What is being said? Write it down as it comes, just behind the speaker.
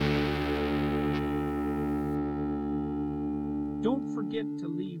Don't forget to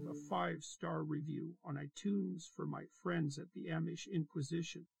leave a 5-star review on iTunes for my friends at the Amish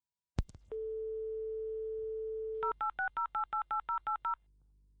Inquisition.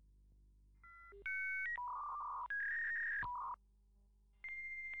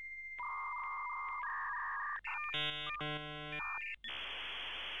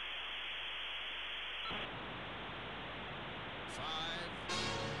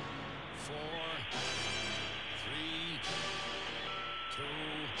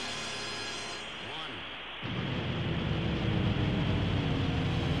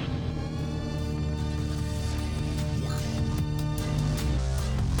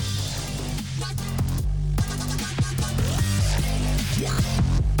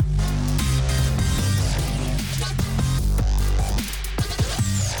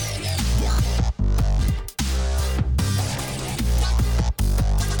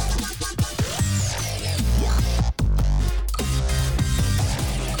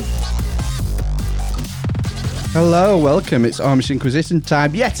 Hello, welcome. It's Amish Inquisition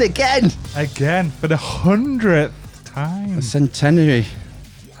time yet again. Again, for the 100th time. A centenary.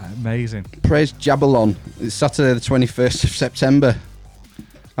 Amazing. Praise Jabbalon. It's Saturday the 21st of September.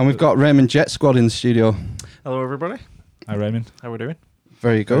 And we've got Raymond Jet Squad in the studio. Hello, everybody. Hi, Raymond. How we doing?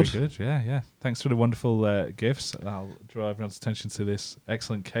 Very good. Very good, yeah. Thanks for the wonderful gifts. I'll draw everyone's attention to this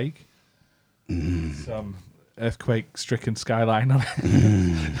excellent cake. Some earthquake-stricken skyline on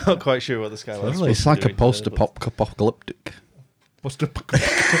it. Not quite sure what the skyline is. It's like a post-apocalyptic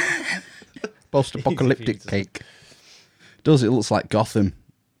post-apocalyptic cake. Does it looks like Gotham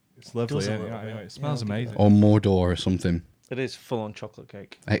It's lovely, it smells amazing. or Mordor or something. It is full-on chocolate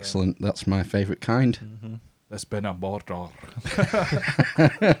cake. Excellent. That's my favourite kind. Mm-hmm. There's been a Mordor.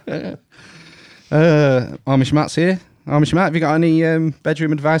 Amish Matt's here. Amish Matt, have you got any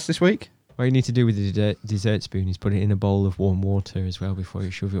bedroom advice this week? What you need to do with the dessert spoon is put it in a bowl of warm water as well before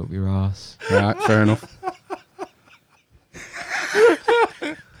you shove it up your arse. Right, fair enough.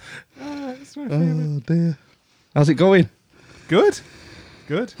 That's my Oh dear. How's it going? Good.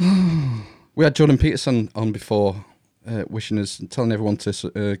 We had Jordan Peterson on before, wishing us and telling everyone to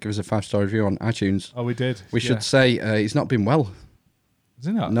give us a 5-star review on iTunes. Oh, we did. We should say he's not been well. Is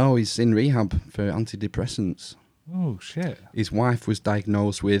he not? No, he's in rehab for antidepressants. Oh, shit. His wife was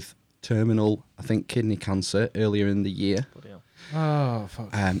diagnosed with terminal, I think, kidney cancer earlier in the year. Oh,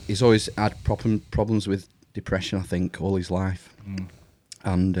 fuck. He's always had problems with depression, I think, all his life.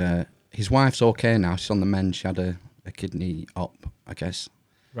 And his wife's okay now. She's on the mend. She had a kidney op, I guess.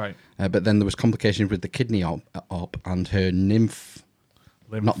 Right. But then there was complications with the kidney op and her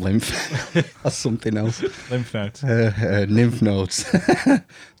not lymph, that's something else. Lymph nodes. Her lymph nodes.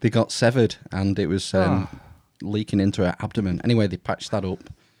 They got severed and it was leaking into her abdomen. Anyway, they patched that up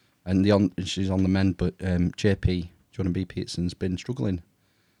and she's on the mend, but JP, Jordan B. Peterson's been struggling.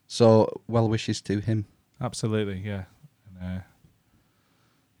 So, well wishes to him. Absolutely, yeah. And,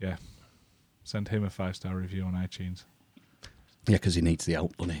 send him a 5-star review on iTunes. Yeah, because he needs the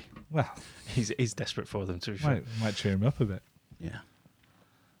help, doesn't he? Well, He's desperate for them, to be sure. might cheer him up a bit. Yeah.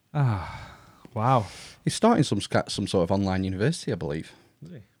 Wow. He's starting some sort of online university, I believe. Is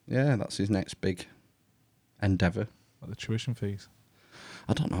he? Yeah, that's his next big endeavour. What the tuition fees?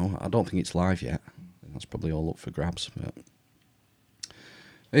 I don't know. I don't think it's live yet. That's probably all up for grabs. But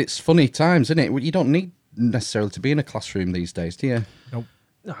it's funny times, isn't it? You don't need necessarily to be in a classroom these days, do you? Nope.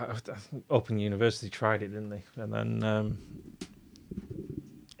 No, I think Open University tried it, didn't they? And then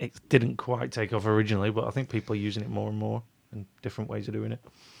it didn't quite take off originally, but I think people are using it more and more and different ways of doing it.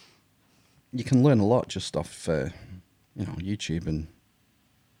 You can learn a lot just off, YouTube and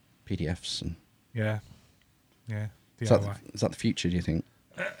PDFs. And Yeah. is DIY. that the future? Do you think?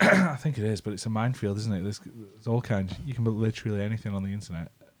 I think it is, but it's a minefield, isn't it? There's all kinds. You can put literally anything on the internet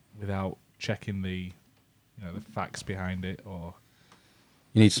without checking the facts behind it, or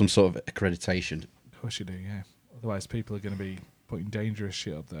You need some sort of accreditation. of course you do, yeah. Otherwise, people are going to be putting dangerous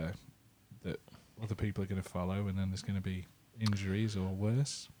shit up there that other people are going to follow, and then there's going to be injuries or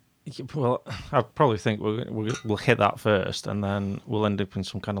worse. Well, I probably think we'll hit that first, and then we'll end up in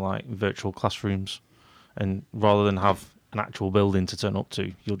some kind of like virtual classrooms. And rather than have an actual building to turn up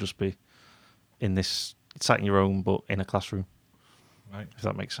to, you'll just be in this, sat in your own, but in a classroom. Right. If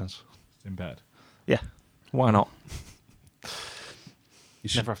that makes sense. In bed. Yeah. Why not? You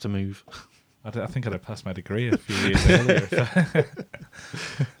should, Never have to move. I think I'd have passed my degree a few years earlier.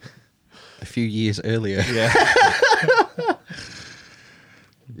 a few years earlier. Yeah.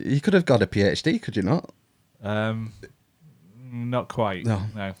 You could have got a PhD, could you not? Not quite. No.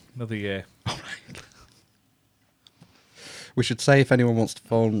 Another year. We should say if anyone wants to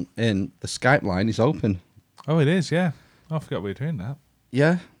phone in, the Skype line is open. Oh, it is, yeah. I forgot we were doing that.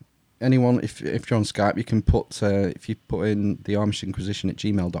 Yeah. Anyone, if you're on Skype, you can put, if you put in the Amish Inquisition at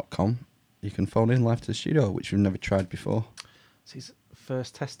gmail.com, you can phone in live to the studio, which we've never tried before. It's his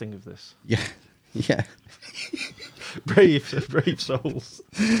first testing of this. Yeah. Yeah. brave souls.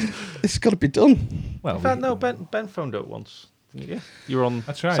 It's got to be done. Well, In fact, no, Ben phoned up once, didn't you? You were on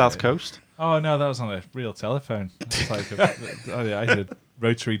That's right. South Coast. Oh no, that was on a real telephone. It's like I had a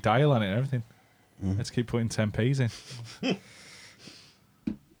rotary dial on it and everything. Let's keep putting 10p's in.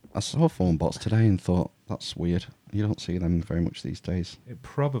 I saw phone bots today and thought, that's weird. You don't see them very much these days. It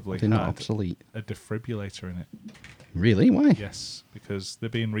probably They're not had obsolete. a defibrillator in it. Really? Why? Yes, because they're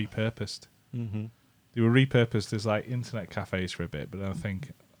being repurposed. Mm-hmm. They were repurposed as like internet cafes for a bit, but I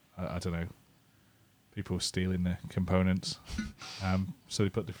think I don't know. People were stealing the components, so they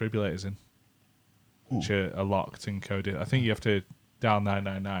put defibrillators in, which are locked and coded. I think you have to dial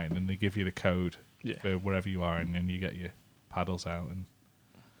 999, and they give you the code for wherever you are, and then you get your paddles out and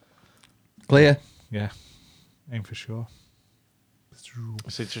Clear. yeah, aim for sure.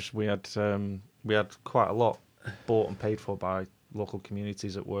 So it's just we had quite a lot bought and paid for by local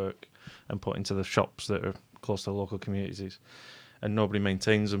communities at work and put into the shops that are close to the local communities, and nobody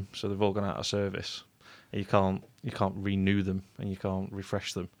maintains them, so they've all gone out of service. And you can't renew them and you can't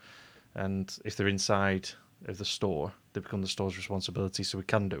refresh them, and if they're inside of the store, they become the store's responsibility. So we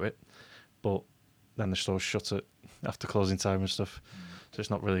can do it, but then the store's shut it after closing time and stuff. So it's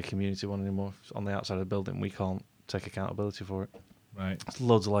not really a community one anymore. It's on the outside of the building. We can't take accountability for it. Right. There's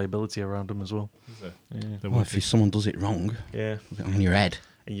loads of liability around them as well. Is it? Yeah. There Well, would be. if someone does it wrong, Yeah. put it on your head.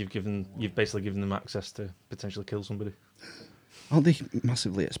 And you've basically given them access to potentially kill somebody. Aren't they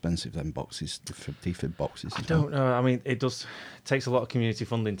massively expensive, them boxes, defib boxes? I don't know. I mean, it takes a lot of community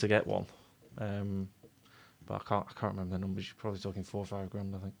funding to get one. But I can't remember the numbers. You're probably talking 4 or 5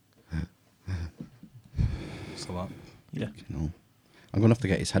 grand, I think. It's a lot. Yeah. You know, I'm going to have to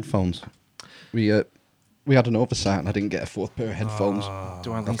get his headphones. We had an oversight and I didn't get a 4th pair of headphones.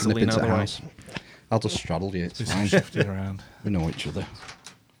 Do I I'll need to nip lean into out the the way? house. I'll just straddle you. It's Just fine. shifted around. We know each other.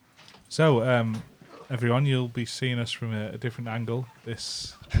 So, everyone, you'll be seeing us from a different angle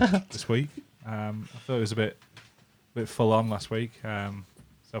this week. I thought it was a bit full on last week. So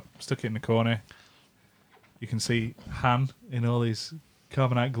I stuck it in the corner. You can see Han in all his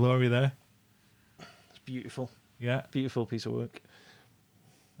carbonite glory there. It's beautiful. Yeah, Beautiful piece of work.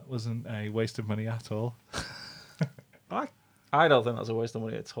 that wasn't a waste of money at all. I don't think that's a waste of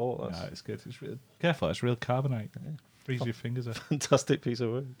money at all. That's No, it's good. It's real careful. It's real carbonite. Freeze your fingers a off. fantastic piece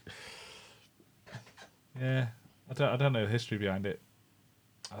of work. Yeah, I don't know the history behind it.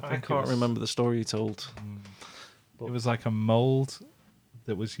 I think can't remember the story you told. It was like a mold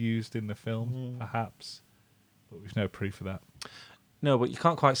that was used in the film, perhaps, but we've no proof of that. No, but you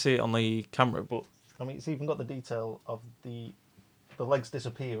can't quite see it on the camera. But I mean, it's even got the detail of the legs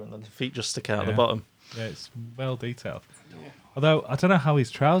disappear and then the feet just stick out Yeah. the bottom. Yeah, it's well detailed. Although I don't know how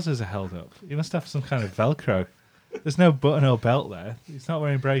his trousers are held up. He must have some kind of Velcro. There's no button or belt there. He's not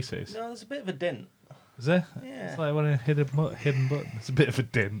wearing braces. No, there's a bit of a dent. Is there? Yeah. It's like one of hidden button. It's a bit of a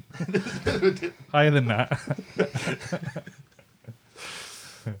dint. Higher than that.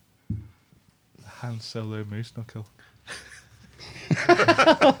 Han Solo moose knuckle.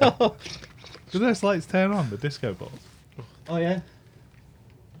 Do those lights turn on, the disco balls? Oh, yeah?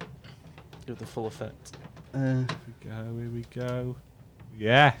 Give the full effect. Here we go.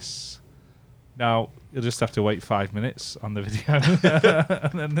 Yes. Now, you'll just have to wait 5 minutes on the video.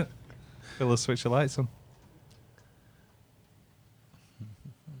 And then Phil will switch the lights on.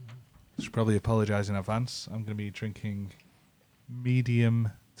 Should probably apologise in advance. I'm going to be drinking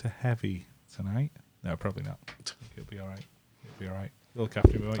medium to heavy tonight. No, probably not. I think it'll be all right. It'll be all right. Look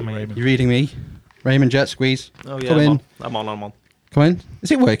after me, won't you, Raymond? You reading me? Raymond Jet Squeeze. Oh yeah, Come in. I'm on. Come in.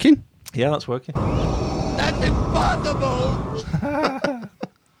 Is it working? Yeah, that's working.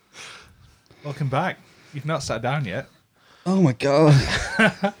 Welcome back. You've not sat down yet. Oh my god.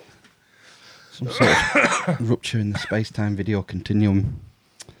 Some sort of rupture in the space-time video continuum.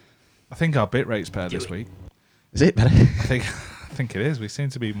 I think our bit rate's better this week. Is it better? I think it is. We seem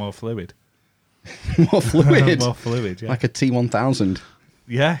to be more fluid. More fluid? More fluid, yeah. Like a T1000.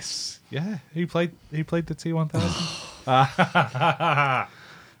 Yes. Yeah. Who played the T1000?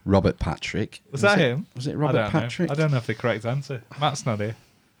 Robert Patrick. Was that him? Was it I Robert don't Patrick? know. I don't know if the correct answer. Matt's not here.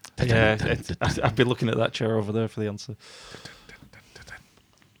 Yeah, I'd be looking at that chair over there for the answer.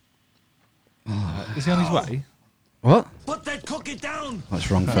 Is he on his way? What? Put that cookie down!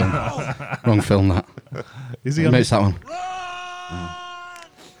 That's wrong film. Wrong film, that. Is he on No, his it's that one. Run!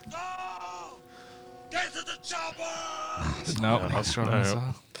 Go! Get to the chopper! No, No, that's no. wrong as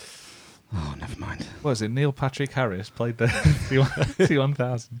well. Oh, never mind. What was it? Neil Patrick Harris played the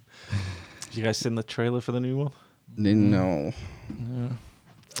T1000. Did you guys seen the trailer for the new one? No.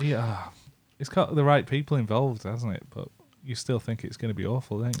 Yeah, it's got the right people involved, hasn't it? But you still think it's going to be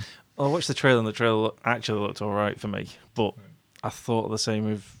awful, don't you? Well, I watched the trailer, and the trailer actually looked all right for me. But I thought the same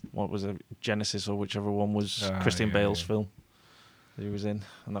with, what was it, Genesis or whichever one was Christian Bale's film that he was in,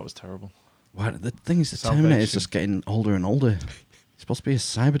 and that was terrible. Why, the thing is, the Salvation. Terminator's just getting older and older. He's supposed to be a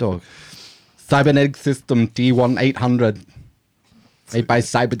cyberdog. Cybernetic System T1800. Made by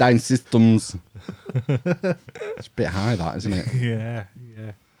Cyberdyne Systems. It's a bit high, that, isn't it? Yeah.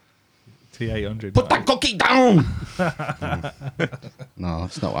 T800. Put that cookie down! No,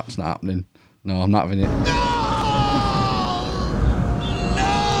 it's not happening. No, I'm not having it.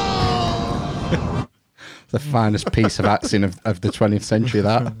 The finest piece of acting of the 20th century,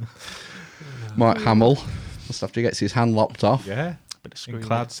 that. Mark Hamill must have to get his hand lopped off. Yeah. Bit of In screaming.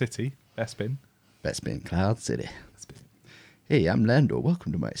 Cloud City, Bespin. Best be in Cloud City. Hey, I'm Lando.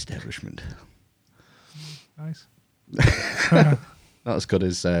 Welcome to my establishment. Nice. Not as good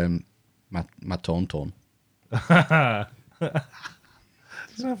as my Tauntaun. It's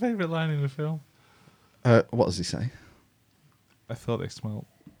my favourite line in the film. What does he say? I thought they smelled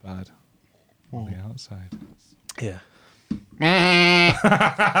bad on the outside. Yeah.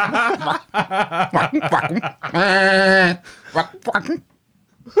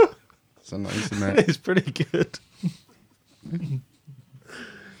 So nice, isn't it? It's pretty good.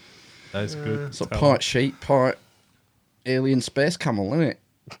 That's good. So part sheep, part alien space camel, isn't it?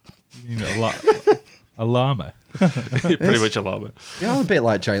 You know, a llama. Pretty much a llama. Yeah, a bit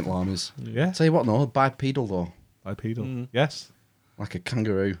like giant llamas. Yeah. Tell you what, no, bipedal though, Bipedal. Yes. like a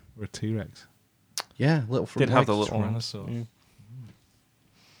kangaroo. Or a T-Rex. Yeah, little front Did have the legs. little Tyrannosaurus. Mm,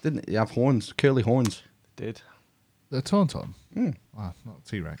 Didn't it? You have horns, curly horns. did. The Tauntaun? Mm. Ah, not a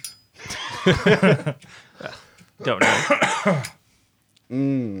T-Rex. Don't know.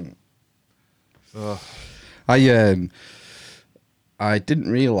 I didn't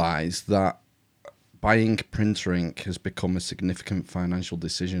realise that buying printer ink has become a significant financial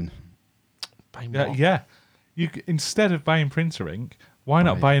decision. Yeah. Instead of buying printer ink, why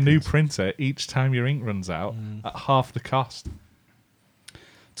not buy a new printer each time your ink runs out at half the cost?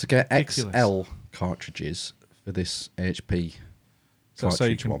 To get Ridiculous. XL cartridges for this HP So you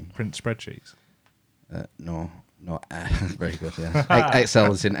cartridge can one. print spreadsheets. No, very good. Yeah,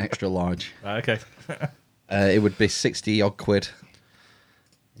 XL is in extra large. Okay. It would be 60 odd quid.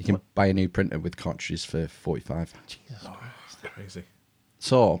 You can buy a new printer with cartridges for 45. Jesus Christ. Crazy.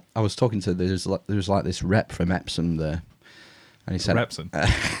 So I was talking to there was like this rep from Epson there, and he said Repson.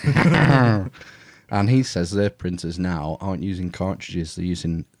 and he says their printers now aren't using cartridges; they're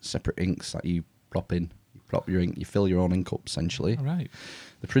using separate inks that you plop in. You plop your ink, you fill your own ink up essentially. All right.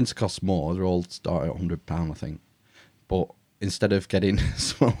 The printer costs more; they're all start at £100, I think. But instead of getting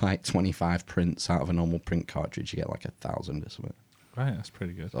something like 25 prints out of a normal print cartridge, you get like 1,000 or something. Right, that's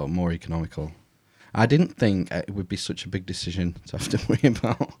pretty good. So more economical. I didn't think it would be such a big decision to have to worry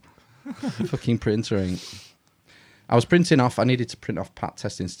about fucking printer ink. I needed to print off PAT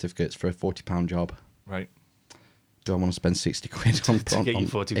testing certificates for a £40 job. Right. Do I want to spend 60 quid on To get you on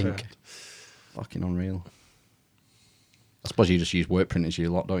 40 ink? grand. Fucking unreal. I suppose you just use work printers you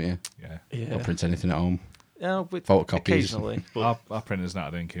lot, don't you? Yeah. Yeah. Don't print anything at home. Yeah, with Photocopies. occasionally. But, Our printer's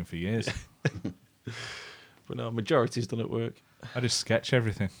not had inking for years. but no, majority's done at work. I just sketch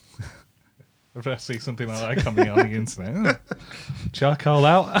everything. If I see something like that coming on the internet, charcoal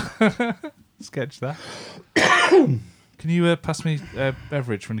out, sketch that. Can you pass me a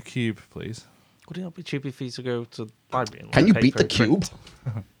beverage from the cube, please? Would it not be cheaper for you to go to the library and Can you pay beat for the a print?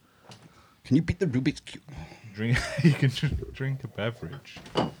 cube? Can you beat the Rubik's Cube? Drink. You can drink a beverage.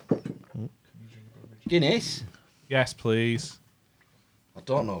 Guinness? Yes, please. I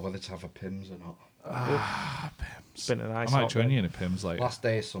don't know whether to have a Pimm's or not. It's been a I nice might hot join day. you in a Pimm's later. Last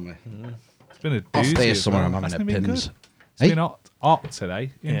day of summer. It's been a Last doozy day of as summer, well. I'm having Hasn't a it been Pimm's. good? It's been hot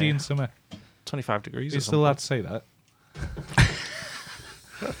today. Yeah. Indian summer. 25 degrees. You're or still allowed something. to say that?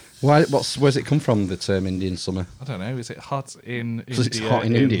 Where's it come from, the term Indian summer? I don't know. Is it hot in Because India? it's hot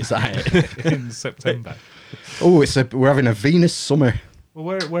in India, is that it? in September. Oh, we're having a Venus summer.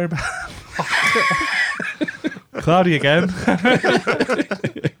 Well, where about? Cloudy again.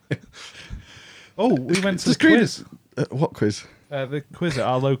 Oh, we went to the quiz. What quiz? The quiz at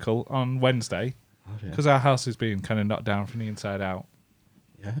our local on Wednesday, yeah. because our house is being kind of knocked down from the inside out,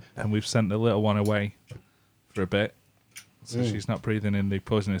 Yeah. and we've sent the little one away for a bit, so she's not breathing in the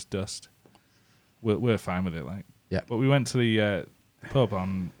poisonous dust. We're fine with it, like. Yeah. But we went to the pub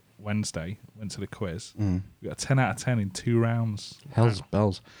on Wednesday, went to the quiz. Mm. We got a 10 out of 10 in 2 rounds. Hell's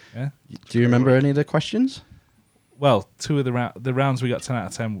bells. Yeah. Do you remember any of the questions? Well, 2 of the rounds we got 10 out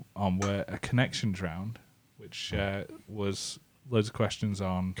of 10 on were a connections round, which was loads of questions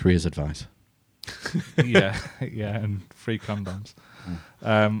on Careers advice. yeah, and free condoms.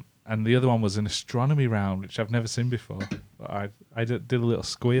 And the other one was an astronomy round, which I've never seen before. But I did a little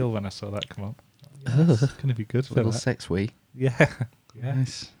squeal when I saw that come up. Yeah, it's going to be good for Little that. sex wee. Yeah, yeah.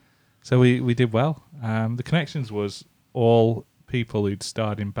 Nice. So we did well. The connections was all people who'd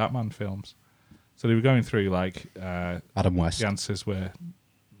starred in Batman films. So they were going through like Adam West. the answers were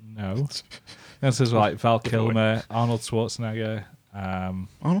no. The answers were like Val Kilmer, Arnold Schwarzenegger.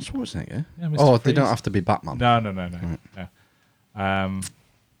 Arnold Schwarzenegger? Yeah, Mr. Oh, they Freeze. don't have to be Batman. No. Right. No.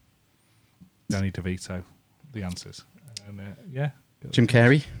 Danny DeVito, the answers. And, yeah. Jim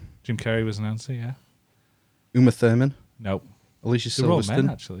Carrey? Jim Carrey was an answer, yeah. Uma Thurman? Nope. Alicia They're all Silverstone? men,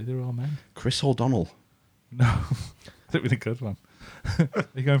 actually. They're all men. Chris O'Donnell? No. That would be a good one. Are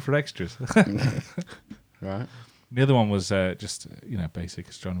you going for extras? Right. The other one was just, basic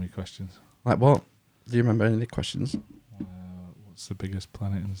astronomy questions. Like what? Do you remember any of the questions? What's the biggest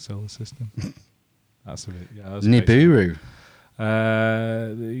planet in the solar system? That's a bit, yeah. That was basic. Nibiru?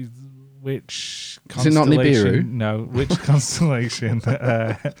 Which Is it not constellation? Nibiru? No. Which constellation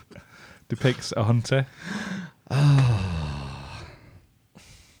depicts a hunter? You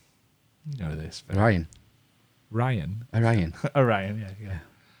know this. Ryan. Ryan. Orion. Orion,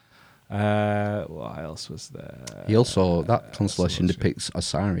 yeah. What else was there? He also, that constellation so much. depicts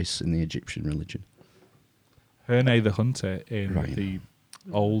Osiris in the Egyptian religion. Herne the hunter in Ryan. the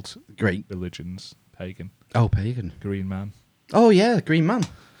old Great. religions, pagan, Oh, pagan. green man. Oh, yeah, Green Man.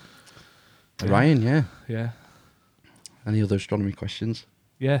 Yeah. Orion, yeah. Yeah. Any other astronomy questions?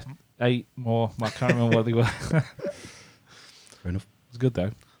 Yeah, 8 more. I can't remember what they were. It Fair enough. was good,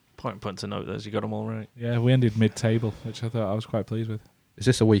 though. Point to note those. You got them all right. Yeah, we ended mid-table, which I thought I was quite pleased with. Is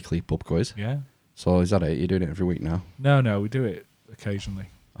this a weekly pub quiz? Yeah. So is that it? You're doing it every week now? No, we do it occasionally.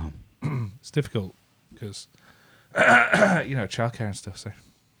 Oh. It's difficult because, childcare and stuff, so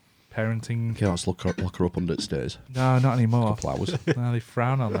parenting. Okay, let's lock her up under the stairs. No, not anymore. Couple hours. No, they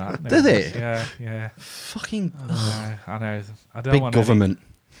frown on that. Do they? Yeah. Fucking I know. I don't big want government.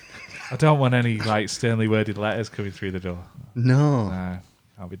 I don't want any like sternly worded letters coming through the door. No. No,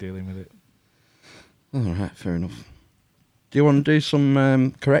 I'll be dealing with it. All right, fair enough. Do you want to do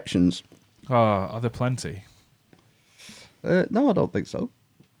some corrections? Oh, are there plenty? No, I don't think so.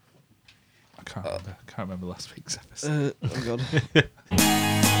 I can't remember. I can't remember last week's episode. Oh, God.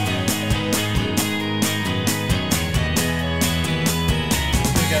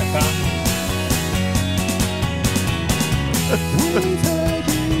 We've heard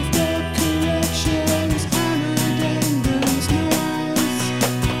you've got corrections and addendums noise.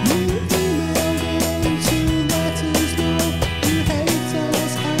 You emailed in to let us know you hate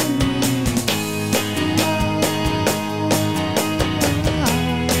us and we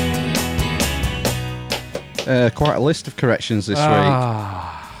lie. Quite a list of corrections this week.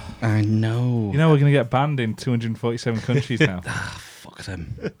 I know. You know we're going to get banned in 247 countries now. Fuck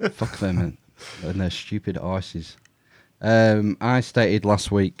them. Fuck them and their stupid arses. I stated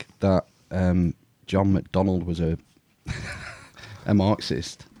last week that John McDonnell was a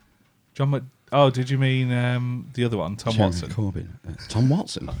Marxist. Did you mean the other one, Tom Jeremy Watson? Corbyn. Tom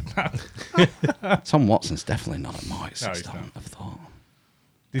Watson? Tom Watson's definitely not a Marxist, No, he's I not. wouldn't have thought.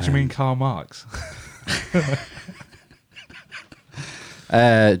 Did you mean Karl Marx?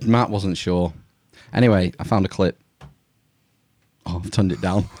 Matt wasn't sure. Anyway, I found a clip. Oh, I've turned it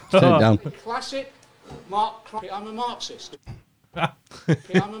down. Turned it down. Classic I'm a Marxist.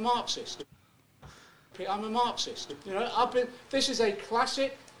 I'm a Marxist. I'm a Marxist. This is a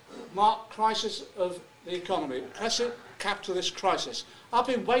classic crisis of the economy, classic capitalist crisis. I've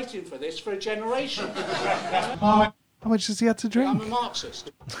been waiting for this for a generation. How much does he have to drink? I'm a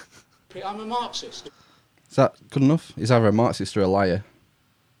Marxist. I'm a Marxist. Is that good enough? He's either a Marxist or a liar.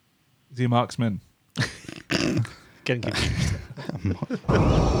 Is he a marksman? Getting confused.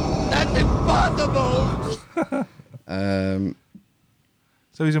 That's impossible!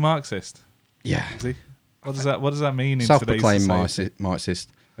 So he's a Marxist, Yeah. is he? What does that mean in today's Self-proclaimed society? Marxist.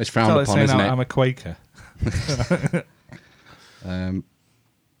 It's It's frowned like upon, saying isn't I'm it? a Quaker.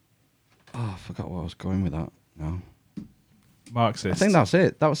 I forgot what I was going with that. No. Marxist. I think that's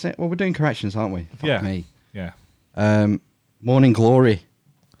it. That was it. Well, we're doing corrections, aren't we? Fuck Yeah. me. Yeah. Morning Glory.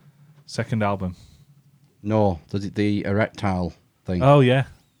 Second album. No, the erectile thing. Oh yeah.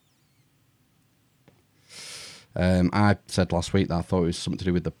 I said last week that I thought it was something to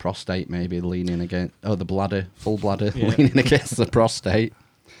do with the prostate, maybe leaning against. Oh, the bladder, full bladder, Yeah. leaning against the prostate.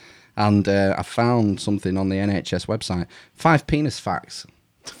 And I found something on the NHS website. 5 penis facts.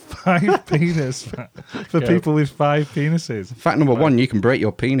 5 penis for people with 5 penises. Fact number 1, you can break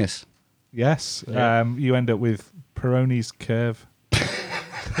your penis. Yes. Yeah. You end up with Peyronie's curve.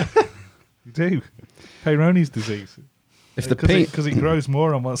 You do. Peyronie's disease. If the Because it grows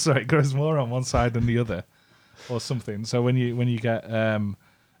more on one side, it grows more on one side than the other, or something. So when you get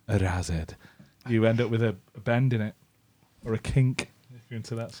aroused, you end up with a bend in it, or a kink, if you're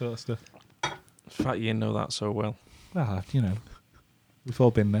into that sort of stuff. In fact, you know that so well. Well, we've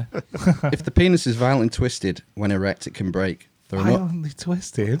all been there. if the penis is violently twisted when erect, it can break. Violently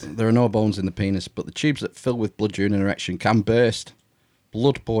twisted. There are no bones in the penis, but the tubes that fill with blood during an erection can burst.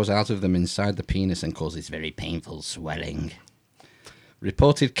 Blood pours out of them inside the penis and causes very painful swelling.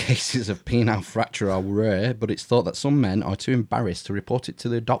 Reported cases of penile fracture are rare, but it's thought that some men are too embarrassed to report it to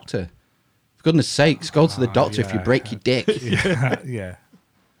their doctor. For goodness sakes, go to the doctor if you break your dick. Yeah.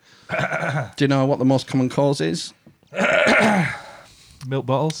 Do you know what the most common cause is? Milk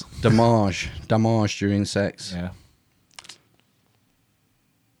bottles. Damage during sex. Yeah.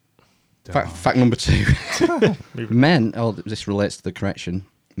 Fact number 2. Men, this relates to the correction.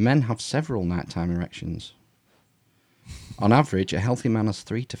 Men have several nighttime erections. On average, a healthy man has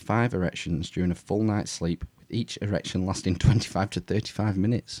 3 to 5 erections during a full night's sleep, with each erection lasting 25 to 35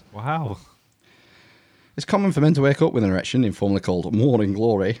 minutes. Wow. It's common for men to wake up with an erection, informally called morning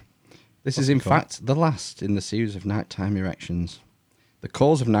glory. This is in fact the last in the series of nighttime erections. The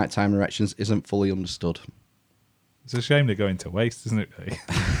cause of nighttime erections isn't fully understood. It's a shame they're going to waste, isn't it, really?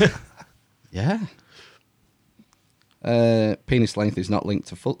 Yeah. Penis length is not linked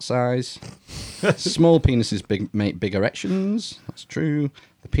to foot size. Small penises make big erections. That's true.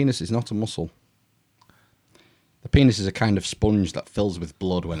 The penis is not a muscle. The penis is a kind of sponge that fills with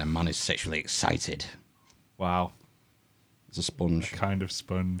blood when a man is sexually excited. Wow. It's a sponge. A kind of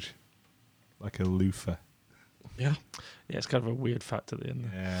sponge. Like a loofah. Yeah. Yeah, it's kind of a weird fact at the end.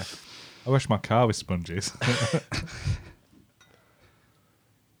 Yeah. I wash my car with sponges.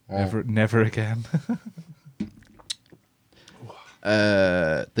 Never again.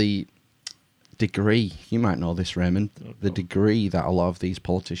 The degree, you might know this, Raymond, the degree that a lot of these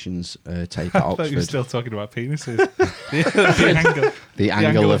politicians take at I thought you were Oxford. still talking about penises. the angle. The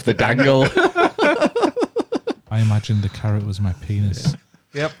angle of the dangle. I imagined the carrot was my penis.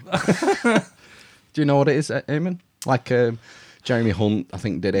 Yep. Do you know what it is, Eamon? Like Jeremy Hunt, I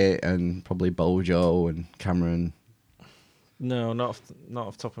think, did it, and probably Bojo and Cameron. No, not off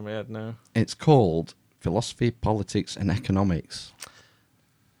the top of my head, no. It's called Philosophy, Politics and Economics,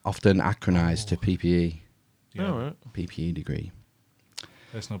 often acronized to PPE. Yeah. All right. PPE degree.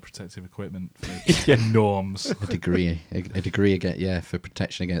 Personal protective equipment for norms. A degree again, for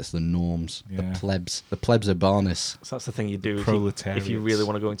protection against the norms. Yeah. The plebs are Barnes. So that's the thing you do if Proletariats. you really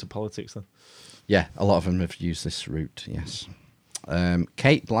want to go into politics then. Yeah, a lot of them have used this route, yes.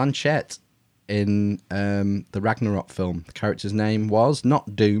 Kate Blanchett in the Ragnarok film. The character's name was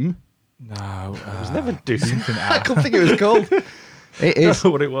not Doom. No. It was never Doom. I couldn't think it was called. It I is don't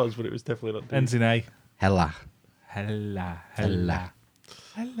know what it was, but it was definitely not Doom. Ends in A. Hella. Hella.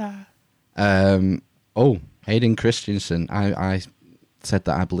 Hayden Christensen. I said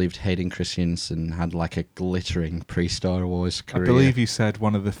that I believed Hayden Christensen had like a glittering pre-Star Wars I career. believe you said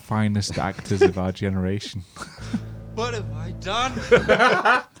one of the finest actors of our generation. What have I done?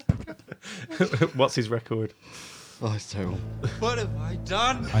 What's his record? Oh, it's terrible. What have I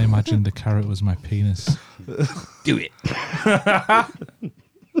done? I imagined the carrot was my penis. Do it.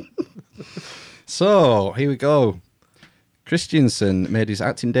 So, here we go. Christensen made his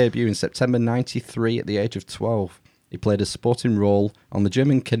acting debut in September 1993 at the age of 12. He played a supporting role on the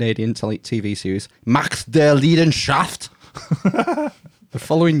German-Canadian TV series Max der Leidenschaft. The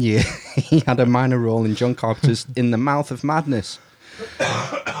following year, he had a minor role in John Carpenter's In the Mouth of Madness.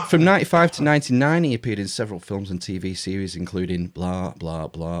 From 1995 to 1999, he appeared in several films and TV series, including Blah, Blah,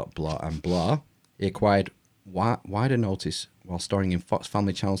 Blah, Blah, and Blah. He acquired wider notice while starring in Fox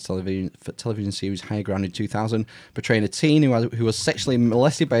Family Channel's television series Higher Ground in 2000, portraying a teen who was sexually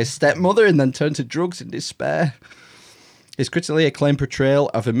molested by his stepmother and then turned to drugs in despair. His critically acclaimed portrayal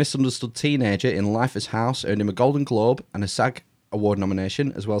of a misunderstood teenager in Life as House earned him a Golden Globe and a SAG Award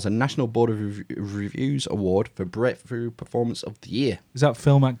nomination, as well as a National Board of Reviews Award for Breakthrough Performance of the Year. Is that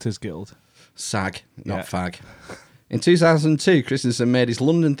Film Actors Guild? SAG, not Yeah. fag. In 2002, Christensen made his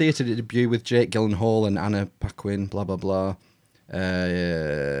London theatre debut with Jake Gyllenhaal and Anna Paquin, blah, blah, blah.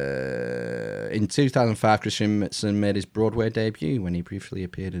 In 2005, Christensen made his Broadway debut when he briefly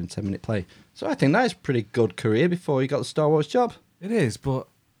appeared in a 10-minute play. So I think that is a pretty good career before he got the Star Wars job. It is, but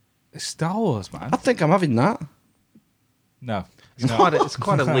it's Star Wars, man. I think I'm having that. No. It's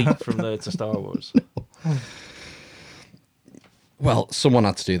quite a leap from there to Star Wars. Well, someone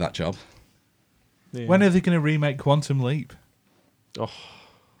had to do that job. Yeah. When are they going to remake Quantum Leap? Oh,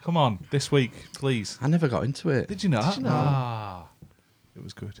 Come on, this week, please. I never got into it. Did you not? Did you not? Ah, it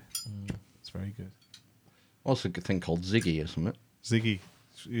was good. It's very good. Also, a good thing called Ziggy or something. Ziggy,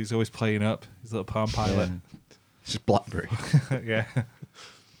 he's always playing up his little Palm Pilot. It's just BlackBerry. Yeah.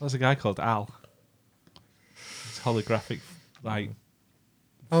 There's a guy called Al. His holographic,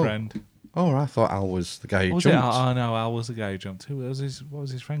 friend. Oh, I thought Al was the guy who Was jumped. it? Oh no, Al was the guy who jumped. What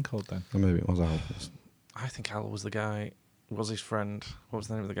was his friend called then? Or maybe it was Al. I think Al was the guy. Was his friend? What was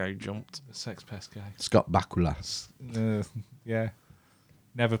the name of the guy who jumped? The sex pest guy. Scott Bakula. Yeah.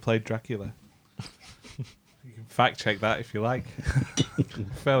 Never played Dracula. You can fact check that if you like.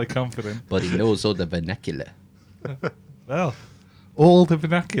 Fairly confident. But he knows all the vernacular. Well, all the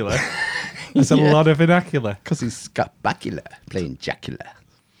vernacular. There's a lot of vernacular. Because he's Scott Bakula playing Dracula.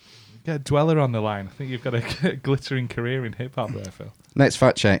 Get a dweller on the line. I think you've got a glittering career in hip hop there, Phil. Next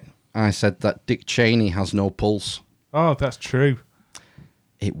fact check. I said that Dick Cheney has no pulse. Oh, that's true.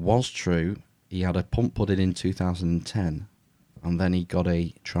 It was true. He had a pump put in 2010, and then he got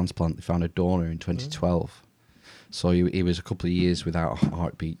a transplant. They found a donor in 2012. So he was a couple of years without a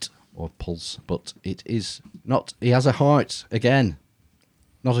heartbeat or pulse. But it is not... He has a heart, again.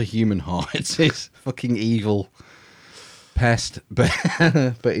 Not a human heart. It's fucking evil pest. But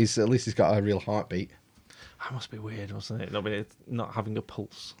at least he's got a real heartbeat. That must be weird, wasn't it? Not having a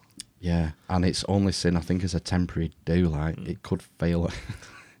pulse. Yeah, and it's only seen, I think, as a temporary do. It could fail at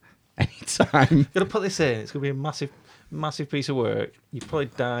any time. Got to put this in. It's going to be a massive, massive piece of work. You probably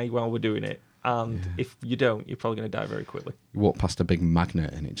die while we're doing it, and if you don't, you're probably going to die very quickly. You walk past a big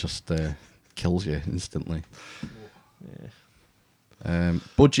magnet and it just kills you instantly. Yeah.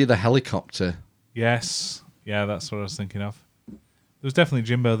 Budgie the helicopter. Yes. Yeah, that's what I was thinking of. There was definitely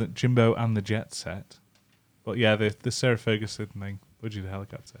Jimbo and the Jet Set. But yeah, the Sarah Ferguson thing, Budgie the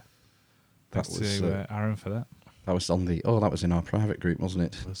helicopter. That Thanks was to Aaron for that. that was on the that was in our private group, wasn't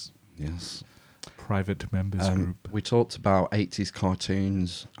it? It was Yes. private members group. We talked about 80s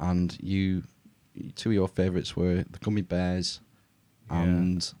cartoons, and two of your favourites were the Gummy Bears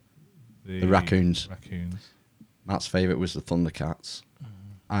and the Raccoons. Matt's favourite was the Thundercats.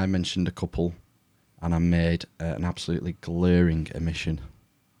 I mentioned a couple, and I made an absolutely glaring omission.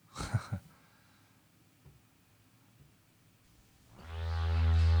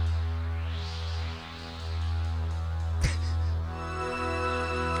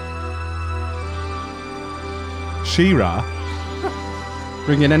 She-Ra.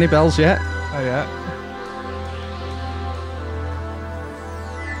 Ringing any bells yet? Oh yeah.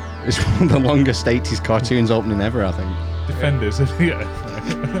 It's one of the longest 80s cartoons opening ever, I think. Defenders. Yeah.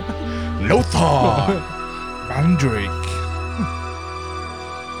 Lothar! Mandrake.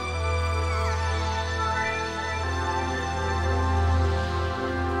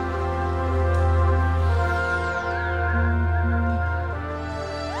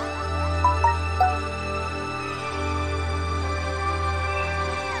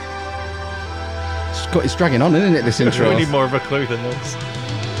 It's dragging on, isn't it, this intro? We need more of a clue than this.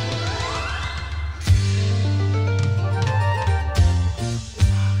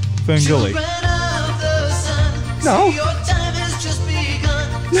 Ferngully. No.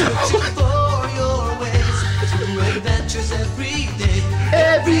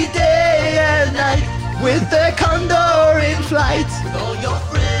 Every day and night with the condor in flight. With all your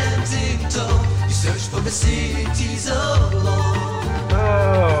friends in tow, you search for the cities alone.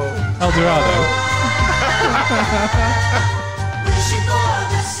 El Dorado. Wishing for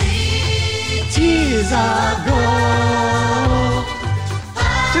the cities of gold.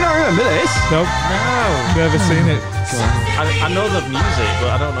 Do you not remember this? Nope. No. Never seen it. I know the music, but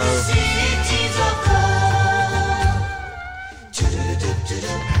I don't know. Cities of gold.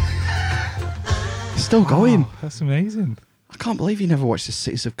 It's still going. That's amazing. I can't believe you never watched the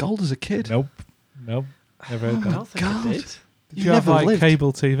Cities of Gold as a kid. Nope. Never heard I that. don't think I did. Did You you have never like lived.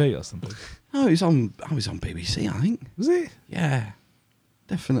 cable TV or something? No, I was on BBC, I think. Was it? Yeah,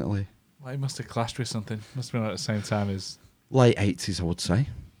 definitely. Like, it must have clashed with something. Must have been at the same time as. Late 80s, I would say.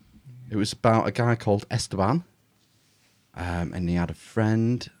 It was about a guy called Esteban, and he had a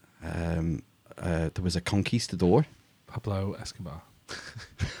friend. There was a conquistador. Pablo Escobar.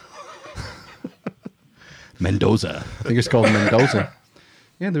 Mendoza. I think it's called Mendoza.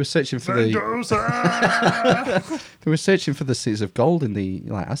 Yeah, they were searching for the. They were searching for the cities of gold in the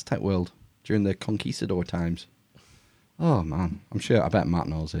Aztec world during the conquistador times. Oh man, I bet Matt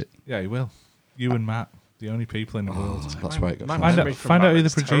knows it. Yeah, he will. You and Matt, the only people in the world. That's where it got. my from. Find memory out, from find out who the Matt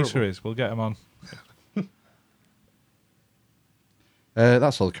is producer terrible. is. We'll get him on.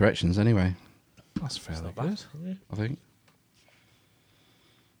 That's all the corrections anyway, That's fairly good. Yeah. I think.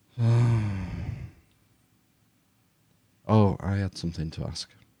 Oh, I had something to ask.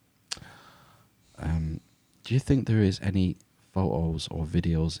 Do you think there is any photos or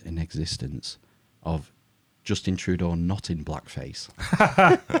videos in existence of Justin Trudeau not in blackface?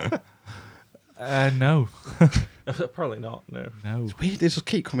 No. Probably not. No. No. It's weird. They just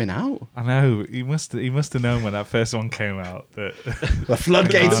keep coming out. I know. He must have known when that first one came out that The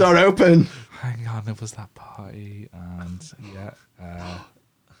floodgates are open. hang on, there was that party and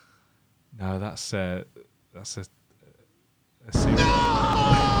no, that's a scene.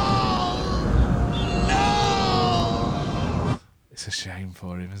 It's a shame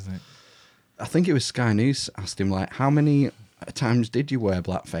for him, isn't it? I think it was Sky News asked him, like, how many times did you wear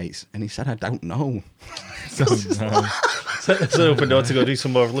blackface? And he said, I don't know. Don't know. It's an open door to go do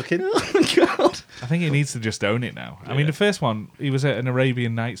some more looking. Oh, my God. I think he needs to just own it now. I mean, the first one, he was at an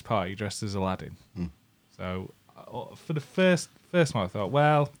Arabian Nights party dressed as Aladdin. So for the first one, I thought,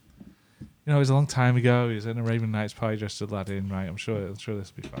 well, it was a long time ago. He was at an Arabian Nights party dressed as Aladdin, right? I'm sure this will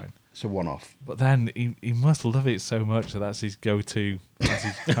be fine. It's a one-off. But then he must love it so much that's his go-to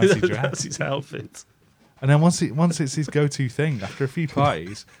fancy dress. That's his outfit. And then once it's his go-to thing, after a few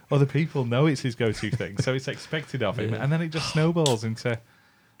parties, other people know it's his go-to thing, so it's expected of him. And then it just snowballs into,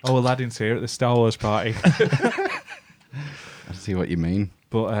 Aladdin's here at the Star Wars party. I see what you mean.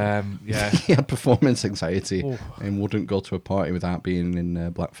 But yeah, He had performance anxiety and wouldn't go to a party without being in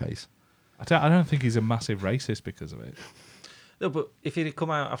blackface. I don't think he's a massive racist because of it. No, but if he'd come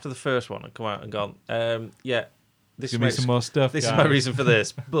out after the first one and come out and gone, this Give me some more stuff. This guys. is my reason for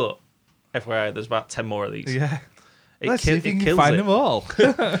this, but FYI, there's about 10 more of these. Yeah. Let's see if you can kills find it. them all.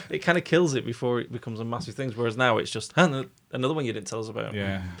 It kind of kills it before it becomes a massive thing. Whereas now it's just another one you didn't tell us about.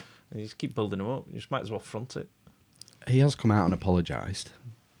 Yeah. And you just keep building them up. You just might as well front it. He has come out and apologised.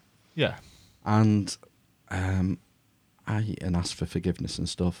 Yeah. And and asked for forgiveness and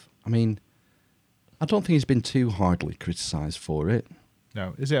stuff. I mean, I don't think he's been too hardly criticised for it.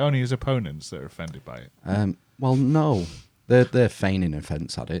 No. Is it only his opponents that are offended by it? Well, no. They're feigning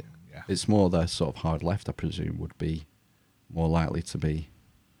offence at it. Yeah. It's more the sort of hard left, I presume, would be more likely to be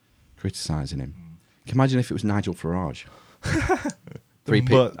criticising him. Can you imagine if it was Nigel Farage?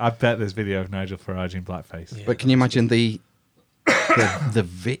 But I bet there's video of Nigel Farage in blackface. Yeah. But can you imagine the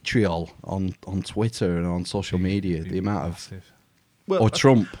vitriol on Twitter and on social media, the amount of... Massive. Well, Or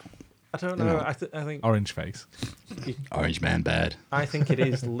Trump. I don't you know. know. I think Orange face. Orange man bad. I think it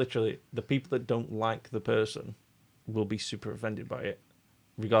is literally the people that don't like the person will be super offended by it,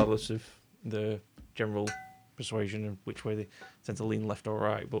 regardless of the general persuasion and which way they tend to lean left or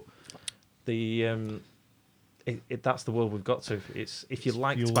right. But the that's the world we've got to. It's if you're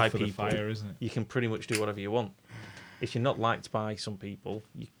liked Fuel by for the people, fire, isn't it? you can pretty much do whatever you want. If you're not liked by some people,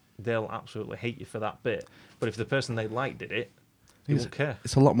 they'll absolutely hate you for that bit. But if the person they like did it, they won't care.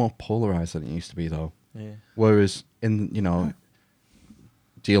 It's a lot more polarised than it used to be, though. Yeah. Whereas, do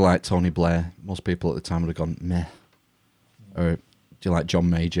you like Tony Blair? Most people at the time would have gone, meh. Or do you like John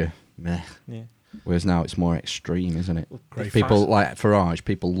Major? Meh. Yeah. Whereas now it's more extreme, isn't it? They People fight- like Farage,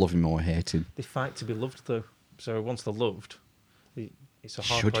 people love him or hate him. They fight to be loved, though. So once they're loved, it's a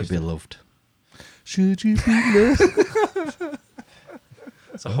hard Should you price be to- loved? Should you be loved?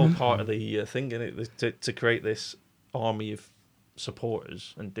 It's a whole part of the thing, isn't it? To create this army of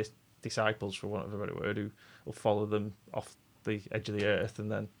supporters and disciples, for want of a better word, who will follow them off the edge of the earth,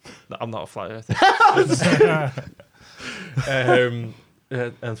 and then I'm not a flat earther,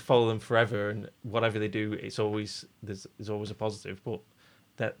 and follow them forever, and whatever they do, it's always there's always a positive. But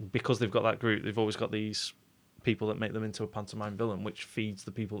that because they've got that group, they've always got these people that make them into a pantomime villain, which feeds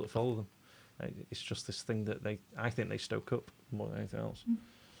the people that follow them. It's just this thing that I think they stoke up more than anything else.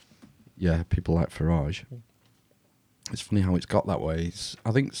 Yeah, people like Farage. It's funny how it's got that way.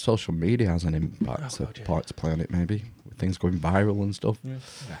 I think social media has an impact, part to play on it, maybe, with things going viral and stuff. Yeah.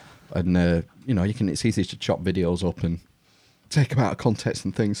 And, it's easy to chop videos up and take them out of context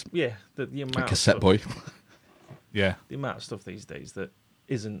and things. Yeah, the amount Like of Cassette stuff, Boy. Yeah. the amount of stuff these days that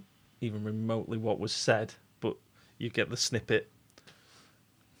isn't even remotely what was said, but you get the snippet.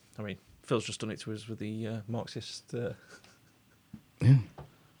 I mean, Phil's just done it to us with the Marxist. Yeah.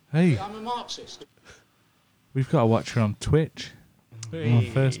 Hey, I'm a Marxist. we've got a watcher on Twitch. Our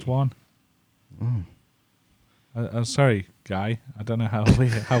first one. Oh. I'm sorry, Guy. I don't know how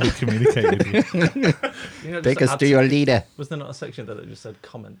we communicated with you. Take us to your leader. Was there not a section there that just said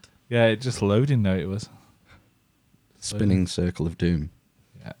comment? Yeah, it just loading though it was. Spinning circle of doom.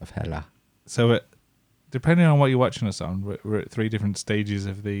 Yeah. Of hella. So, depending on what you're watching us on, we're at 3 different stages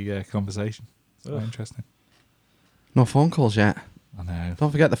of the conversation. It's quite interesting. No phone calls yet. I know.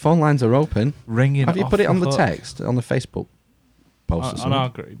 Don't forget the phone lines are open. Ringing. Have you off put it on the hook. text on the Facebook post? or On something? our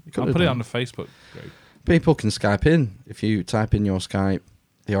group. could I'll have put it done. on the Facebook group. People can Skype in. If you type in your Skype,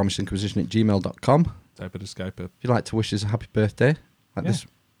 the Amish Inquisition at gmail.com. Type of the Skype up. If you'd like to wish us a happy birthday, like Yeah. this,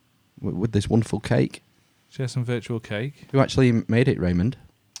 with this wonderful cake. Share some virtual cake. Who actually made it, Raymond?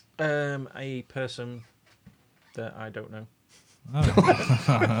 A person that I don't know.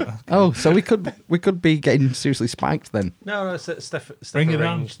 Oh. Oh, so we could be getting seriously spiked then. No, Steph Bring it on.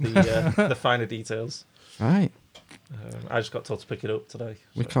 arranged the finer details. Right. I just got told to pick it up today.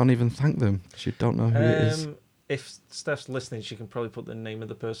 We can't even thank them because you don't know who it is. If Steph's listening, she can probably put the name of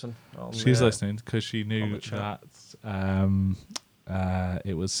the person on. She's listening because she on knew the chat. that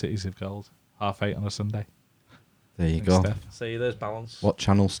it was Cities of Gold, 8:30 on a Sunday. There you Thanks, go. Steph. See, there's balance. What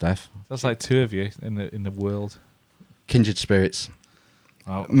channel, Steph? That's like two of you in the world. Kindred Spirits.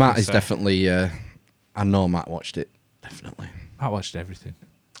 Oh, Matt is so- definitely... I know Matt watched it. Definitely. I watched everything.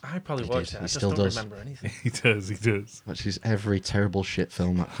 I probably He watched did. it. He I just still don't does. remember anything. He does. He does. Watches every terrible shit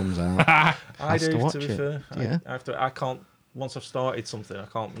film that comes out. I Has do, to watch to be it. fair. Yeah. I have to. I can't. Once I've started something, I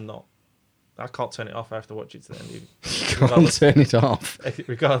can't turn it off. I have to watch it to the end. Can't Regardless, turn it off.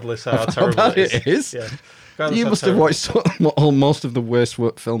 regardless how How terrible bad it is. it is? Yeah. Regardless You how must have terrible- watched most of the worst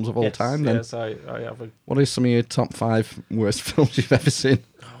films of all Yes, time then. Yes, I have. What are some of your top 5 worst films you've ever seen?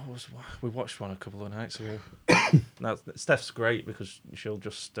 We watched one a couple of nights ago. Now Steph's great because she'll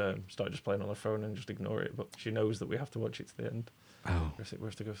just start just playing on her phone and just ignore it, but she knows that we have to watch it to the end. Oh. We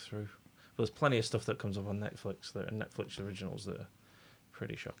have to go through. But there's plenty of stuff that comes up on Netflix that are Netflix originals that are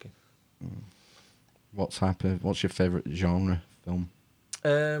pretty shocking. What's your favourite genre film?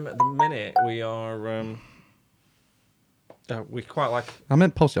 At the minute, we are we quite like I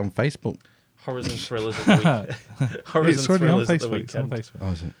meant post it on Facebook. horrors and thrillers at the week. Horrors It's and already on thrillers at the Facebook. It's on weekend. Facebook.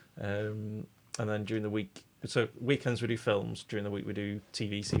 Oh, is it? And then during the week, so weekends we do films. During the week we do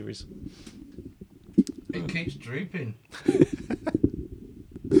TV series. It keeps drooping.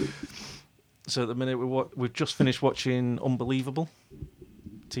 So at the minute we've just finished watching Unbelievable,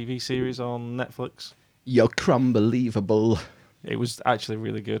 TV series on Netflix. You're crumbelievable. It was actually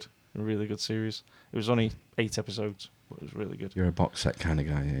really good, a really good series. It was only 8 episodes, but it was really good. You're a box set kind of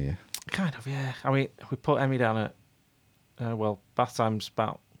guy, are you? Kind of, yeah. I mean, we put Emmy down at bath time's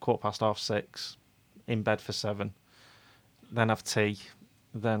about 6:15, in bed for 7, then have tea,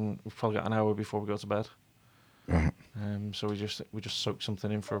 then we've probably got an hour before we go to bed. Right. So we just soak something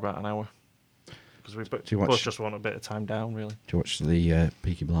in for about an hour because we Do you watch- both just want a bit of time down, really. Do you watch the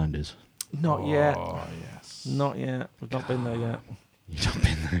Peaky Blinders? Not yet. Oh, yes. Not yet. We've not been there yet. You've not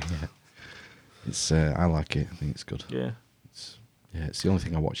been there yet. It's I like it. I think it's good. Yeah. It's the only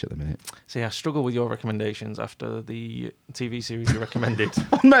thing I watch at the minute. See, I struggle with your recommendations after the TV series you recommended.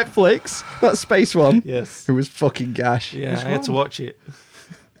 On Netflix, that space one. Yes. It was fucking gash. Yeah, I had to watch it.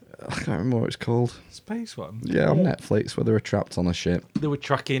 I can't remember what it's called. Space one. Yeah, on Netflix, where they were trapped on a ship. They were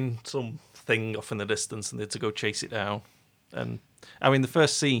tracking some thing off in the distance and they had to go chase it down. And I mean, the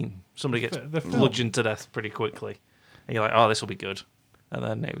first scene, somebody gets The film. bludgeoned to death pretty quickly. And you're like, oh, this will be good. And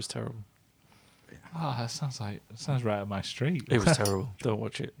then it was terrible. Oh, that sounds right up my street. It was terrible. Don't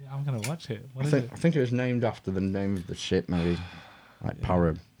watch it. Yeah, I'm gonna watch it. What I is think it? I think it was named after the name of the ship, maybe like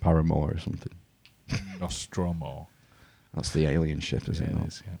Paramore or something. Nostromo. That's the alien ship, is Yeah, it it not?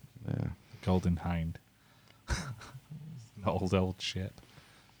 is, yeah. Yeah. Golden Hind. An old ship.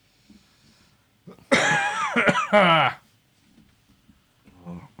 I'm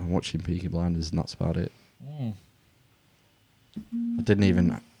watching Peaky Blinders, and that's about it. Mm. I didn't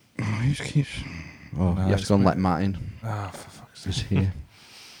even. Oh, he just keeps. Oh, No, you have it's to go and my- let Matt in. Ah, for fuck's He's sake. here.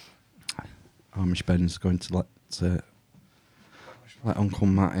 Amish Ben's going to let Uncle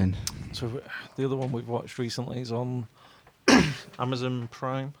Matt in. So the other one we've watched recently is on Amazon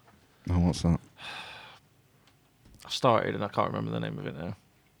Prime. Oh, what's that? I started and I can't remember the name of it now.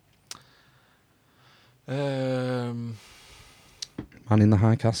 Man in the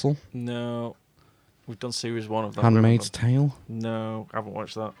High Castle? No. We've done series 1 of that. Handmaid's remember? Tale? No, I haven't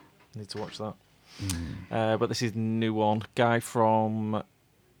watched that. Need to watch that. But this is the new one. Guy from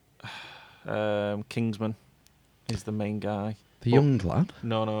Kingsman is the main guy. The young lad?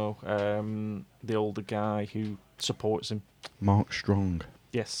 No. The older guy who supports him. Mark Strong.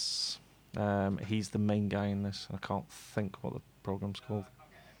 Yes. He's the main guy in this. I can't think what the programme's called.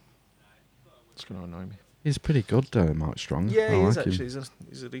 It's going to annoy me. He's pretty good, Mark Strong. Yeah, I he is like him. actually.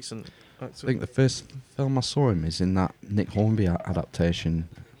 He's a decent actor. I think the first film I saw him is in that Nick Hornby adaptation,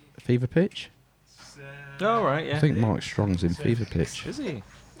 Fever Pitch. Oh, right, yeah. I think Mark Strong's in Fever Pitch. Is he?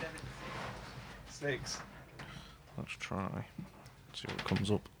 6. Let's try. See what comes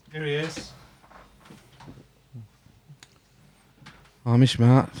up. Here he is. I miss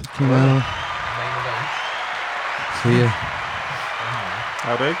Matt. Fucking hell. See ya.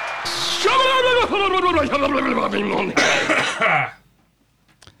 Howdy.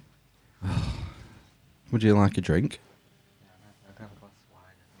 Would you like a drink?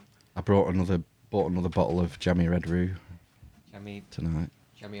 I bought another bottle of jammy red roux Jammy, tonight.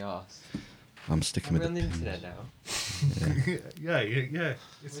 jammy arse. I'm sticking Are we with on the the internet now? Yeah.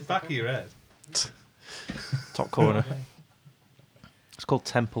 It's the back of your head. Top corner. It's called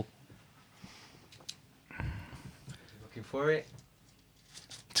Temple. Looking for it.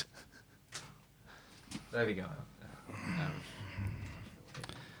 There we go.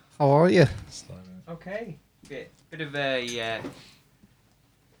 How are you? Okay. Bit of a.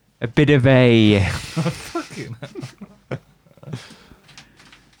 A bit of a. Fucking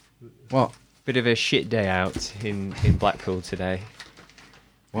What? Bit of a shit day out in Blackpool today.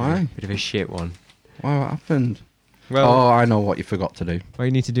 Why? Bit of a shit one. Why? What happened? Well, Oh, I know what you forgot to do. what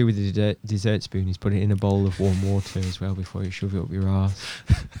you need to do with the dessert spoon is put it in a bowl of warm water as well before you shove it up your arse.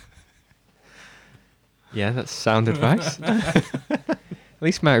 Yeah, that's sound advice. At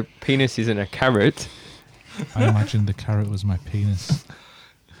least my penis isn't a carrot. I imagined the carrot was my penis.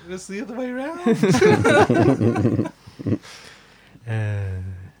 It's the other way around.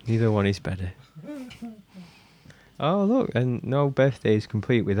 Neither one is better. Oh, look, and no birthday is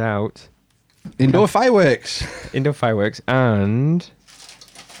complete without Indoor fireworks. indoor fireworks and...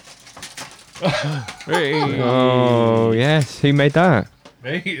 Oh, yes, who made that?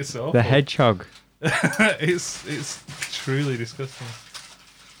 Mate, it's awful. The hedgehog. It's truly disgusting.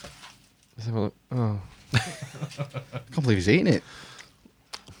 Let's have a look. Oh. I can't believe he's eating it.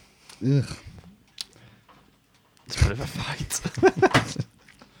 Ugh. It's a bit of a fight.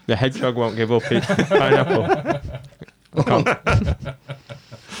 The hedgehog won't give up his pineapple. I can't.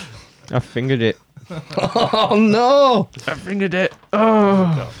 I fingered it. Oh no! I fingered it.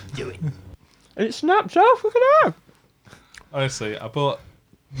 Oh. Do it. And it snapped off. Look at that. Honestly, I bought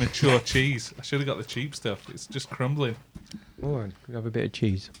mature cheese. I should have got the cheap stuff. It's just crumbling. Oh, we have a bit of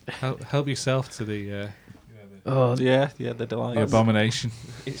cheese. Help yourself to the Oh, Yeah, the delight. abomination.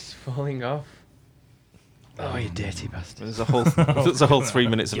 it's falling off. Oh, you dirty bastard. There's a whole 3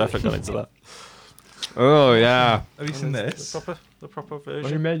 minutes of effort gone into that. Oh, yeah. Have you seen this? The proper Who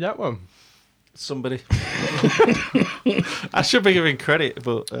version. made that one? Somebody. I should be giving credit,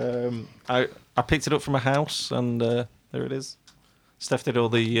 but I picked it up from a house, and there it is. Steph did all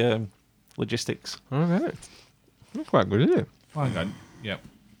the logistics. All right. That's quite good, isn't it? Hang on. Yep.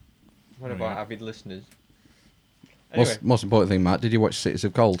 What about avid listeners? Most important thing, Matt, did you watch Cities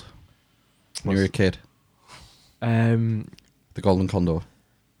of Gold when you were a kid? The Golden Condor.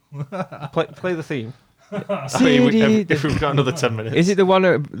 Play the theme. CD. If we've got another 10 minutes. Is it the one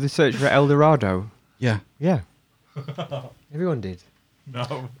at the search for El Dorado? Yeah. Yeah. Everyone did.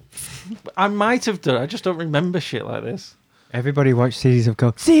 No. I might have done. I just don't remember shit like this. Everybody watched Cities of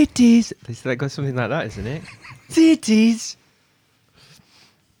Gold. Cities! It's like got something like that, isn't it? Cities!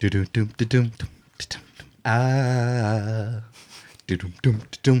 Ah.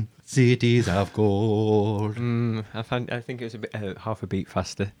 Cities of Gold. I think it was a bit half a beat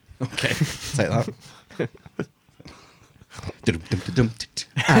faster. Okay, take that.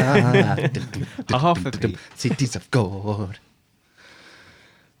 Half a beat. Cities of Gold.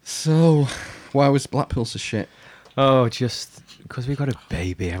 So, why was Blackpool so shit? Oh, just because we got a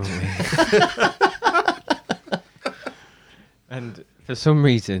baby, haven't we? And for some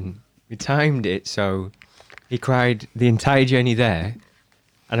reason, we timed it so he cried the entire journey there.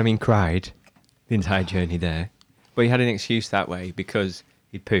 And I mean cried the entire journey there. But he had an excuse that way because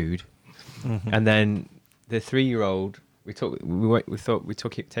he pooed. Mm-hmm. And then the 3-year-old, we thought we'd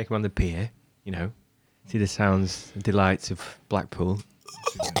take him on the pier, you know, see the sounds and delights of Blackpool.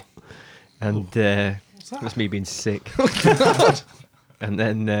 And it was me being sick. And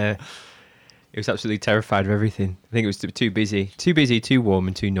then he was absolutely terrified of everything. I think it was too busy, too warm,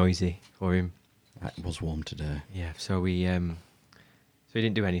 and too noisy for him. It was warm today. Yeah, so we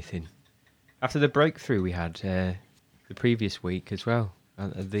didn't do anything. After the breakthrough we had the previous week as well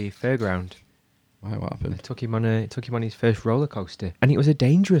at the fairground. Why? What happened? I took him on his first roller coaster, and it was a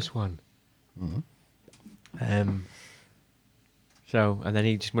dangerous one. Mm-hmm. So, and then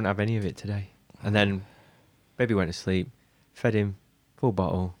he just wouldn't have any of it today. And then baby went to sleep, fed him full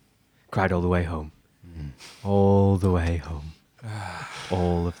bottle, cried all the way home. All the way home.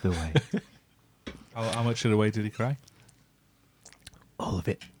 All of the way. How much of the way did he cry? All of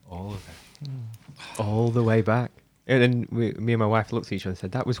it. All of it. All the way back. And then me and my wife looked at each other and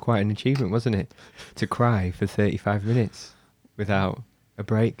said, that was quite an achievement, wasn't it? To cry for 35 minutes without a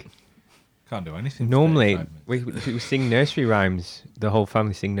break. Can't do anything. for Normally, 35 minutes. we sing nursery rhymes. The whole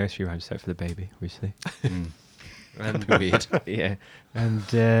family sing nursery rhymes except for the baby, obviously. That'd be weird. Yeah. And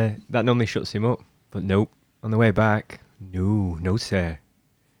that normally shuts him up. But nope. On the way back, no, sir.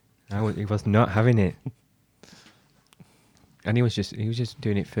 He was not having it. And he was just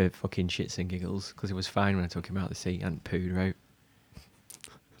doing it for fucking shits and giggles because it was fine when I took him out of the seat and pooed out.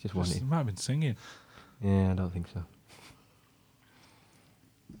 Just He wanted. might have been singing. Yeah, I don't think so.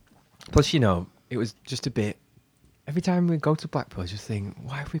 Plus, it was just a bit. Every time we go to Blackpool, I just think,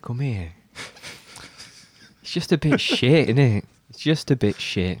 why have we come here? It's just a bit shit, isn't it? It's just a bit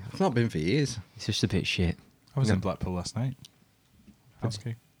shit. It's not been for years. It's just a bit shit. I was No. in Blackpool last night. House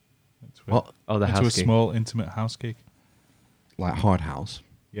gig. What? Oh, the Into house a gig. small, intimate house gig. Like Hard House.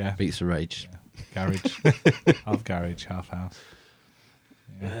 Yeah. Beats of Rage. Garage. Half garage, half house.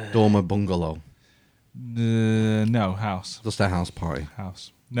 Yeah. Dormer Bungalow. No, house. Just a house party.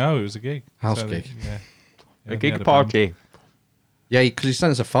 House. No, it was a gig. House they- gig. Yeah. A they gig had party. Yeah, because he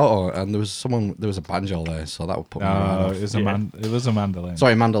sent us a photo and there was a banjo there, so that would put me right No, off. it was a mandolin.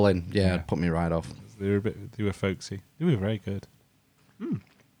 Sorry, mandolin. Yeah, Yeah. it'd put me right off. They were folksy. They were very good.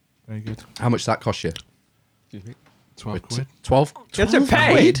 Very good. How much that cost you? 12 quid. 12 You have to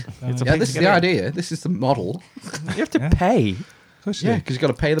pay. quid? It's a Yeah, pay this to is the get idea. This is the model. You have to Yeah. pay. Of course Yeah, you because you've got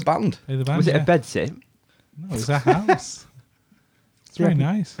to pay the band. pay the band. Was it yeah. a bed sit? No, it was a house. It's very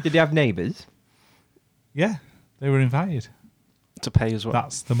nice. Did you have neighbours? Yeah, they were invited. To pay as well.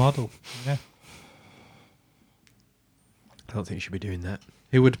 That's the model. Yeah. I don't think you should be doing that.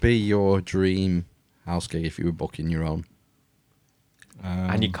 Who would be your dream house gig if you were booking your own?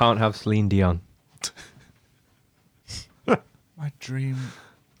 And you can't have Celine Dion. My dream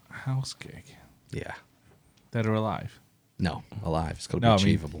house gig. Yeah. Dead or alive? No, alive. It's got to be No, I mean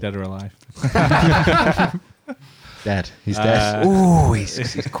achievable. dead or alive. Dead. He's dead. Oh,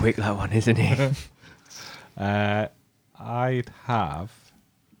 he's quick, that one, isn't he? I'd have.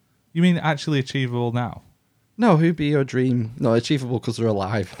 You mean actually achievable now? No, who'd be your dream? No, achievable because they're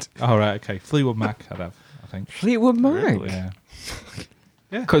alive. Oh right, okay. Fleetwood Mac. I'd have. I think. Fleetwood Mac. Yeah.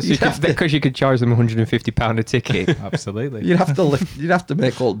 Because you could charge them £150 a ticket. Absolutely. You'd have to you'd have to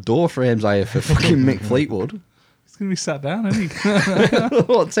make all door frames higher for fucking Mick Fleetwood. He's gonna be sat down, isn't he?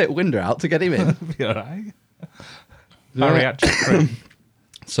 Well, take window out to get him in. Be all right. Yeah. Bariatric crew.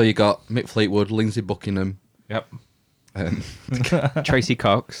 So you got Mick Fleetwood, Lindsay Buckingham, Yep. Tracy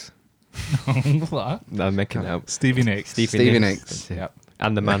Cox. What? No, I'm making that up. Stevie Nicks. Stevie Nicks. That's it. Yep.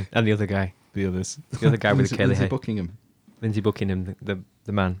 And the man. And the other guy. The others. The other guy with the curly Lindsay hair. Buckingham. Lindsay Buckingham,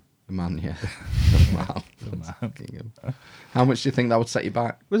 the man. The man, yeah. The man. man. Buckingham. How much do you think that would set you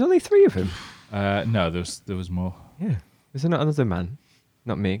back? There's only 3 of them. No, there was more. Yeah. Is there not another man?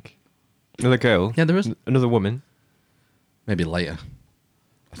 Not Mick. Another girl. Yeah, there is. Another woman. Maybe later.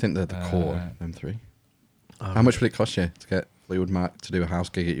 I think they're the core, them 3. Oh, How much would it cost you to get Fleetwood Mac to do a house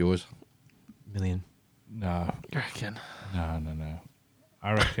gig at yours? million. No. I reckon. No.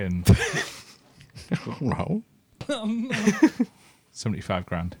 I reckon No. 75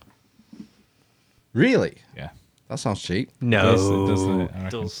 grand. Really? Yeah. That sounds cheap. No. It doesn't it? I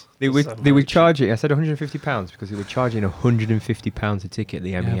reckon. Does. They would charge it. I said £150 because they were charging £150 a ticket at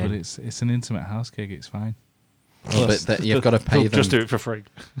the Yeah, MEN. but it's an intimate house gig. It's fine. Well, but you've got to pay them. Just do it for free.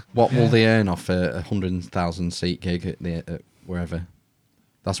 What will they earn off a 100,000 seat gig at wherever?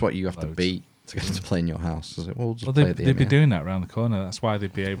 That's what you have to Loads. beat to get to play in your house. Is it? Well, just Well, play they'd, at the they'd be MEN. doing that around the corner. That's why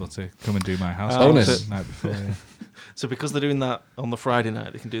they'd be able to come and do my house Bonus. the night before. Yeah. So because they're doing that on the Friday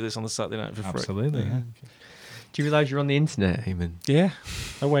night, they can do this on the Saturday night for free. Absolutely. Yeah. Do you realise you're on the internet, Eamon? Yeah.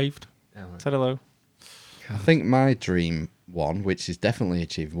 I waved. Said hello. I think my dream one, which is definitely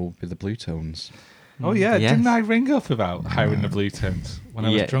achievable, would be the Blue Tones. Oh yeah, Yes. didn't I ring up about hiring the Blue Tones when I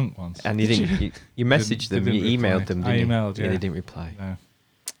was Yeah. drunk once? And you didn't. You messaged They them. didn't You emailed reply. them. I Didn't you? emailed, Yeah, yeah. they didn't reply No,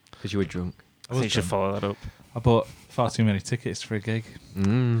 because you were drunk. I think you should drunk. follow that up. I bought far too many tickets for a gig.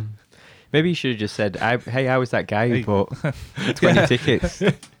 Maybe you should have just said, "Hey, I was that guy Hey. who bought 20 tickets."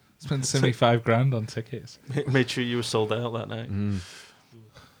 Spent 75 grand on tickets. Made sure you were sold out that night.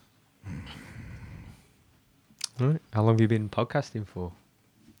 Right. How long have you been podcasting for?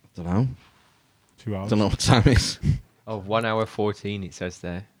 Don't know. 2 hours. Don't know what time it is. Oh, 1 hour 14. It says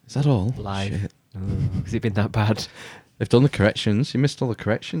there. Is that all? Live. Shit. Has it been that bad? They've done the corrections. You missed all the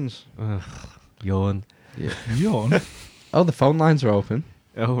corrections. Ugh, yawn. Yeah. Yawn. Oh, the phone lines are open.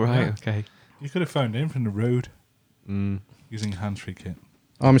 Oh right. Yeah. Okay. You could have phoned in from the road Mm. using hands-free kit.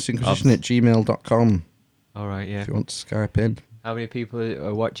 Armisinquisition@gmail.com All right. Yeah. if you want to Skype in. How many people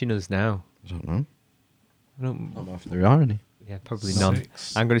are watching us now? I don't know. I don't. I don't know if there are any. Yeah, probably none.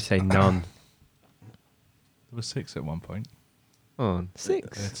 6. I'm going to say none. There were 6 at one point. Oh,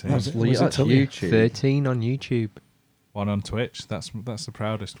 6. 13. That's, Was it that's tell you? YouTube. 13 on YouTube. 1 on Twitch. That's the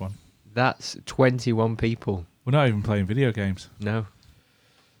proudest one. That's 21 people. We're not even playing video games. No.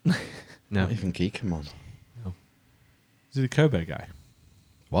 No. Not even Geekamon. Is he the Kobe guy?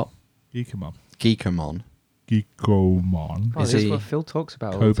 What? Geekamon. Geekamon. Geekamon. Oh, Is this is he- what Phil talks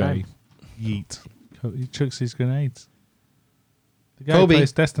about all the Kobe. time. Yeet. He chucks his grenades. The guy Kobe. who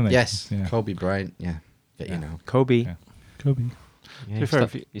plays Destiny. Yes. Yeah. Kobe Bryant. Yeah. Get Yeah. you now. Kobe. Yeah. Kobe. Yeah, be you, fair,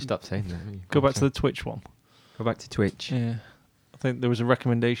 stop, if you stop saying that. haven't you? Go back to the Twitch one. Go back to Twitch. Yeah. I think there was a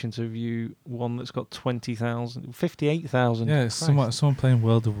recommendation to view one that's got 20,000, 58,000. Yeah, it's someone playing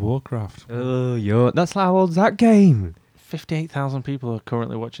World of Warcraft. Oh, that's how old's that game? 58,000 people are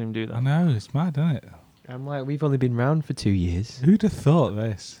currently watching him do I that. know, it's mad, isn't it? I'm like, we've only been round for 2 years. Who'd have thought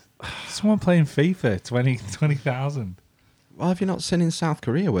this? Someone playing FIFA, 20,000. Well, have you not seen in South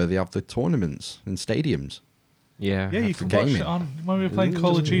Korea where they have the tournaments in stadiums? Yeah, you for can watch gaming. it on when we were playing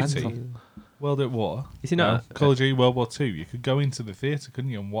Call of Duty, Mental. World at War. Is it not? Call of Duty World War 2. You could go into the theatre,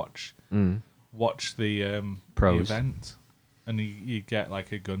 couldn't you, and watch the Pros. the event, and you get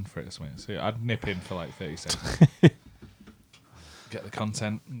like a gun for it or something. So I'd nip in for like 30 seconds, get the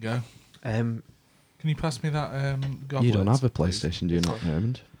content, and go. Um, Can you pass me that? Goblet, You don't have a please? PlayStation, do you not,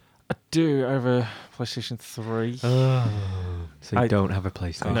 Raymond? I do over PlayStation 3. so you I- don't have a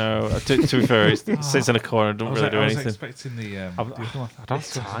PlayStation? No, to be fair, it sits in a corner and doesn't really do I was anything. expecting the I've, other one. I don't have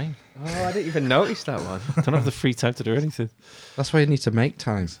time. Oh, I didn't even notice that one. I don't have the free time to do anything. That's why you need to make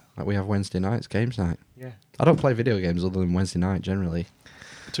time. Like we have Wednesday nights, games night. Yeah. I don't play video games other than Wednesday night generally.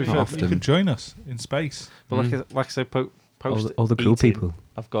 To be Not fair, often. You could join us in space. but like I said, post All the cool eating, people.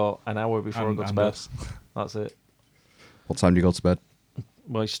 I've got an hour before I go to And bed. us. That's it. What time do you go to bed?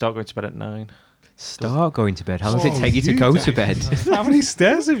 Well, you start going to bed at 9. Start going to bed. How long does it Oh, take you to you go Dave. to bed? How many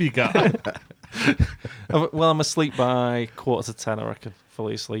stairs have you got? Well, I'm asleep by 9:45, I reckon.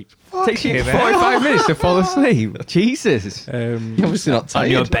 Fully asleep. Takes you Fucking hell. 45 minutes to fall asleep. Jesus. You're obviously not On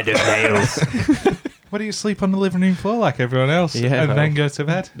your tired. bed of nails. Why do you sleep on the living room floor like everyone else, Yeah, and well. then go to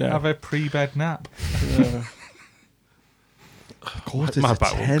bed? No. Have a pre-bed nap. Quarter My to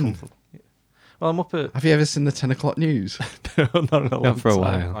back will 10. come from- Well, I'm up at Have you ever seen the 10 o'clock news? Not for a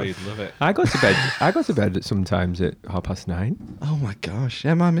while. Oh, you'd love it. I go to bed. I go to bed at sometimes at 9:30 Oh my gosh.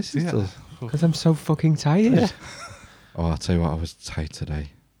 Yeah, my missus Yeah. does. because I'm so fucking tired. Oh, I'll tell you what, I was tired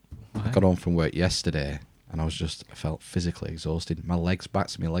today. I got home from work yesterday and I felt physically exhausted. My legs,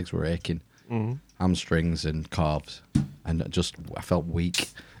 backs of my legs were aching. Hamstrings and calves. And I felt weak.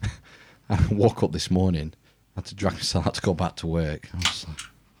 I woke up this morning, had to drag myself out to go back to work. I was like,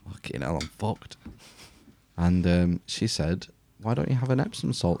 fucking hell, I'm fucked. And she said, why don't you have an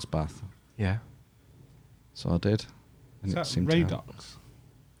Epsom salts bath? Yeah. So I did. And Is it that seemed to help. Radox?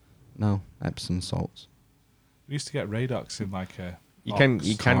 No, Epsom salts. We used to get Radox in like a. You box. can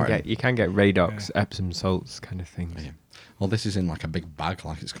get Radox, Yeah. Epsom salts kind of things. Yeah. Well, this is in like a big bag,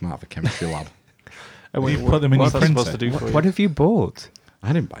 like it's come out of a chemistry lab. And you put them in what's your that supposed to printer. do for you? What have you bought?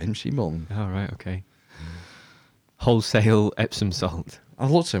 I didn't buy him, she bought them. Oh, right, okay. Wholesale Epsom salt. I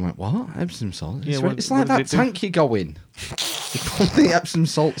looked at him and went, what? Epsom salt? Yeah, It's, what- it's what like does that it do? tank you go in. You put the Epsom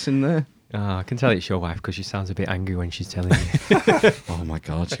salts in there. Oh, I can tell it's your wife because she sounds a bit angry when she's telling you. Oh my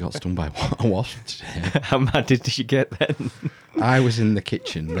God, she got stung by a wasp today. How mad did she get then? I was in the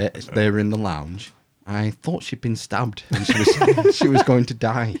kitchen, they were in the lounge. I thought she'd been stabbed and she was going to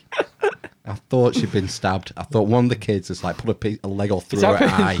die. I thought she'd been stabbed. I thought one of the kids has like put a Lego through her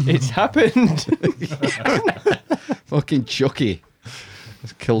eye. It's happened. Fucking Chucky.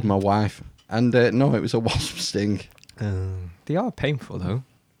 It's killed my wife. And no, it was a wasp sting. They are painful though.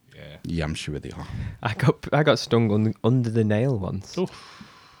 Yeah. Yeah, I'm sure they are. I got stung under the nail once. Do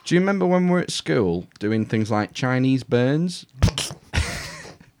you remember when we were at school doing things like Chinese burns?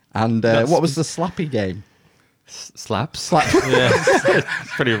 And what was the slappy game? Slaps. Yeah,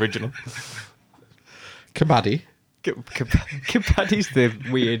 it's pretty original. Kabaddi. Kabaddi's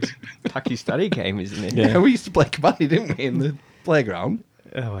the weird Pakistani game, isn't it? Yeah, we used to play kabaddi, didn't we, in the playground?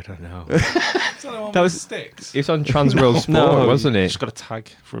 Oh, I don't know. Is that the one That with was- sticks? It was on Transworld Sport, wasn't You it? just got a tag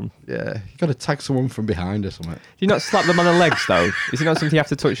from. Yeah, you got to tag someone from behind or something. Do you not slap them on the legs though? Is it not something you have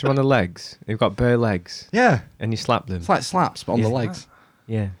to touch them on the legs? They've got bare legs, Yeah, and you slap them. it's like slaps, but on the Yeah. legs.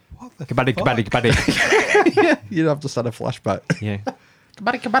 Yeah. What the Kabaddi, fuck? kabaddi, kabaddi. Yeah, you'd have to had a flashback. Yeah.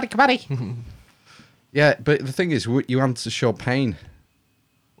 Kabaddi, kabaddi, kabaddi. Yeah, but the thing is, you have to show pain.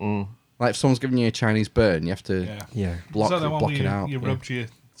 Like if someone's giving you a Chinese burn, you have to Yeah. Yeah. block, Is that the one block where it out. you yeah. rubbed your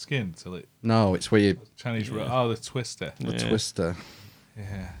skin till it No, it's where you Chinese oh the twister. the Yeah. twister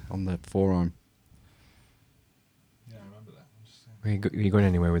Yeah. on the forearm. Yeah, I remember that. I'm just saying. Are you going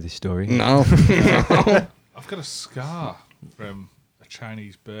anywhere with this story? No. I've got a scar from a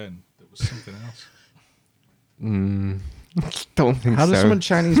Chinese burn that was something else. Don't think How so. does someone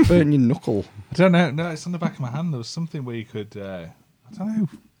Chinese burn your knuckle? I don't know. No, it's on the back of my hand. There was something where you could, I don't know,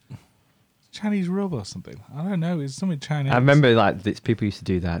 Chinese rub or something. I don't know. It's something Chinese. I remember people used to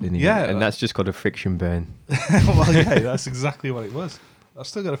do that, didn't they? Yeah. And that's just called a friction burn. Well, yeah, that's exactly what it was. I've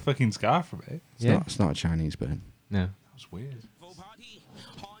still got a fucking scar from it. It's not a Chinese burn. No. That was weird.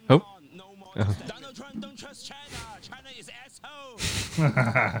 Oh. Donald Trump don't trust China. China is asshole.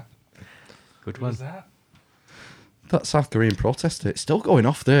 Good What one. was that? That South Korean protester, it's still going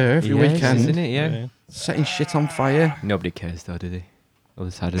off there every Yes, weekend. isn't it? Yeah. Setting shit on fire. Nobody cares though, do they?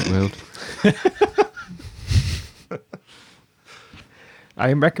 Other side of the world.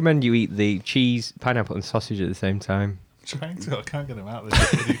 I recommend you eat the cheese, pineapple, and sausage at the same time. I'm trying to. I can't get them out of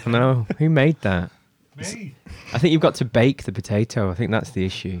this. No, who made that? Me. I think you've got to bake the potato. I think that's the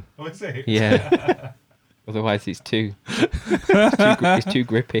issue. Oh, is it? Yeah. Otherwise, it's it's too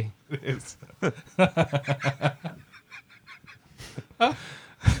grippy. It is.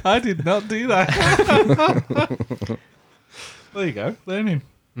 I did not do that. There you go. Learning.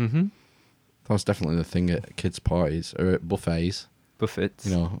 Mm-hmm. That was definitely the thing at kids' parties or at buffets. Buffets.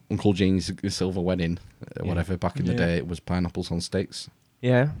 You know, Uncle Jean's silver wedding, Yeah. whatever. Back in the day, it was pineapples on sticks.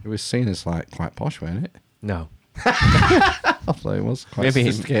 Yeah. It was seen as like quite posh, wasn't it? No. I thought it was quite Maybe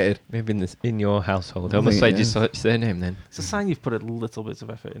sophisticated. Maybe in your household. I I almost think, said your surname then. It's a sign you've put a little bit of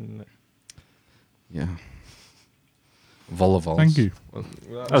effort in. Yeah. Volavols. Thank you.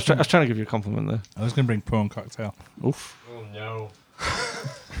 I was trying to give you a compliment there. I was going to bring prawn cocktail. Oof. Oh no.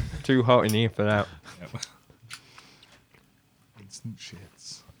 Too hot in here for that. Yep. Instant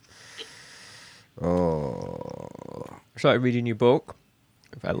shits. Oh. I started reading your book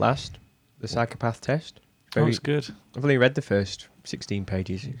at last, The Psychopath Test. Oh, it's good. I've only read the first 16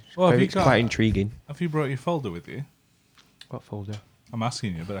 pages. It's Well, have you it's got- quite intriguing. Have you brought your folder with you? What folder? I'm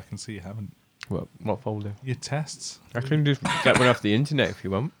asking you, but I can see you haven't. What folder? Your tests. I can just get one off the internet if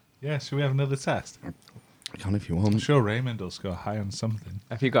you want. Yeah, should we have another test? I can if you I'm want. sure Raymond will score high on something.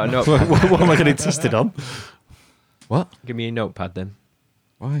 Have you got a notepad? What am I getting tested on? What? Give me a notepad then.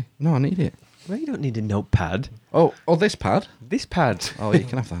 Why? No, I need it. Well, you don't need a notepad. Oh, this pad? This pad. Oh, you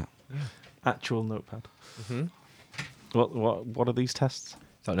can have that. Actual notepad. Mm-hmm. What are these tests?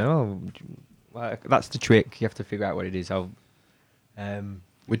 Don't know. Well, that's the trick. You have to figure out what it is.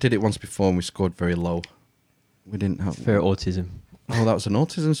 We did it once before and we scored very low. We didn't have... For autism. Oh, that was an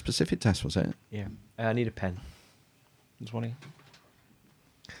autism-specific test, was it? Yeah. I need a pen. There's one here.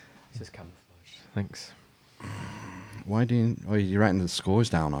 It says camouflage. Thanks. Why do you... Oh, you're writing the scores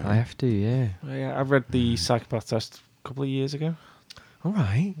down, aren't you? I have to, yeah. Oh, yeah, I read the psychopath test a couple of years ago. All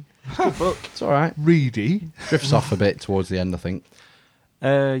right. Good book. It's all right. Reedy. Drifts off a bit towards the end, I think.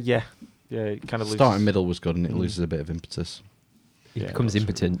 Yeah. It kind of loses. Start and middle was good and it loses a bit of impetus. He Yeah, becomes that's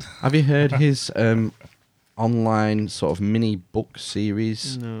impotent. Have you heard his online sort of mini book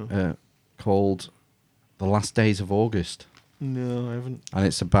series No. called The Last Days of August? No, I haven't. And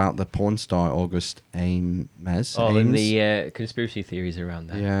it's about the porn star August Ames. Oh, and Ames. the conspiracy theories around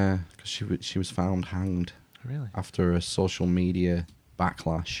that. Yeah, because she was found hanged Really? after a social media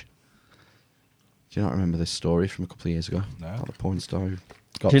backlash. Do you not remember this story from a couple of years ago? No. About the porn star who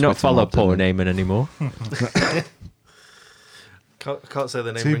got Do you not Twitter follow mobbed Paul and- Neyman anymore? Can't say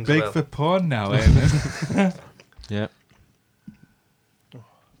the name. Too rings a big bell. for porn now, Eamon. Yeah.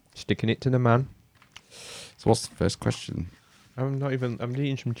 Sticking it to the man. So what's the first question? I'm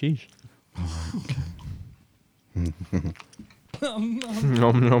eating some cheese. Nom,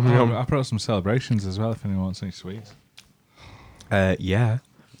 nom, nom. I brought some celebrations as well if anyone wants any sweets. Yeah.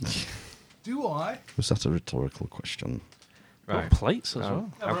 Do I? Was that a rhetorical question? Right. Plates as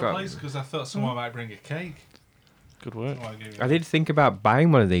well. I I've brought got- plates because I thought someone might bring a cake. Good work. So I gave you I did think about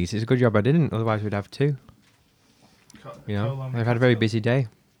buying one of these. It's a good job I didn't. Otherwise, we'd have two. You know, I've had a very busy day.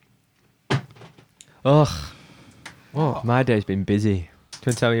 Ugh. What? My day's been busy. Do you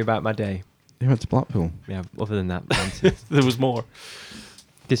want to tell me about my day? You went to Blackpool? Yeah, other than that, nonsense. There was more.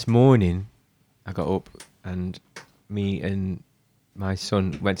 This morning, I got up and me and my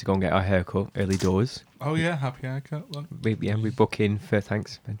son went to go and get our haircut early doors. Oh yeah, happy haircut. Look. We book in for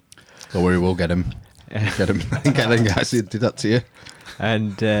thanks, Ben. Don't worry, we'll get him. Get him. Get them guys who did that to you.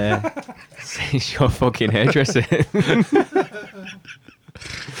 And it's your fucking hairdresser.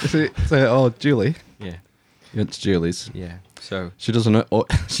 Oh, Julie. Yeah, You went to Julie's. yeah. So, She does an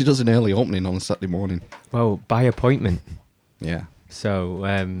early opening on a Saturday morning. well, by appointment. Yeah. So,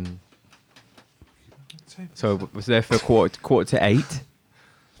 so was there for quarter to eight.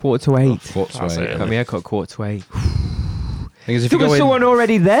 Quarter to eight. Quarter to That's eight. it. Got me haircut quarter to eight. Thing is, if There you was go in, someone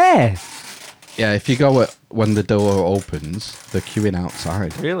already there. yeah, if you go at when the door opens, they're queuing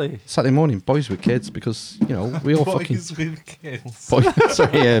outside. Really? Saturday morning, boys with kids, because we all fucking Boys with kids.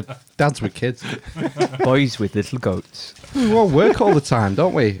 sorry, dads with kids. Boys with little goats. We all work all the time,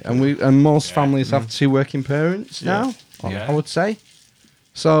 don't we? And most families have 2 working parents now. Yeah. I would say.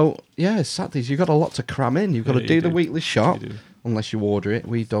 So Saturdays you've got a lot to cram in. You've got to you do the do. weekly shop, You do. unless you order it.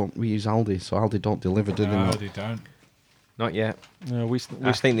 We don't. We use Aldi, so Aldi don't deliver, do they? No, not? they don't. Not yet. No, we think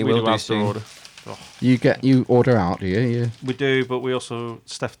they we will do Asda soon. order. You order out, do you? Yeah. We do, but we also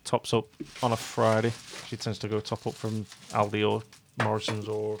Steph tops up on a Friday. She tends to go top up from Aldi or Morrison's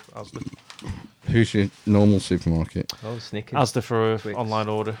or Asda. Who's your normal supermarket? Oh, Snickers. Asda for an Twix. online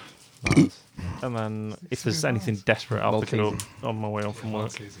order. Mars. And then if there's anything desperate, I'll pick it up Maltese. on my way home from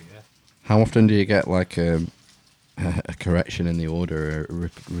work. How often do you get like a correction in the order, or a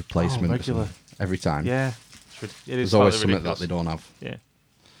replacement? or regular. something? Every time. Yeah. It is There's always slightly something that ridiculous. they don't have. Yeah.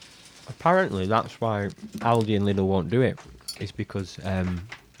 Apparently, that's why Aldi and Lidl won't do it. It's because they've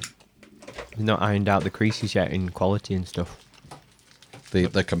not ironed out the creases yet in quality and stuff.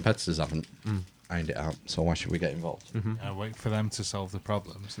 The competitors haven't ironed it out, so why should we get involved? Wait for them to solve the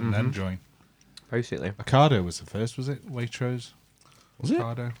problems and then join. Basically, Ocado was the first, was it? Waitrose? Was it?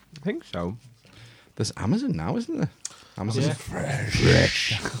 Ocado. I think so. There's Amazon now, isn't there? Amazon Yeah.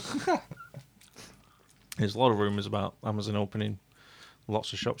 fresh. There's a lot of rumours about Amazon opening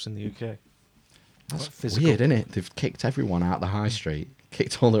lots of shops in the UK. That's Physical. weird, isn't it? They've kicked everyone out the high street,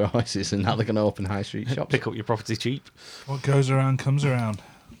 kicked all their houses, and now they're going to open high street shops. Pick up your property cheap. What goes around comes around.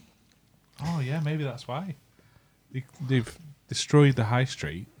 Oh, yeah, maybe that's why. They've destroyed the high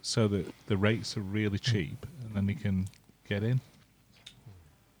street so that the rates are really cheap and then they can get in.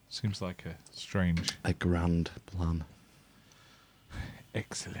 Seems like a strange. A grand plan.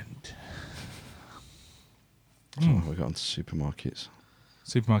 Excellent. So what have we got onto supermarkets?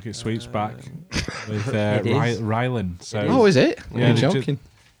 Supermarket sweeps back with It is. Ryland. So Oh, is it? Yeah, You're they've ju- joking.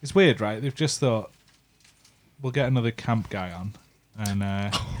 It's weird, right? They've just thought we'll get another camp guy on, and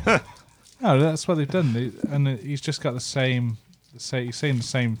no, that's what they've done. He's just got the same. He's saying the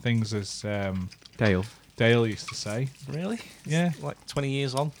same things as Dale. Dale used to say. Really? Yeah, Like 20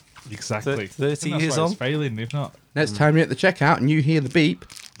 years on? exactly. 30 I think that's years why it's on? failing. They've not Next time you're at the checkout and you hear the beep,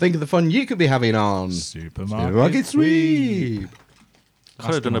 think of the fun you could be having on supermarket Sweep.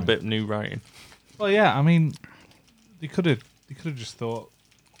 Could have done a Mastermind. bit new writing. Well, yeah. I mean, they could have just thought,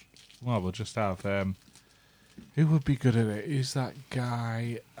 well, we'll just have. Who would be good at it? Who's that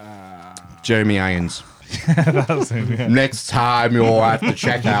guy? Jeremy Irons. That's him. Yeah. Next time you're at the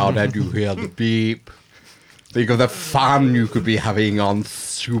checkout and you hear the beep, think of the fun you could be having on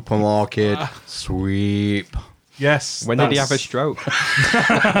Supermarket Sweep. Yes. When did he have a that's stroke?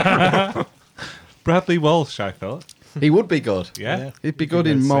 Bradley Walsh, I thought. He would be good. Yeah. He'd be good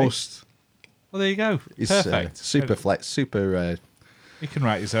in safe. most. Well, there you go. He's Perfect. super flex, super. He can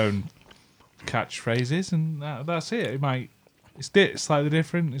write his own catchphrases, and that's it. It's slightly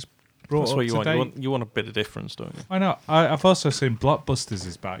different. It's brought That's up what you to want. date. You want a bit of difference, don't you? Why not? I've also seen Blockbusters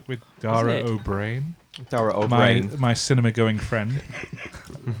is back with Dara it? O'Brien, Dara O'Brien. my cinema-going friend.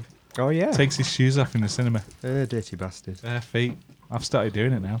 Oh, yeah. Takes his shoes off in the cinema. Dirty bastard. Bare feet. I've started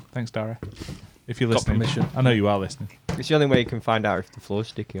doing it now. Thanks, Dara. If you're Got listening, permission. I know you are listening. It's the only way you can find out if the floor's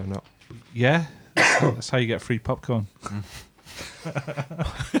sticky or not. Yeah, that's how you get free popcorn.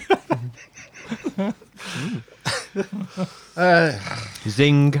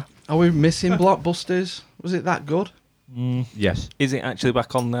 Zing. Are we missing Blockbusters? Was it that good? Yes. Is it actually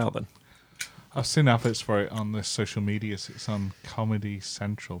back on now then? I've seen adverts for it on the social medias. It's on Comedy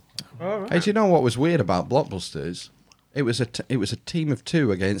Central. Hey, do you know what was weird about Blockbusters? It was a team of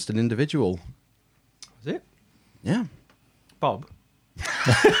 2 against an individual. Was it? Yeah. Bob?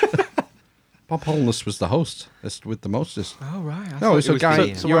 Bob Holness was the host with the mostest. Oh, right. No, it's a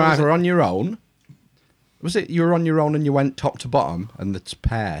guy. so You're where was either on your own. Was it you were on your own and you went top to bottom, and the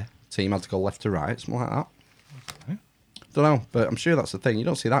team had to go left to right, something like that? Okay. Don't know, but I'm sure that's the thing. You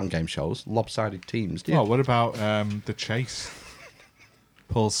don't see that in game shows. Lopsided teams, do you? Oh, what about The Chase?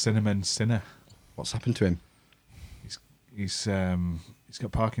 Paul Cinnamon Sinner. What's happened to him? He's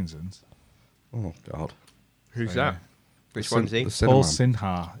got Parkinson's. Oh God. Who's So, that? yeah. Which The one's cin- he? the Paul Cinnamon.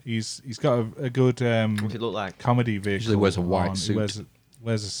 Sinha. He's got a good What does it look like? comedy vehicle. Usually wears a white on. suit. He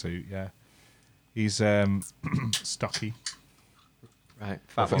wears a suit. Yeah. He's stocky. Right.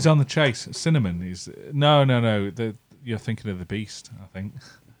 Fat He's one. on The Chase. Cinnamon. No. You're thinking of the Beast. I think.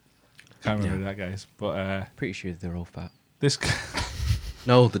 Can't remember who that guy is, but Pretty sure they're all fat. this. Guy,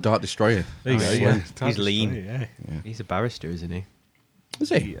 No, the Dark Destroyer. there you go. Oh, Yeah. yeah. He's lean. Yeah. He's a barrister, isn't he? Is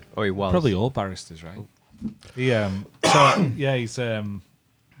he? Oh, he was. Probably all barristers, right? He so yeah, he's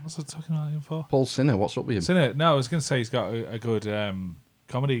What's I talking about him for? Paul Sinner, what's up with him? Sinner. No, I was going to say he's got a good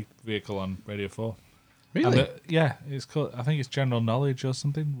comedy vehicle on Radio 4. Really? Yeah, it's called. I think it's General Knowledge or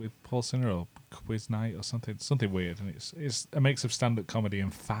something with Paul Sinner or Quiz Night or something weird, and it's a mix of stand-up comedy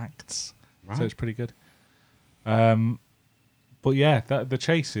and facts, Right. so it's pretty good. But yeah, the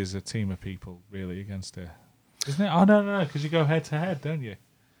Chase is a team of people really against it, isn't it? Oh no, because you go head to head, don't you?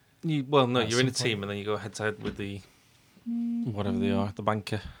 Well, no, At you're in a some team point. and then you go head to head with the whatever they are, the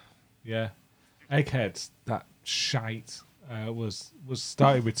banker. Yeah, Eggheads. That shite was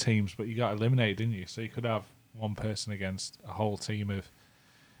started with teams, but you got eliminated, didn't you? So you could have one person against a whole team of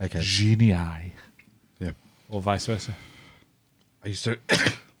Okay. genii, Yeah. or vice versa. I used to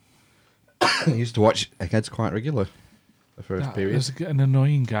I used to watch Eggheads quite regular the first period. There's an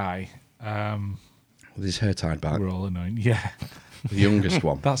annoying guy. With his hair tied back. We're all annoying. Yeah, The youngest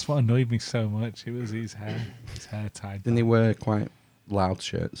one. that's what annoyed me so much. It was his hair tied. Didn't he back. wear quite loud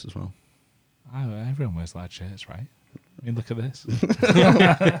shirts as well? Oh, everyone wears loud shirts, right? I mean, look at this.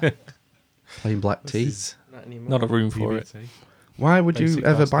 Plain black tee. Not a room for it. BBT. Why would you Basic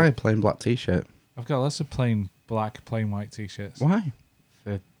ever bastard. buy a plain black t-shirt? I've got lots of plain black, plain white t-shirts. Why?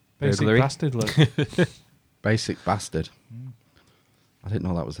 Basic Burglary? bastard look. Basic bastard. I didn't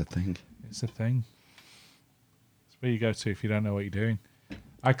know that was a thing. It's a thing. It's where you go to if you don't know what you're doing.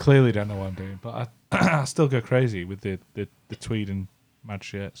 I clearly don't know what I'm doing, but I still go crazy with the tweed and mad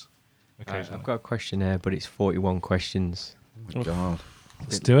shirts occasionally. I've got a questionnaire, but it's 41 questions. Oh my god.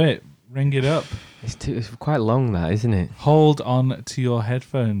 Let's do it. Ring it up. It's quite long, that, isn't it? Hold on to your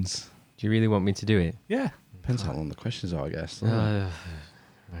headphones. Do you really want me to do it? Yeah. Depends how long the questions are, I guess. Right,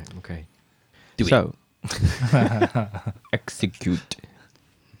 okay. Do so, execute.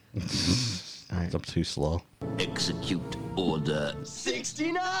 I'm too slow. Execute order.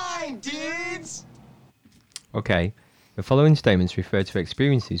 69, dudes! Okay. The following statements refer to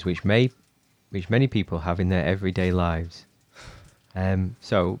experiences which many people have in their everyday lives.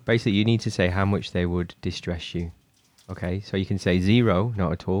 So basically, you need to say how much they would distress you. Okay, so you can say 0,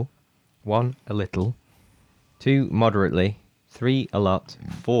 not at all. 1, a little. 2, moderately. 3, a lot.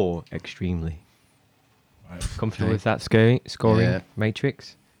 4, extremely. Right. Comfortable Okay. with that scoring Yeah.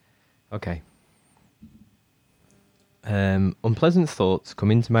 matrix? Okay. Unpleasant thoughts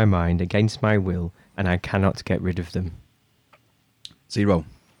come into my mind against my will, and I cannot get rid of them. 0.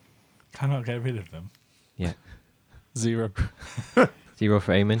 Cannot get rid of them. Yeah. 0. 0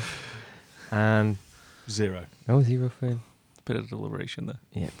 for Eamon. And 0. 0 for... Bit of deliberation there.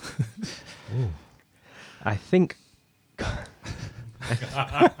 Yeah. I think...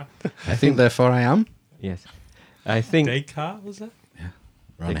 I think therefore I am. Yes. I think... Descartes, was it?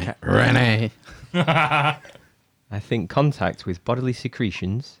 Rene. Rene. I think contact with bodily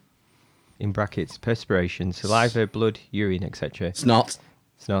secretions, in brackets, perspiration, saliva, blood, urine, etc. It's not.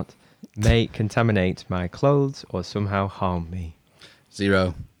 It's not. May contaminate my clothes or somehow harm me.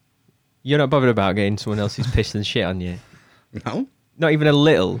 0. You're not bothered about getting someone else's piss and shit on you. No. Not even a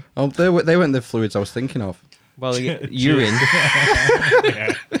little. Oh, they weren't the fluids I was thinking of. Well, urine,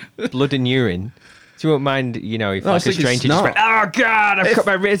 Yeah. blood and urine. So you won't mind, if No, I like was a thinking stranger just snot. went, oh God, I've cut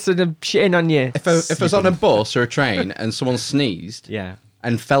my wrist and I'm shitting on you. If I was on a bus or a train and someone sneezed Yeah.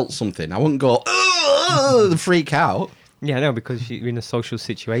 and felt something, I wouldn't go, "Ugh," freak out. Yeah, no, because you're in a social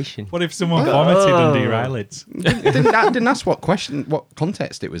situation. What if someone vomited under your eyelids? Didn't ask what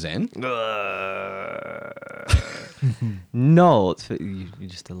context it was in. No, you're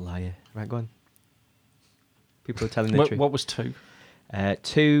just a liar. Right, go on. People are telling the truth. What was 2?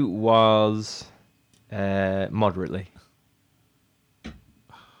 2 was moderately.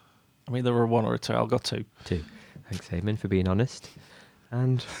 I mean, there were 1 or a 2. I'll go 2. 2. Thanks, Eamon, for being honest.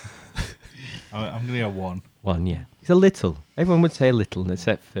 And I'm going to go 1. 1, yeah. It's a little. Everyone would say a little,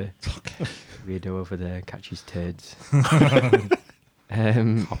 except for weirdo over there catches turds.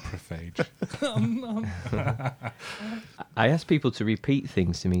 Coprophage. I asked people to repeat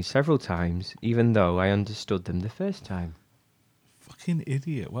things to me several times, even though I understood them the first time. Fucking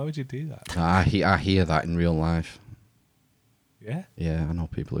idiot. Why would you do that? I hear that in real life. Yeah? Yeah, I know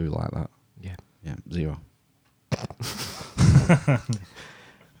people who like that. Yeah. Yeah, 0.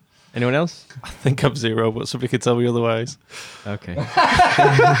 Anyone else? I think I'm 0, but somebody could tell me otherwise. Okay.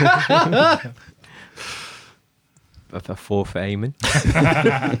 A 4 for Eamon.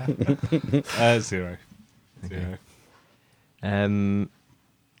 0. Okay. 0.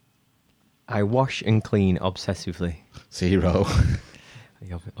 I wash and clean obsessively. 0.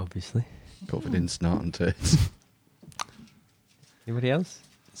 Obviously. Covered in snot and turds. Anybody else?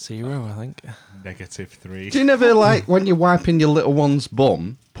 0, I think. -3. Do you never, like, when you're wiping your little one's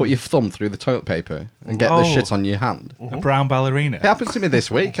bum, put your thumb through the toilet paper and get the shit on your hand? A brown ballerina. It happened to me this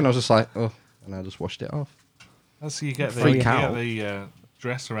week, and I was just like, oh, and I just washed it off. That's so you get the, Freak out.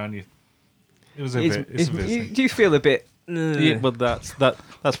 dress around you. It was a bit. It's a bit sick. Do you feel a bit? Yeah, but that's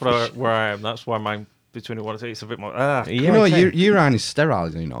where I am. That's why mine between the 1 and 2. It's a bit more. You know, your urine is sterile,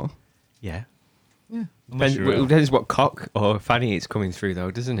 you know. Yeah. Unless you're ill. Depends what cock or fanny it's coming through,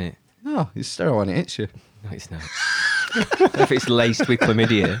 though, doesn't it? No, it's sterile when it hits you. No, it's not. If it's laced with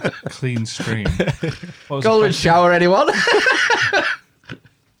chlamydia. Clean stream. What was the Golden question? shower, anyone?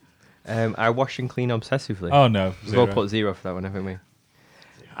 I wash and clean obsessively. Oh no. We've all 0. put 0 for that one, haven't we?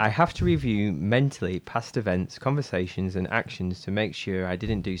 I have to review mentally past events, conversations, and actions to make sure I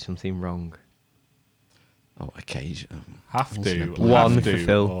didn't do something wrong. Oh, occasionally. Have to. One have for to,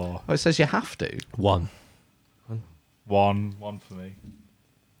 Phil. or Oh, it says you have to. 1. One for me.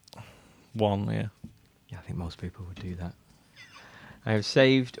 1, yeah. Yeah, I think most people would do that. I have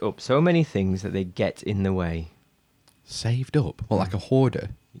saved up so many things that they get in the way. Saved up? Well, like a hoarder.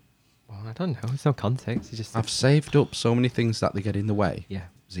 Well, I don't know. There's no context. It's just I've saved up so many things that they get in the way. yeah.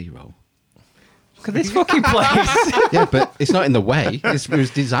 0. Look at this fucking place. Yeah, but it's not in the way. It was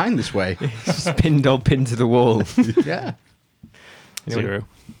designed this way. It's just pinned up into the wall. Yeah. 0.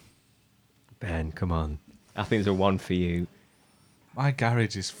 Ben, come on. I think there's a 1 for you. My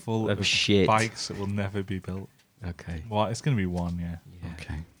garage is full Of of shit. bikes that will never be built. Okay. Well, it's going to be 1, yeah. Yeah.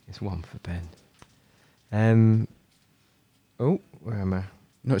 Okay. It's 1 for Ben. Oh, where am I?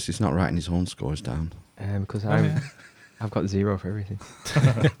 Notice he's not writing his own scores down. Because yeah. I've got 0 for everything.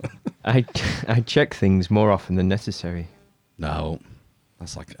 I check things more often than necessary. No.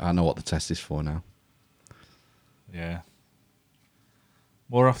 That's like, I know what the test is for now. Yeah.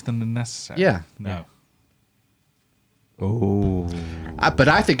 More often than necessary. Yeah. No. Oh. But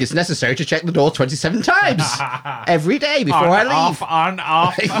I think it's necessary to check the door 27 times every day before I leave.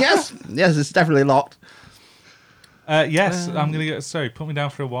 Off. Yes, it's definitely locked. Yes, I'm going to get... Sorry, put me down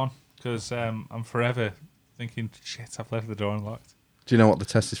for a 1. Because I'm forever thinking, shit, I've left the door unlocked. Do you know what the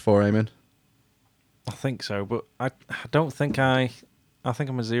test is for, Eamon? I think so, but I don't think I think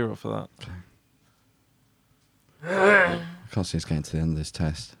I'm a 0 for that. I can't see us getting to the end of this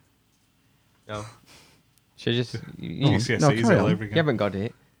test. No. Should I just... GCSEs no, carry all on. over again. You haven't got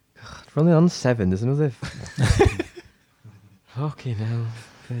it. God, we're only on 7. There's another... Fucking hell.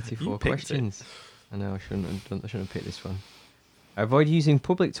 34 You picked questions. I know, I shouldn't have picked this one. I avoid using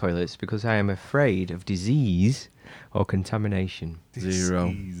public toilets because I am afraid of disease or contamination. 0.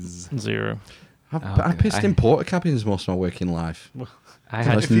 Disease. 0. I pissed in porta cabins most of my working life. I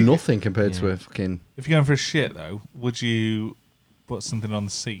had... That's nothing compared to a fucking... If you're going for a shit, though, would you put something on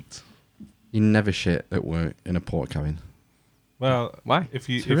the seat? You never shit at work in a porta cabin. Well, Why? If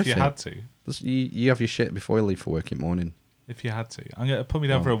you Horrific. had to. You have your shit before you leave for work in the morning. If you had to. I'm going to put me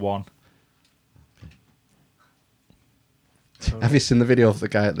down for a 1. Have you seen the video of the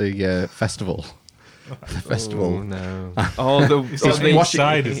guy at the festival? The festival. Oh, no. Oh, the... It's oh, just the-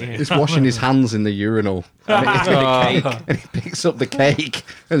 inside, isn't it? He's washing his hands in the urinal. And, and he picks up the cake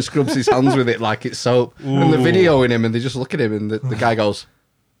and scrubs his hands with it like it's soap. And they're videoing him and they just look at him and the guy goes,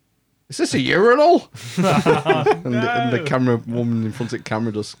 "Is this a urinal?" and the camera woman in front of the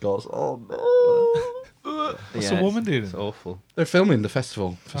camera just goes, "Oh no." What's the woman doing? It's awful. They're filming the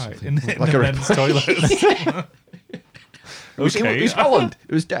festival. for Right, something. in Like the a men's toilets. It was Holland.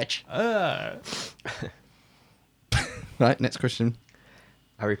 It was Dutch. Ah. Right, next question.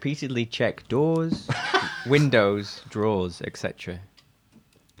 I repeatedly check doors, windows, drawers, etc.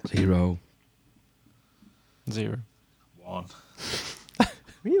 0. 0. 1.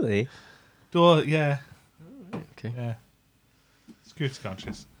 Really? Door, yeah. Okay. Yeah. Security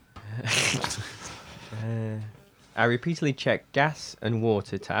conscious. I repeatedly check gas and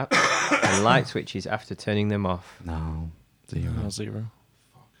water taps and light switches after turning them off. No. 0. 0.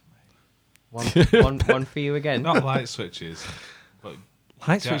 One for you again. Not light switches, but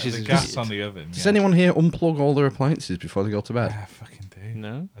Light the switches is gas just... on the oven. Does yeah. anyone here unplug all their appliances before they go to bed? Yeah, I fucking do.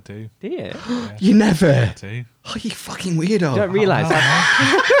 No. I do. Do you? Yeah, You never. I do. Oh, you fucking weirdo. You don't realise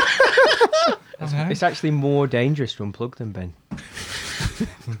that Okay. it's actually more dangerous to unplug them, Ben.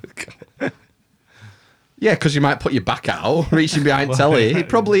 Yeah, because you might put your back out, reaching behind telly. It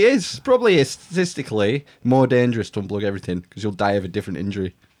probably is. Probably is statistically more dangerous to unplug everything because you'll die of a different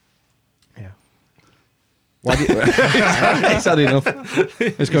injury. Yeah. Why do you... It's had enough.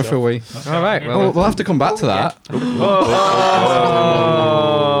 Let's go for a wee. All right. Oh, Well, we'll have to come back to that.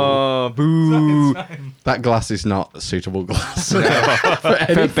 oh, boo. That glass is not a suitable glass for For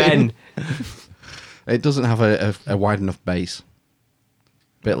anything. Ben. It doesn't have a wide enough base.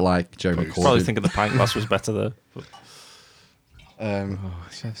 Bit like Jeremy Probably Corbyn. thinking the pint glass was better there. But Um, Oh,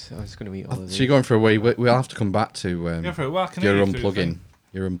 I was going to eat all of so these. you're going for a way. We'll have to come back to Go for it. Well, I can your eat it through the unplugging, thing.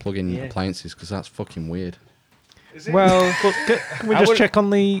 your unplugging Yeah. appliances because that's fucking weird. Well, but can we I just would- check on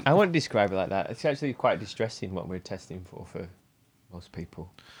the? I wouldn't describe it like that. It's actually quite distressing what we're testing for most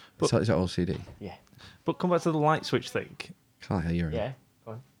people. Is that OCD? Yeah. But come back to the light switch thing. Can't hear you. Yeah.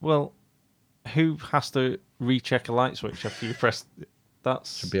 Go on. Well, who has to recheck a light switch after you press?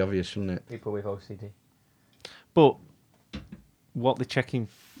 That's. Should be obvious, shouldn't it? People with OCD. But what they're checking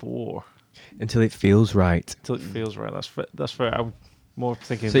for Until it feels right. until it feels right. That's fair. I'm more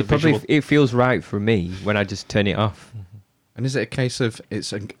thinking So of the visual. it feels right for me when I just turn it off. And is it a case of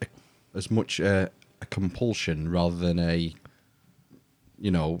it's as much a compulsion rather than a,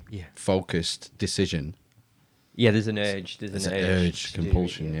 Yeah. focused decision? Yeah, there's an urge. There's It's an an urge, to do it,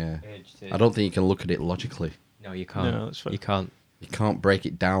 compulsion, yeah. Urge to- I don't think you can look at it logically. No, you can't. No, that's fair. You can't. You can't break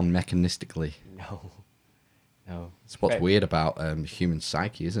it down mechanistically. No. No. It's what's But weird about human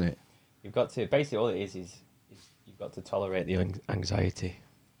psyche, isn't it? You've got to. Basically, all it is you've got to tolerate the anxiety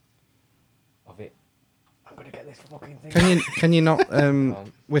of it. I'm gonna get this fucking thing. Can you not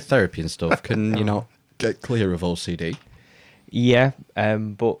with therapy and stuff? Can you not get clear of OCD? Yeah,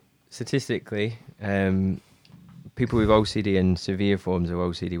 but statistically, people with OCD and severe forms of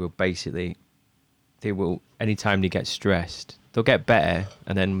OCD will anytime they get stressed, they'll get better,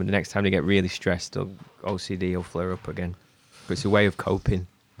 and then the next time they get really stressed, OCD will flare up again. But it's a way of coping.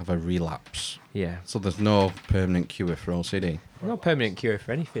 Have a relapse. Yeah, So there's no permanent cure for OCD. no permanent cure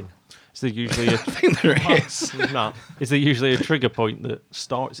for anything. Is there usually a? I think there is. No, Is there usually a trigger point that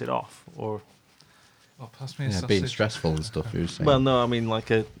starts it off, or? Oh, pass me a Yeah, sausage. being stressful and stuff. You were saying. Well, no. I mean,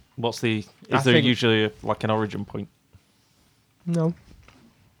 like a. What's the? Is I there think- usually like an origin point? no.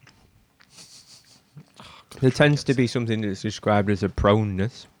 There tends to be something that's described as a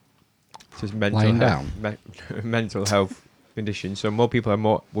proneness. It's mental Lying health, mental health condition. So more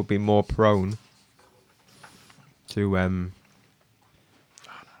people would be more prone to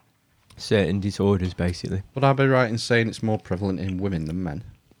certain disorders, basically. Would I be right in saying it's more prevalent in women than men?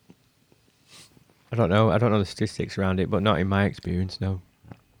 I don't know the statistics around it, but not in my experience. No.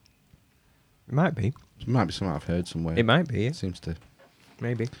 It might be. It might be something I've heard somewhere. It might be. Yeah. It seems to.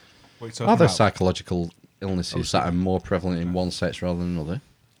 Maybe. What are you Are talking there about? psychological illnesses that are more prevalent in one sex rather than another?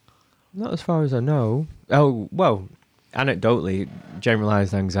 Not as far as I know. Oh well, anecdotally,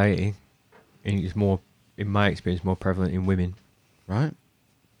 generalized anxiety is more, in my experience, more prevalent in women. Right?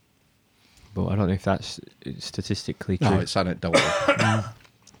 But I don't know if that's statistically true. No, it's anecdotal.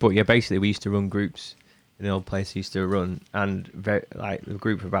 But yeah, basically, we used to run groups in the old place I used to run, and like a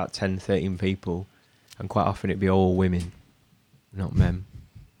group of about 10, 13 people, and quite often it'd be all women, not men.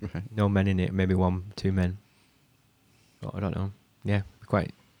 Right. No men in it, maybe 1, 2 men. But I don't know. Yeah,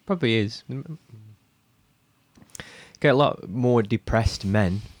 probably is. Get a lot more depressed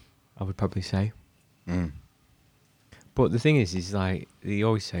men, I would probably say. Mm. But the thing is like they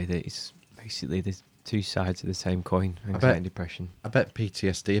always say that it's basically there's two sides of the same coin: anxiety and depression. I bet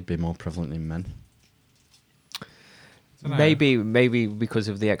PTSD would be more prevalent in men. Dunno. Maybe because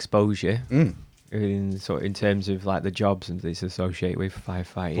of the exposure. Mm. In terms of like the jobs and it's associated with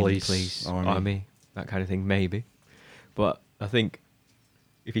firefighting, Police, army, that kind of thing, maybe. But I think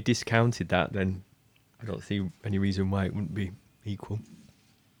if you discounted that, then I don't see any reason why it wouldn't be equal.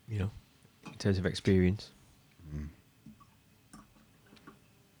 In terms of experience.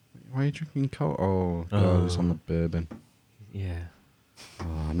 Why are you drinking coke? Oh, God, it's on the bourbon. Yeah.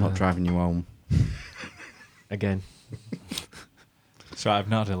 Oh, I'm not driving you home. Again. So I've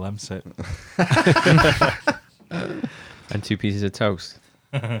not had a lemsip. And 2 pieces of toast.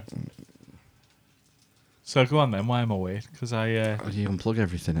 So go on then. Why am I weird? Because Oh, you unplug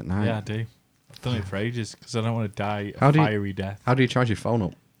everything at night. yeah, I do. I've done it for ages because I don't want to die How a do you- fiery death. How do you charge your phone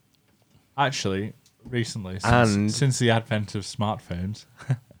up? Actually, recently, And- since the advent of smartphones,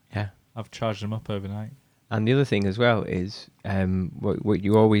 Yeah. I've charged them up overnight. And the other thing as well is, what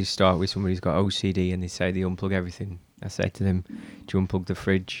you always start with somebody who's got OCD and they say they unplug everything. I say to them, do you unplug the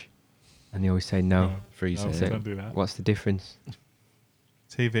fridge? And they always say no. Freeze No, it. I say, don't do that. what's the difference?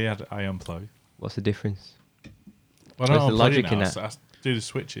 TV, I unplug. What's the difference? Well, Where's I the don't unplug logic it in now, that? so I do the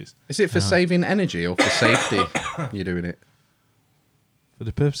switches. Is it for saving energy or for safety you're doing it? For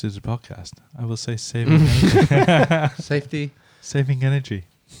the purposes of the podcast, I will say saving energy. Safety? Saving energy.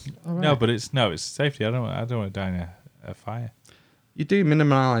 All right. No, but it's safety. I don't want to die in a fire. You do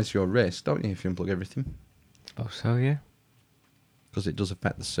minimise your risk, don't you, if you unplug everything? Suppose so, yeah. Because it does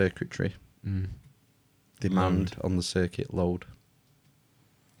affect the circuitry. Mm. Demand on the circuit load.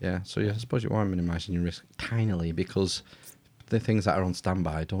 Yeah, so yeah, I suppose you are minimising your risk tinily because the things that are on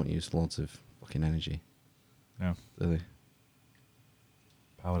standby don't use loads of fucking energy. No. Do they?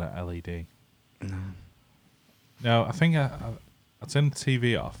 Powered at LED. No, I think I turned the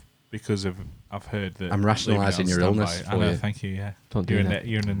TV off because I've heard that. I'm rationalising your illness I for know, you. thank you. Yeah, Don't do you're that.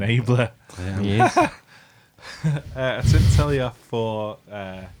 you're an enabler. I am. He is. I turned the telly off for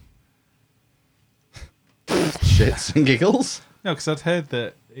Shits and giggles. no, because I'd heard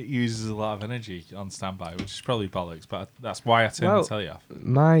that it uses a lot of energy on standby, which is probably bollocks. But that's why I turned Well, the telly off.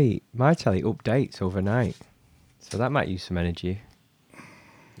 My telly updates overnight, so that might use some energy.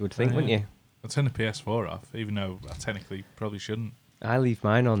 You would think, Yeah. wouldn't you? I turned the PS4 off, even though I technically probably shouldn't. I leave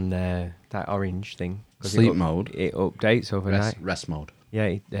mine on that orange thing. 'cause Sleep it mode. It updates overnight. Rest mode. Yeah,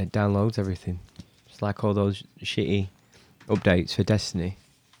 it downloads everything. It's like all those shitty updates for Destiny.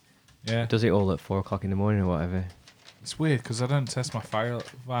 Yeah, It does it all at 4 o'clock in the morning or whatever. it's weird because I don't test my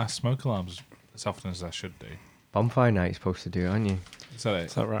smoke alarms as often as I should do. Bonfire Night's supposed to do it, aren't you? Is that it?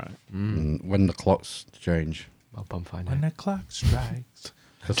 Is that right? And when the clocks change. Well, Bonfire When Night. the clock strikes.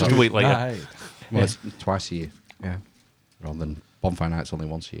 Just a week later. Right. Well, it's twice a year. Yeah. Rather than Bonfire Night's only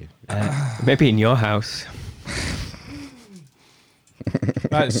once a year. Maybe in your house.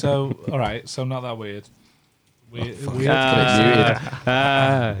 Right, so all right, so not that weird. Weird.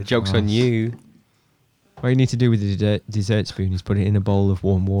 Joke's on you. What you need to do with the dessert spoon is put it in a bowl of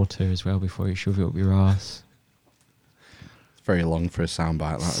warm water as well before you shove it up your arse. It's very long for a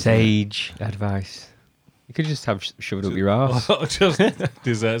soundbite. That, isn't it? Sage advice. You could just have shove it up your arse. Just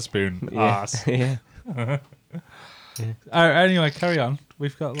dessert spoon. Arse. yeah. Anyway, carry on.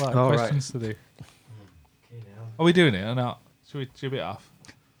 We've got like All right. questions to do. Are we doing it or not? Should we jib it off?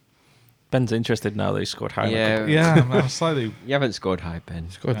 Ben's interested now that he scored high. Yeah. Yeah, I'm slightly. You haven't scored high, Ben.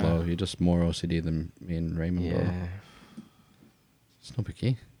 It's good, Yeah. low. You're just more OCD than me and Raymond. Yeah. Were. It's no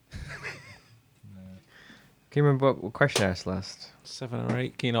biggie. Can you remember what question I asked last? 7 or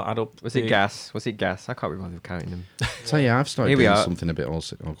 8. Can you not add up? Was it gas? Was it gas? I can't remember counting them. Tell you, I've started Here we doing are. something a bit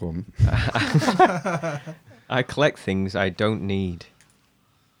also. Oh, go on. I collect things I don't need.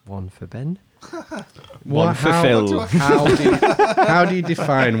 One for Ben. Well, One for Phil. How do you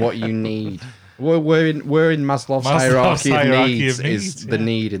define what you need? We're in Maslow's hierarchy of needs. Is the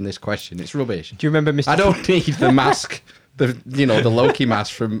need in this question? It's rubbish. Do you remember Mr. I don't need the mask, the Loki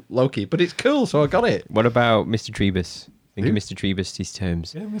mask from Loki, but it's cool, so I got it. What about Mr. Trebus? Think of Who? Mr. Trebus' his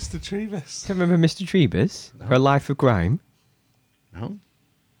terms. Yeah, Mr. Trevis. Do you remember Mr. Trebus? No. For A Life of Grime? No,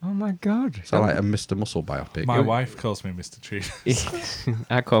 Oh my god. it's like a Mr. Muscle biopic. My wife calls me Mr. Trevis.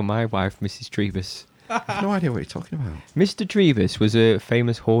 I call my wife Mrs. Trebus. I have no idea what you're talking about. Mr. Trebus was a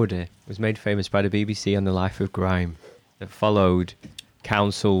famous hoarder. Was made famous by the BBC on The Life of Grime. That followed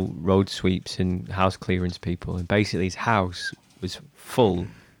council road sweeps and house clearance people. And basically his house was full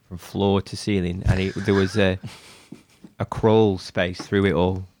from floor to ceiling. And there was a crawl space through it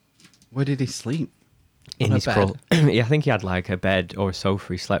all. Where did he sleep? In On a his bed? crawl. Yeah, I think he had like a bed or a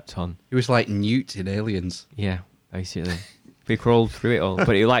sofa he slept on. He was like Newt in Aliens. Yeah, basically. He crawled through it all.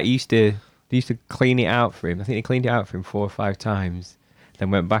 But he like used to clean it out for him. I think they cleaned it out for him 4 or 5 times.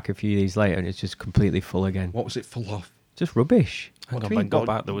 Then went back a few days later and it's just completely full again. What was it full of? Just rubbish. Hang What on, do you Ben mean, got what?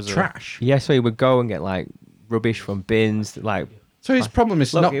 back. There was Trash. Yeah, so he would go and get like rubbish from bins. Like, So his problem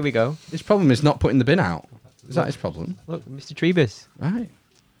is look, not. here we go. His problem is not putting the bin out. Is that his problem? Look, Mr. Trebus. Right.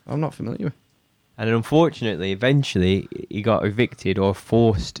 I'm not familiar with. And then unfortunately, eventually, he got evicted or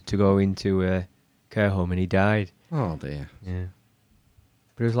forced to go into a care home and he died. Oh dear. Yeah.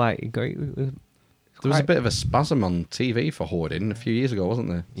 But it was like, There was a bit of a spasm on TV for hoarding a few years ago, wasn't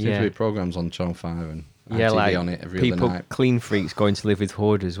there? Seems Yeah. to be programs on Channel 5 and yeah, ITV like on it every people, other night. clean freaks going to live with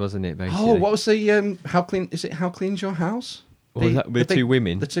hoarders, wasn't it, basically? Oh, what was the how clean is it? How clean's your house? Oh, that, the big- two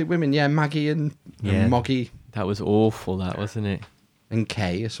women? The two women, yeah, Maggie and Yeah. Moggy That was awful, that, wasn't it? and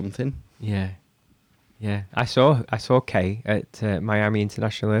Kay or something. Yeah. Yeah. I saw Kay at Miami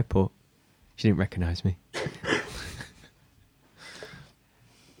International Airport. She didn't recognise me.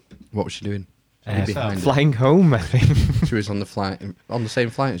 What was she doing? Behind her. Flying home, I think. She was on the same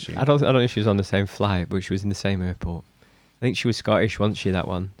flight as you. I don't know if she was on the same flight, but she was in the same airport. I think she was Scottish, wasn't she, that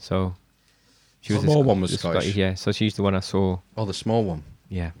one? So she was The small one was the Scottish. Yeah, so she's the one I saw. Oh, the small one,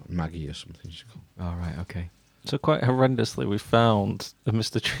 Yeah. Maggie or something. she's called. All right, okay. So quite horrendously, we found a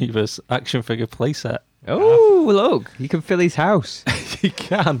Mr. Trevis action figure playset. Oh, look, you can fill his house. You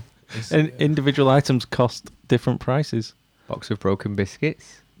can. And individual items cost different prices. Box of broken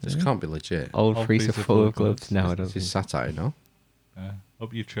biscuits. This can't be legit. Old Old freezer freezer full of gloves. No, I don't This is think. satire, no?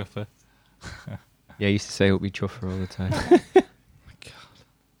 Up your truffer. Yeah, I used to say up your chuffer all the time.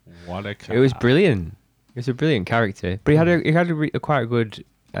 What a It was brilliant. It was a brilliant character, but he had a quite a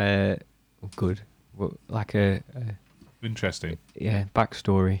good, like a Interesting. Yeah,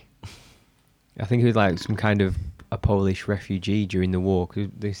 backstory. I think he was like some kind of a Polish refugee during the war. Cause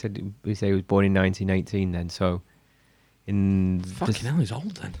they say he was born in 1918 then. So in Fucking hell, he's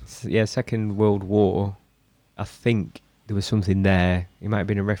old then. Second World War, I think there was something there. He might have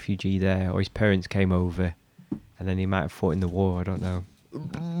been a refugee there, or his parents came over, and then he might have fought in the war. I don't know.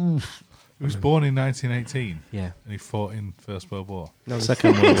 He was born in 1918. Yeah. And he fought in First World War. No,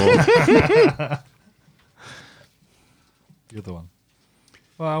 Second World War. The other one.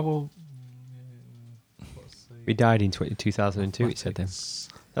 Well, he died in 2002. It said then.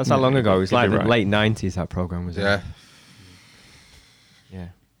 That's how long ago. It was You'd be like the right. late 90s. That program was. Yeah. Yeah.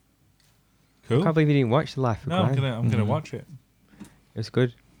 Cool. I can't believe you didn't watch The Life of No, Brian. I'm gonna watch it. It was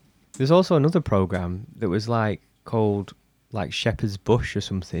good. There's also another program that was like called like Shepherd's Bush or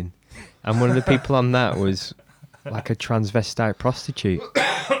something, and one of the people on that was like a transvestite prostitute.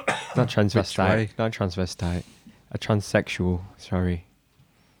 Not transvestite. Not transvestite. A transsexual. Sorry.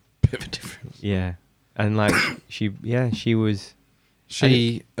 Bit of a difference. Yeah, and like she was.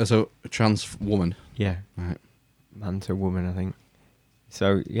 She, as a trans woman. Yeah. Right. Man to woman, I think.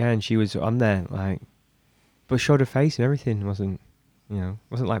 So yeah, and she was on there like, but showed her face and everything. Wasn't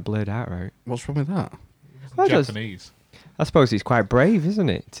like blurred out, right? What's wrong with that? Well, Japanese. I suppose it's quite brave, isn't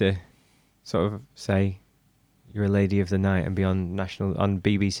it, to sort of say you're a lady of the night and be on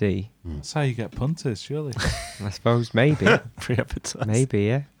BBC. That's how you get punters, surely. I suppose maybe, Pre-advertised. maybe,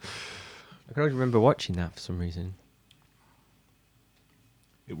 yeah. I can always remember watching that for some reason.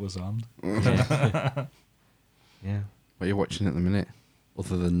 It was on. Yeah. What are you watching at the minute?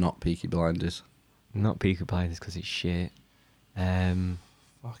 Other than not Peaky Blinders. Not Peaky Blinders because it's shit. Fucking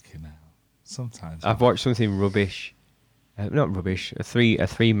hell. Sometimes. I've watched something rubbish. Not rubbish. A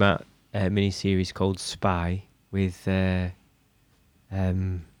three-mat mini-series called Spy with Sacha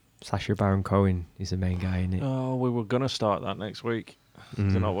Baron Cohen is the main guy in it. Oh, we were gonna start that next week.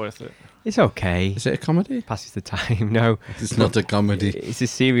 Is it not worth it? It's okay. Is it a comedy? Passes the time. No, It's not a comedy. it's a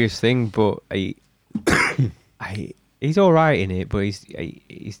serious thing, but he's all right in it. But he's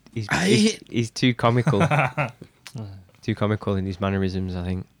too comical. Too comical in his mannerisms, I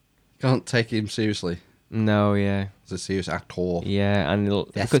think. Can't take him seriously. No, yeah, He's a serious actor. yeah, and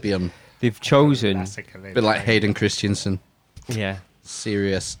Thespian. they've chosen. A bit like Hayden Christensen. Yeah,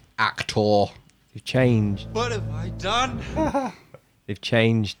 Serious actor. they've changed. What have I done? They've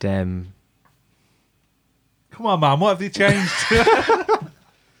changed. Come on, man. What have they changed?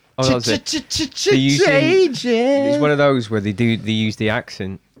 Oh, that's it. They're using- It's one of those where they use the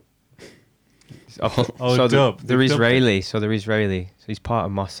accent. Oh, so dub. they're They've dubbed Israeli. So they're Israeli. So he's part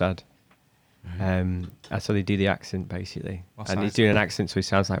of Mossad. So they do the accent basically, Mossad. and he's doing an accent, so he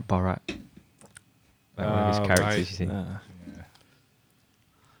sounds like Borat. Like one of his characters, right. you see.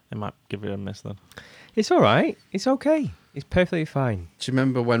 It might give it a miss then. It's all right. It's okay. It's perfectly fine. Do you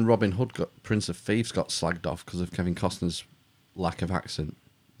remember when Robin Hood Prince of Thieves got slagged off because of Kevin Costner's lack of accent?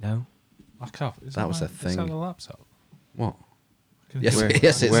 No. Back off. Is That was my- a thing. Is that the laptop? What? I can Yes, hear-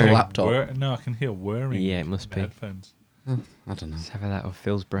 yes, it's a Whirring. laptop. No, I can hear whirring. Yeah, it must in the be. Headphones. I don't know. Let's have that of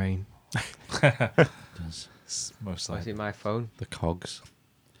Phil's brain. It does. It's most Or is likely. it my phone? The cogs.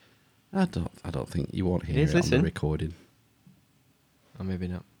 I don't think you won't hear is, it on listen. the recording. Or maybe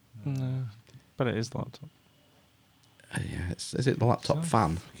not. No, but it is the laptop. Yeah, is it the laptop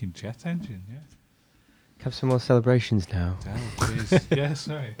fan? Fucking jet engine, yeah. Have some more celebrations now. Damn, please. Yeah,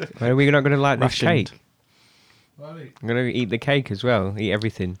 sorry. Are we not going to like this Rationed. cake? Well, I'm going to eat the cake as well. Eat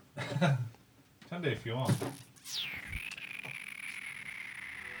everything. can do if you want.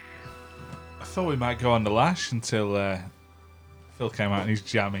 I thought we might go on the lash until Phil came out in his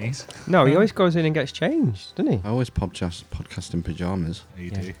jammies. No, he always goes in and gets changed, doesn't he? I always podcast in pyjamas.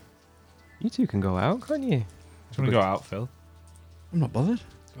 You Yeah. do. You two can go out, can't you? Do you want to go out, Phil? I'm not bothered. Do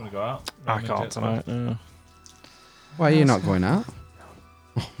you want to go out? I Round the can't jet tonight. Why are you not going out?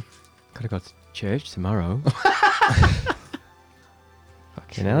 Gotta go to church tomorrow.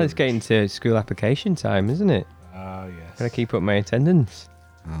 Fucking hell, it's getting to school application time, isn't it? Oh, yes. Gotta keep up my attendance.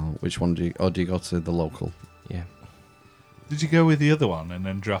 Oh, which one do you? Or do you go to the local? Yeah. Did you go with the other one and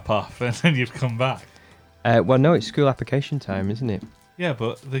then drop off and then you've come back? Well, no, it's school application time, isn't it? Yeah,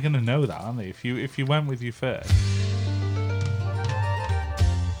 but they're going to know that, aren't they? If you went with you first.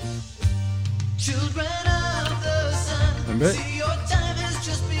 Children of the sun, Remember it? see your time has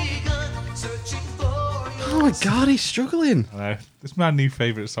just begun. Searching for your Oh my god, he's struggling. I know. This is my new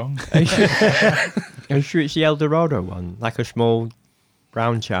favourite song. Are you sure it's the El Dorado one? Like a small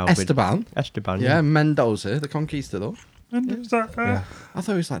brown child Esteban. with... Esteban. Yeah, Mendoza, the Conquistador. Yeah. I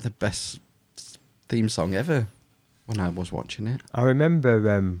thought it was like the best theme song ever when I was watching it. I remember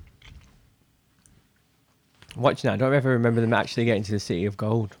Watching that, I don't ever remember them actually getting to the City of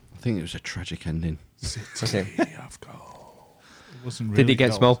Gold. I think it was a tragic ending. Was it? of gold. It wasn't really Did he get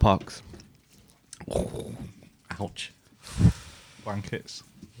gold. smallpox? Ouch. Blankets.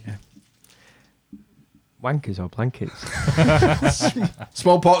 Wankers or blankets?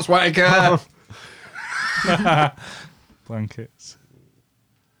 Smallpox wanker. Blankets.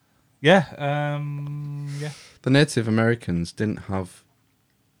 Yeah. Yeah. The Native Americans didn't have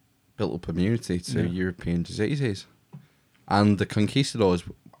built up immunity to No. European diseases, and the conquistadors,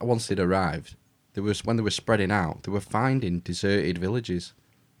 once they'd arrived, when they were spreading out, they were finding deserted villages.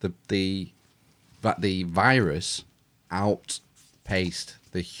 The virus outpaced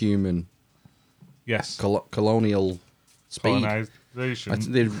the human Yes. colonial speed.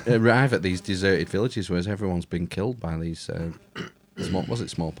 Colonization. They arrive at these deserted villages, whereas everyone's been killed by these. Smallpox?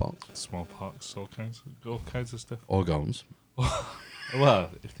 Smallpox, all kinds of stuff. Organs. Well,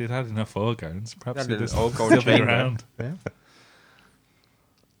 if they'd had enough organs, perhaps Had they'd an still organ be chamber. around. Yeah.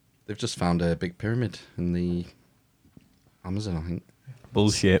 They've just found a big pyramid in the Amazon, I think.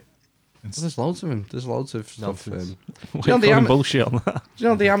 Bullshit. Well, there's loads of them. There's loads of stuff. Nonsense. We're know, the calling Ama- bullshit on that. Do you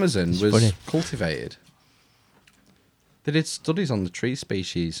know the Amazon It's was funny. cultivated? They did studies on the tree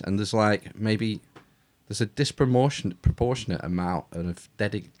species, and there's like there's a disproportionate amount of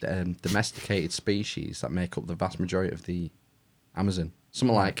domesticated species that make up the vast majority of the Amazon.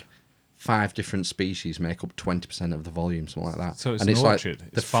 Something like 5 different species make up 20% of the volume, something like that. So it's and an it's orchard, like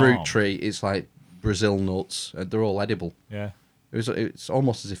it's the fruit farm. tree. It's like Brazil nuts. They're all edible. Yeah. It's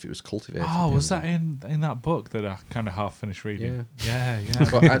almost as if it was cultivated. Oh, the was Amazon. that in that book that I kind of half finished reading? Yeah. Yeah.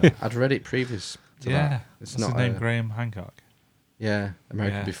 But I'd read it previous to Yeah. that. It's What's not his name? a- Graham Hancock. Yeah,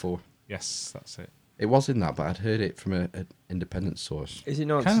 American Yeah. Before. Yes, that's it. It was in that, but I'd heard it from an independent source. Is it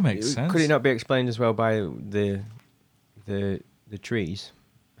not? Kinda makes sense. Could it not be explained as well by the trees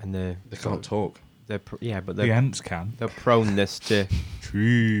and the? They can't talk. Yeah, but The the ants can. proneness to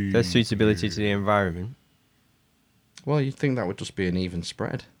Tree. their suitability to the environment. Well, you'd think that would just be an even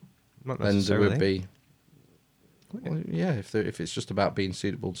spread. Not Then there necessarily. would be. Well, yeah, if it's just about being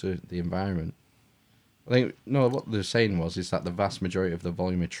suitable to the environment. I think what they're saying is that the vast majority of the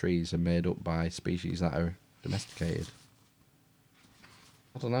volume of trees are made up by species that are domesticated.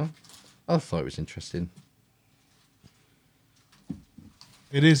 I don't know. I thought it was interesting.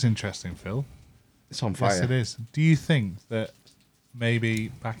 It is interesting, Phil. It's on fire. Yes, it is. Do you think that maybe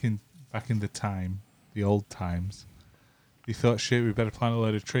back in the time, the old times, you thought, shit, we better plant a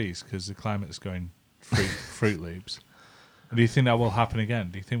load of trees because the climate's going fruit loops? And do you think that will happen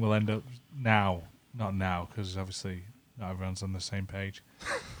again? Do you think we'll end up now? Not now, because obviously not everyone's on the same page.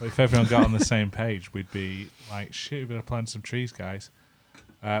 But if everyone got on the same page, we'd be like, shit, we better plant some trees, guys.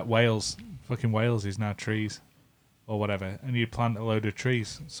 Wales is now trees, or whatever, and you'd plant a load of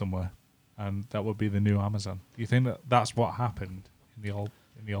trees somewhere, and that would be the new Amazon. Do you think that that's what happened in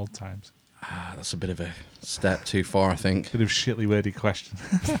the old times? That's a bit of a step too far, I think. Bit of shitly wordy question.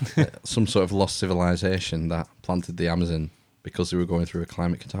 Some sort of lost civilization that planted the Amazon because they were going through a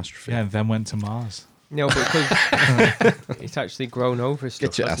climate catastrophe. Yeah, and then went to Mars. No, because it's actually grown over stuff,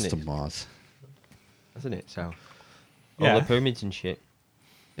 Get your ass hasn't to it? Mars. Hasn't it? So all Yeah. the pyramids and shit.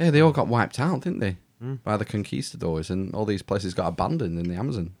 Yeah, they all got wiped out, didn't they? Mm. By the conquistadors, and all these places got abandoned in the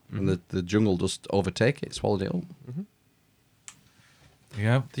Amazon, and the jungle just overtake it, swallowed it up.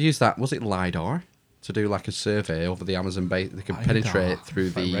 Yeah. They used that, was it LiDAR, to do like a survey over the Amazon base. They could LiDAR, penetrate through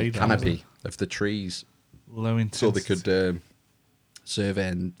like the radar, canopy isn't of the trees, Low intensity. so they could survey,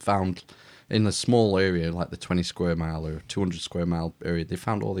 and found in a small area like the 20 square mile or 200 square mile area, they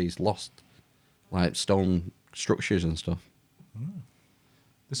found all these lost like stone structures and stuff.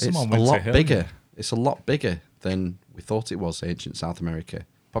 There's It's someone a went to lot Hill. bigger. It's a lot bigger than we thought it was, ancient South America,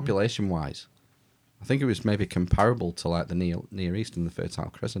 population-wise. I think it was maybe comparable to like the Near East and the Fertile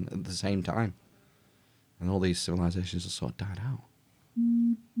Crescent at the same time. And all these civilizations have sort of died out.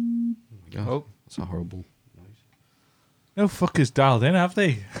 Oh my God, Oh. that's a horrible No fuckers dialed in, have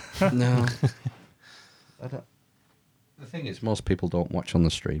they? no. The thing is, most people don't watch on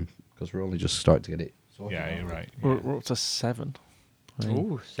the stream because we're only just starting to get it sorted Yeah, out. you're right. We're up to 7.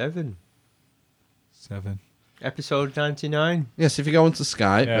 Oh, 7. 7. Episode 99. Yes, if you go onto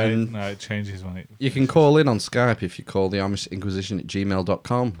Skype, Yeah, and no, it changes when it. you can call in on Skype if you call the Amish Inquisition at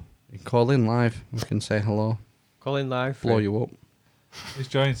gmail.com. You can call in live. We can say hello, Call in live. blow you up. He's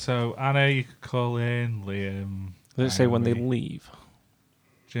joined. So Anna, you could call in. Liam. Does it say when they Naomi, leave?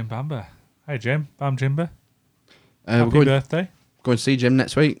 Jim Bamber. Hey Jim, Bam Jimber. We're Happy going, birthday. going to see Jim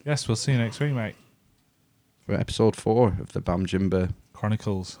next week Yes, we'll see you next week, mate. for episode 4 of the Bam Jimber.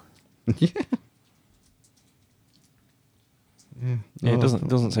 Chronicles. Yeah. Yeah, it No,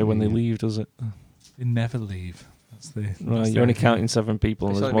 doesn't say when they leave, does it? They never leave. That's the. No, that's the you're only idea. counting 7 people,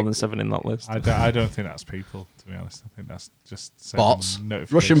 and It's there's like more the- than 7 in that list. I don't think that's people, to be honest. I think that's just Bots.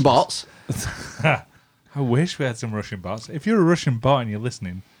 notifications. Russian bots. I wish we had some Russian bots. If you're a Russian bot and you're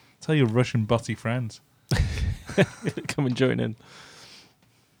listening, tell your Russian botty friends. Come and join in.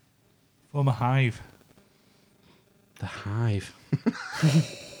 Form a hive. The hive.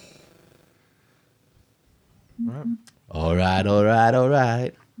 All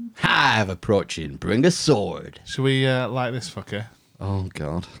right. Hive approaching. Bring a sword. Should we light this fucker? Oh,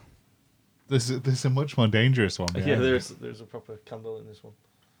 God. There's a much more dangerous one. Yeah, behind it. there's a proper candle in this one.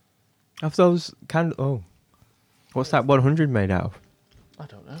 Have those candles? Oh, what's that 100 made out of? I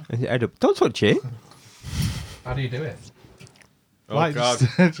don't know. Is it edible? Don't touch it. How do you do it? Light,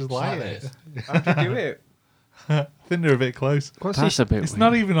 just light it. How do you do it? I think they're a bit close. What's That's a bit It's weird.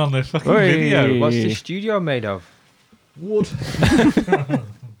 not even on the fucking Oi. video. What's the studio made of? Wood.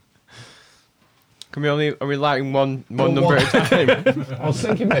 Can we only are we lighting one number at a time? I was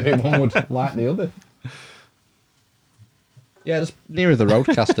thinking maybe one would like the other. Yeah, just nearer the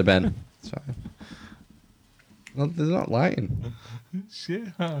roadcaster, Ben. Sorry. Well, they're not lighting. Shit.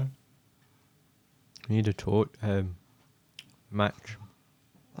 We need a torch match.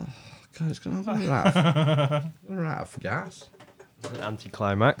 God, it's going to run out of gas. An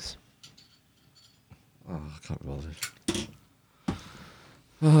anticlimax. Oh, I can't be bothered.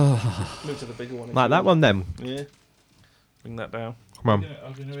 Move to the bigger one. if Like you that want. one then. Yeah. Bring that down. Come on.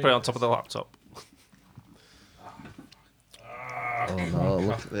 Put it on top of the laptop. Oh, no,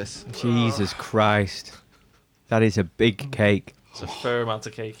 look at this. Jesus Christ. That is a big cake. It's a fair amount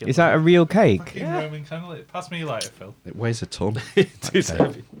of cake in Is that a real cake? Fucking Roman candle. Pass me your lighter, Phil. It weighs a ton. It is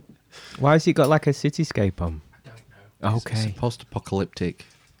heavy. Why has it got like a cityscape on? It's Okay. post-apocalyptic.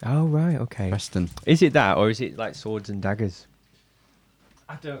 Oh right, okay. Preston. Is it that or is it like swords and daggers?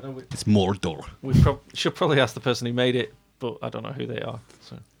 I don't know. It's Mordor. We should probably ask the person who made it, but I don't know who they are.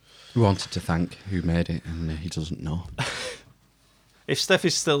 So We wanted to thank who made it, and he doesn't know. if Steph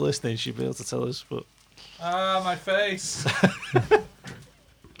is still listening, she'd be able to tell us. But Ah, my face.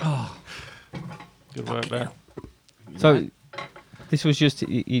 good work there. So this was just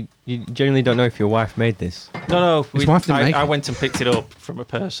you generally don't know if your wife made this. No, His wife didn't make I it. went and picked it up from a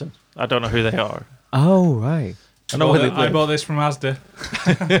person. I don't know who they are. Oh right. I know where they I live. bought this from Asda.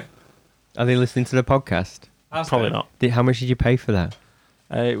 Are they listening to the podcast? Asda. Probably not. How much did you pay for that?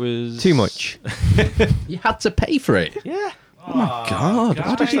 It was Too much. You had to pay for it. Yeah. Oh my God!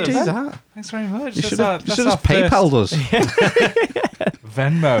 How did you do that? Thanks very much. You That's should our- have that's just our first PayPal'd us.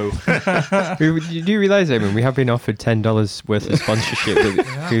 Venmo. You do realise, Eamon, we have been offered $10 worth of sponsorship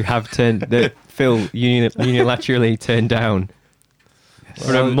who have that Phil unilaterally turned down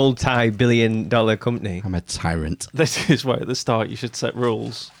for a multi-billion-dollar company. I'm a tyrant. This is why at the start you should set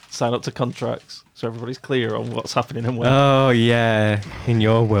rules, sign up to contracts, so everybody's clear on what's happening and when. Oh yeah, in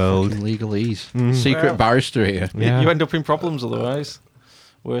your world. Legalese. Secret Well. barrister here. Yeah. You end up in problems otherwise,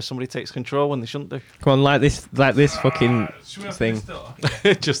 where somebody takes control when they shouldn't do. Come on, like this fucking Should we open thing. this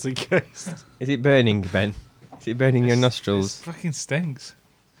door? Just in case. Is it burning, Ben? Is it burning your This nostrils? fucking stinks.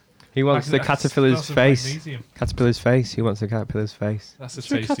 He wants I the can- I can caterpillar's smell some face. magnesium. Caterpillar's face. He wants the caterpillar's face. That's the Is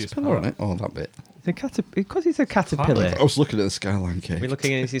there a tastiest caterpillar on part. it? Oh, that bit. Because he's a caterpillar. I was looking at the skyline cake. We're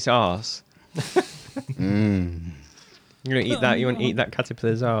looking at his arse. Mm. You're gonna eat that? You want to eat that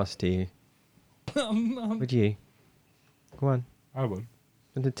caterpillar's arse, do you? Would you? Go on. I would.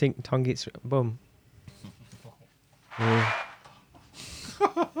 With the tongue its bum. Yeah.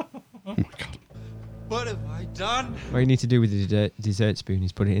 Oh my God. What have I done? What you need to do with the dessert spoon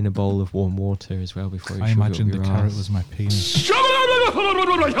is put it in a bowl of warm water as well before you I shove it up imagined the your carrot arse. was my penis.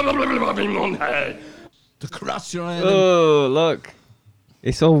 To crush your Oh, look.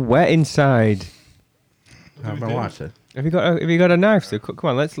 It's all wet inside. Have my lighter. Have you got a knife? So come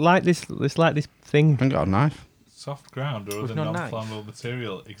on, let's light this thing. I haven't got a knife. Soft ground or With other no knife. non-flammable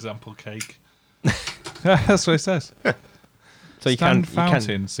material. Example cake. That's what it says. So you Stand can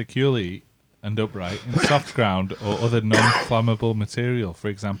fountain securely and upright in soft ground or other non-flammable material. For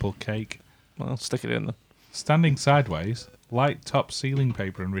example, cake. Well, stick it in then. Standing sideways, light top ceiling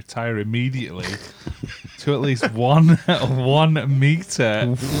paper and retire immediately to at least 1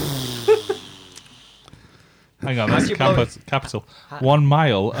 meter. Hang on, that's you blow it? capital. 1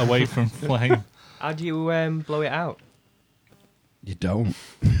 mile away from flame. How do you blow it out? You don't.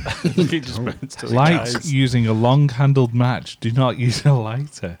 It just burns to the Light eyes. using a long-handled match. Do not use a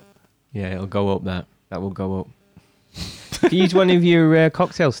lighter. Yeah, it'll go up. That will go up. If you use one of your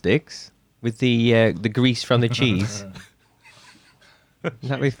cocktail sticks with the grease from the cheese,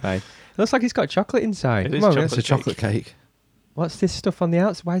 that'd be fine. It looks like it's got chocolate inside. It Come is on, chocolate. It's a chocolate cake. what's this stuff on the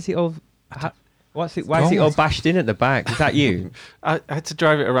outside? Why is it all? What's it? Why is it all bashed in at the back? Is that you? I had to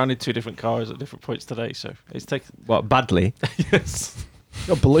drive it around in 2 different cars at different points today, so it's taken. What, badly? Yes.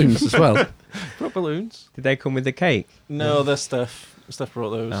 Got balloons as well. Brought balloons. Did they come with the cake? No, they're Steph. Steph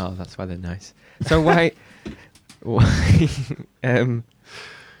brought those. Oh, that's why they're nice. So why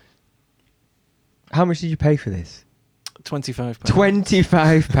how much did you pay for this? £25.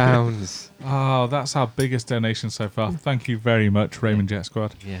 £25. Oh, that's our biggest donation so far. Thank you very much, Raymond Jet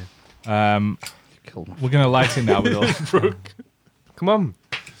Squad. Yeah. We're going to light it now with all. Come on.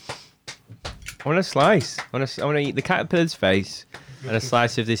 I want a slice. I want to eat the caterpillar's face and a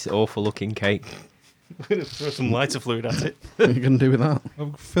slice of this awful looking cake. I'm going to throw some lighter fluid at it. What are you going to do with that?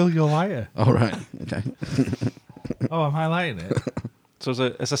 Oh, fill your lighter. All right. Okay. Oh, I'm highlighting it. So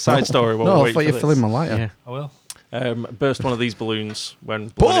as a side story, while No, we're I waiting thought you for were this, filling my lighter. Yeah. I will. burst one of these balloons when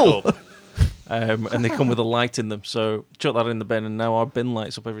blowing it up. And they come with a light in them. So chuck that in the bin, and now our bin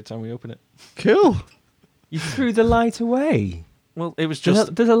lights up every time we open it. Cool. You threw the light away. Well, it was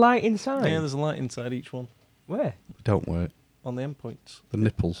just... There's a light inside. Yeah, there's a light inside each one. Where? Don't work. On the endpoints. The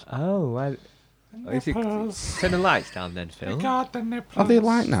nipples. Oh, turn the lights down then, Phil. God, the nipples. Are they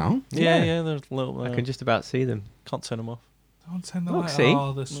light now? Yeah, there's a little... I can just about see them. Can't turn them off. Don't turn the Look, light. see?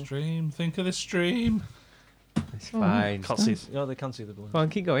 Oh, the stream. Think of the stream. It's fine. Can't see... Oh, they can see the balloons. Go on,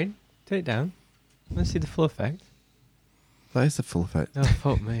 keep going. Turn it down. Let's see the full effect. That is the full effect. Oh,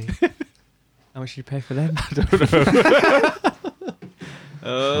 fuck me. How much did you pay for them? I don't know.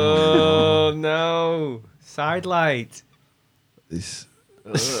 Oh, no. Side light. This.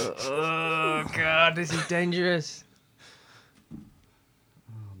 Oh, God, this is dangerous.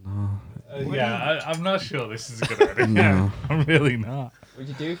 Yeah, I'm not sure this is a good idea. No. I'm really not. What'd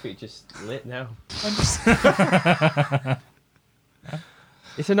you do if it just lit now? I'm just...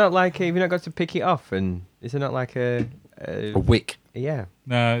 Is it not like, have you not got to pick it off? And is it not like a wick? Yeah.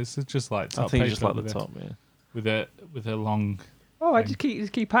 No, it's just like top I think paper just like the with top, yeah. with a long... Oh, I just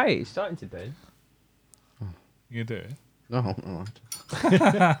keep at it. It's starting to burn. You do it? No, all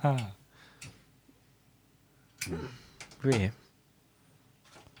right. Brilliant.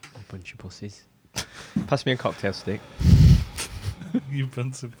 A bunch of pussies. Pass me a cocktail stick. You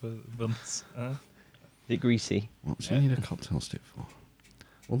bunch of bunts. Is it greasy? What do you need a cocktail stick for?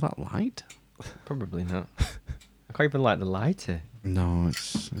 Will that light? Probably not. I can't even light the lighter. No,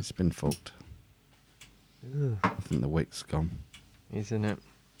 it's been fucked. Ugh. I think the wick's gone. Isn't it?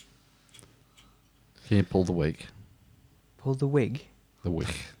 Can you pull the wick? Pull the wig. The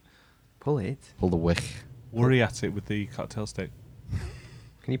wick. Pull it. Pull the wick. Worry at it with the cocktail stick.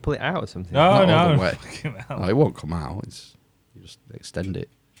 Can you pull it out or something? No, Not all no. the way. Fucking hell. No, it won't come out. You just extend it.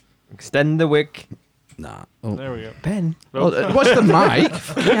 Extend the wick. Nah. Oh. There we go. Ben. Oh, what's the mic?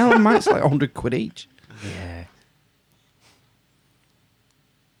 Fucking hell, the mic's like 100 quid each. Yeah.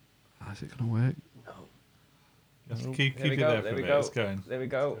 How's it going to work? Just keep There we it go, there there for a we bit. go. It's going. There we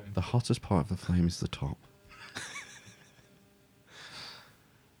go. The hottest part of the flame is the top.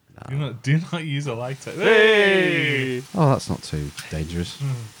 Do not use a lighter. Hey! Oh, that's not too dangerous.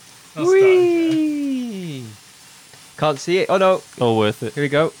 That's Whee! Can't see it. Oh no. All worth it. Here we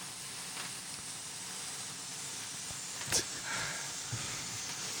go.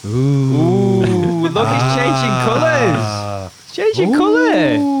 Ooh, look, it's changing colours. It's changing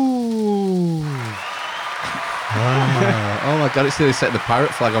colour. Oh my god, it's nearly set the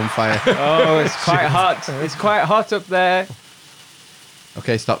pirate flag on fire. Oh, it's quite hot. It's quite hot up there.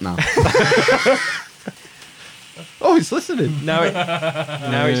 Okay, stop now. Oh, it's listening. Now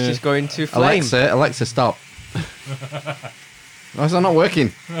it's just going to flame. Alexa, stop. Why is that not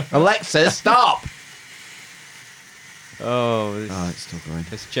working? Alexa, stop. Oh, It's still going.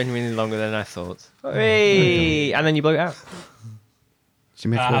 it's genuinely longer than I thought. Hey! And then you blow it out. Do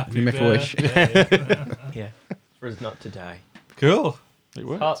you make a wish? Yeah. For us not to die. Cool. It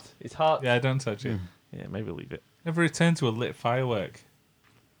worked. Hot. It's hot. Yeah, don't touch it. Yeah, maybe leave it. Never return to a lit firework.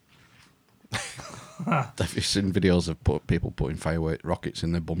 Have you seen videos of people putting firework rockets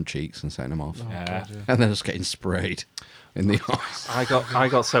in their bum cheeks and setting them off? Yeah. And then just getting sprayed in the eyes I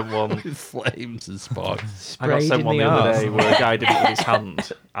got sent one. with flames and sparks. I got Sprayed sent in one the the other arse. day where a guy did it with his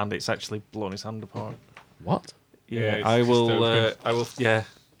hand, and it's actually blown his hand apart. What? Yeah, it's I just will. open. I will. Yeah,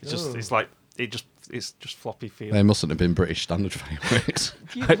 it's just. Oh. It's like it's just floppy feel. They mustn't have been British standard fireworks.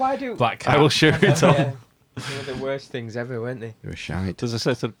 Why do... Black cat. I will show it on. Yeah. They were the worst things ever, weren't they? They were shite. There's a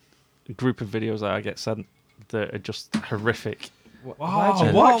certain group of videos that I get sent that are just horrific. Why'd you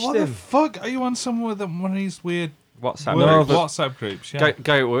Wow, watch what the them? fuck? Are you on some with one of these weird WhatsApp. work No, but- WhatsApp groups? Yeah.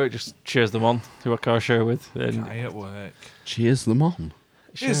 Guy at work just cheers them on who I car share with, and Guy at work. Cheers them on.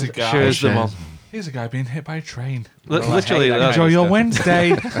 Here's a guy. shares them on. Here's a guy being hit by a train. Literally, that Enjoy your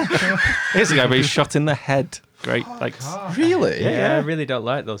Wednesday. here's a guy being shot in the head. Great, like. Really? Yeah, I really don't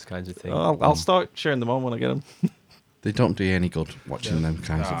like those kinds of things. I'll start sharing them on when I get them. They don't do you any good watching them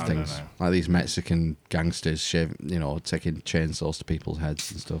kinds No, of no, things. no. Like these Mexican gangsters, taking chainsaws to people's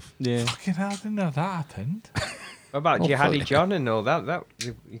heads and stuff. Yeah. Fucking hell, I didn't know that happened. What about Oh, Jihadi fuck. John and all that? That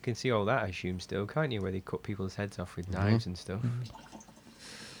you can see all that, I assume, still, can't you? Where they cut people's heads off with knives and stuff.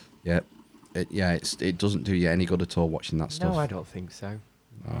 Yeah, it doesn't do you any good at all watching that stuff. No, I don't think so.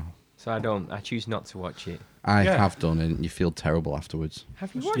 No. So I choose not to watch it. I Yeah. have done, and you feel terrible afterwards.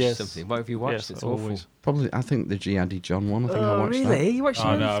 Have you watched Yes. something? What have you watched Yes, that's always. awful? Probably, I think the Jihadi John one. I think I watched really? You watched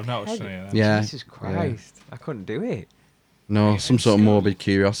Oh it? no, I've not watched any of that. Yeah. Jesus Christ. I couldn't do it. that. No, some sort of It's morbid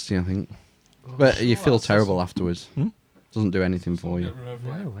curiosity, I think. But you feel that's terrible afterwards. Doesn't do anything for you.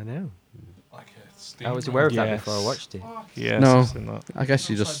 No, I know. Like a steam I was aware of that Yes. before I watched it. Yeah. No. something like that. I guess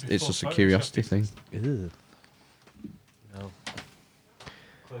it's just a curiosity thing. Ugh. No.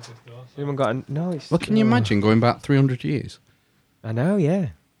 Anyone got a, no, it's... Well, can you oh. imagine going back 300 years? I know, yeah.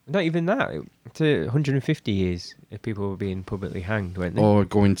 Not even that. To 150 years, if people were being publicly hanged, weren't they? Or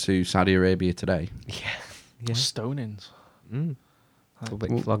going to Saudi Arabia today? Yeah. Yeah. Stonings. Mm.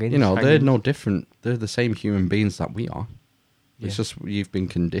 Public Well, floggings. you know, they're hangings. no different. They're the same human beings that we are. It's Yeah. just you've been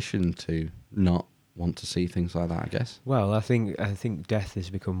conditioned to not want to see things like that, I guess. Well, I think death has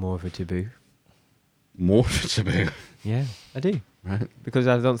become more of a taboo. More taboo. Yeah, I do. Right. Because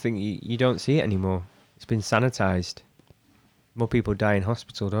I don't think you don't see it anymore. It's been sanitised. More people die in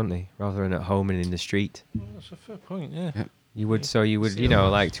hospital, don't they? Rather than at home and in the street. That's a fair point. Yeah. Yeah. You would,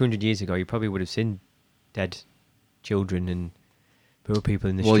 like 200 years ago, you probably would have seen dead children and poor people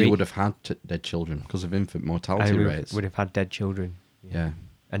in the Well, street. you would have had dead children because of infant mortality and we rates. would have had dead children. Yeah.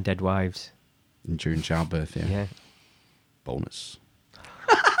 And dead wives. And during childbirth, yeah. Yeah. Bonus.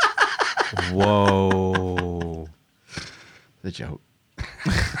 Whoa. The joke.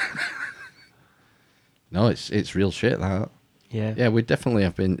 No, it's real shit, that. Yeah. Yeah, we definitely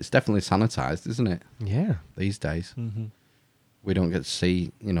have been. It's definitely sanitized, isn't it? Yeah. These days. Mm-hmm. We don't get to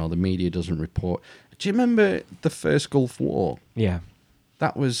see, the media doesn't report. Do you remember the first Gulf War? Yeah.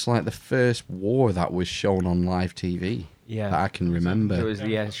 That was like the first war that was shown on live TV. Yeah. That I can remember. It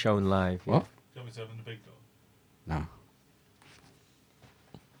was shown live. What? Do you want me to open the big door? No.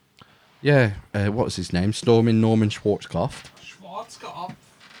 Yeah, what was his name? Storming Norman Schwarzkopf. Schwarzkopf.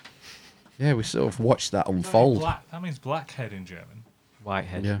 Yeah, we sort of watched that unfold. That means blackhead in German.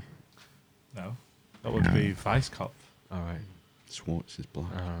 Whitehead. Yeah, No, that would be Weisskopf. All right. Schwartz is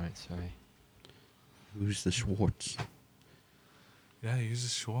black. All right. Sorry. Who's the Schwartz? Yeah, he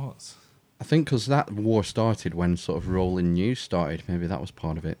uses Schwartz. I think because that war started when sort of rolling news started. Maybe that was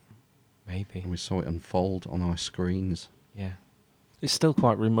part of it. Maybe. And we saw it unfold on our screens. Yeah. It's still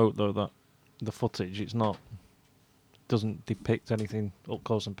quite remote though. That the footage. It's not. Doesn't depict anything up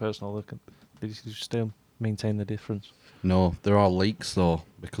close and personal. They still maintain the difference. No, there are leaks though,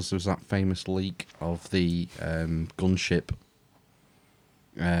 because there was that famous leak of the gunship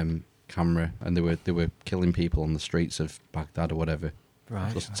camera, and they were killing people on the streets of Baghdad or whatever,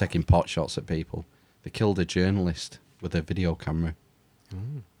 Right. just taking pot shots at people. They killed a journalist with a video camera,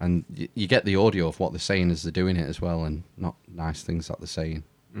 and you get the audio of what they're saying as they're doing it as well, and not nice things that they're saying.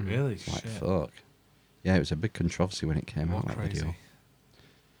 Really? It's like Shit. fuck. Yeah, it was a big controversy when it came More out. That crazy. video.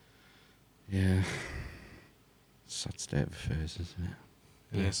 Yeah. Sad state of affairs, isn't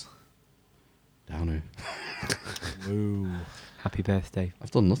it? It is. Downer. Woo. Happy birthday.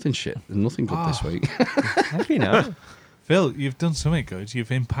 I've done nothing shit. There's nothing good this week. Have you now? Phil, you've done something good.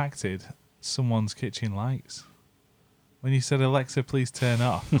 You've impacted someone's kitchen lights. When you said, Alexa, please turn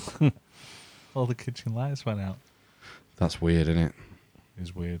off, all the kitchen lights went out. That's weird, isn't it? It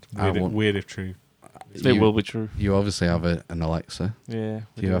was weird. I want- Weird if true. It will be true. You obviously have an Alexa. Yeah.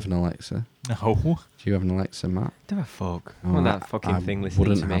 Do you have an Alexa? No. Do you have an Alexa, Matt? Don't have fuck. Oh, On that fucking I thing listening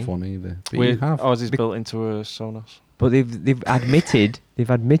wouldn't to have me. one either. But you have. Ours is built into a Sonos. But they've admitted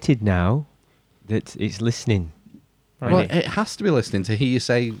now that it's listening. Right. Well, it has to be listening to hear you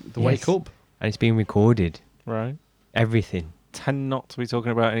say the wake Yes. up. And it's being recorded. Right. Everything. Tend not to be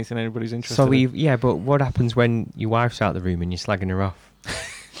talking about anything anybody's interested So in. but what happens when your wife's out of the room and you're slagging her off?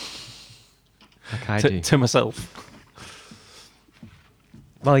 Like I do. To myself.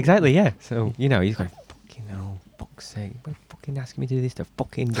 Well, exactly, yeah. So, he's going, fucking hell, fuck's sake. Why fucking asking me to do this to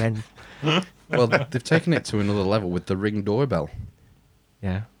fucking again? Well, they've taken it to another level with the Ring doorbell,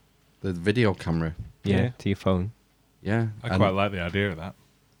 Yeah. the video camera. Yeah. Yeah. To your phone. Yeah. I and- quite like the idea of that.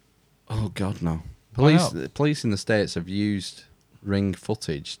 Oh God, no. Why Police in the States have used Ring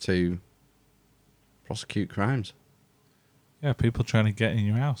footage to prosecute crimes. Yeah, people trying to get in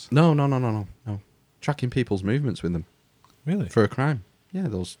your house. No. Tracking people's movements with them Really? for a crime. Yeah,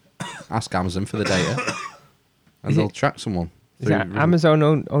 they'll ask Amazon for the data, and Is they'll it- track someone. Is that Amazon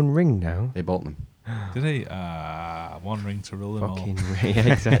own Ring now? They bought them. Did he? One ring to rule them all. Fucking Ring,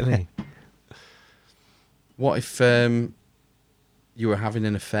 yeah, exactly. What if you were having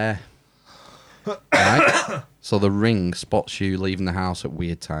an affair? Right? So the Ring spots you leaving the house at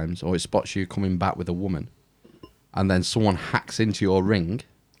weird times, or it spots you coming back with a woman, and then someone hacks into your Ring.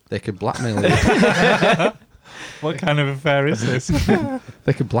 They could blackmail you. What kind of affair is this?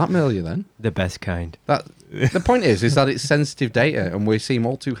 They could blackmail you then. The best kind. The point is that it's sensitive data, and we seem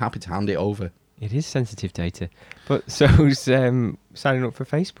all too happy to hand it over. It is sensitive data. But so's signing up for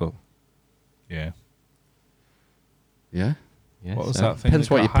Facebook. Yeah. Yeah. Yeah, What was so- that thing? Depends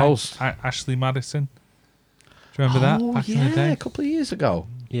that what got you hacked? post. Ashley Madison. Do you remember that back in the day? a couple of years ago.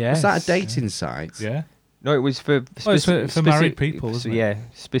 Yeah. Was that a dating site? Yeah. No, it was for Oh, it's for married people, so, wasn't it? yeah,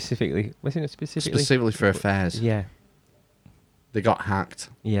 specifically. Wasn't it specifically? Specifically for affairs. Yeah, They got hacked.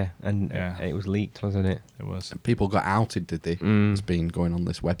 yeah, and Yeah. it was leaked, wasn't it? It was. And people got outed, did they? Mm. It's been going on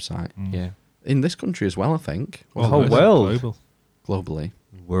this website. Yeah. In this country as well, I think. The whole world. Global. Globally.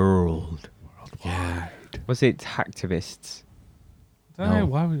 World. Yeah. Was it hacktivists? I don't know No.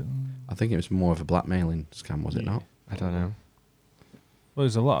 why. I think it was more of a blackmailing scam, was it not? I don't know. Well,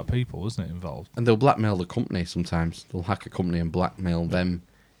 there's a lot of people, wasn't it, involved? And they'll blackmail the company sometimes. They'll hack a company and blackmail them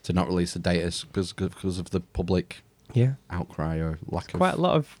to not release the data because of the public Yeah. outcry or lack of... Quite a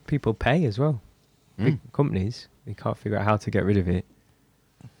lot of people pay as well. Mm. Big companies. They can't figure out how to get rid of it.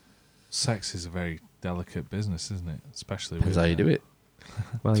 Sex is a very delicate business, isn't it? Especially Depends with how you do it.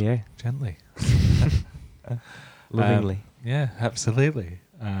 Well, yeah. gently. Lovingly. Yeah, absolutely.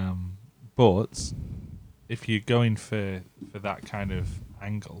 But if you're going for that kind of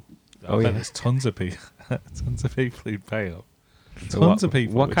angle, I Oh, bet yeah. there's tons of people, tons of people who'd pay up. So Tons of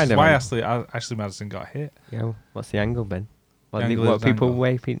people. What which kind is of why angle? Ashley Madison got hit. Yeah. Well, what's the angle, Ben? What, The angle what is are people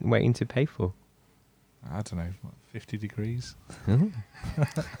angle. waiting to pay for? I don't know, what, 50 degrees. I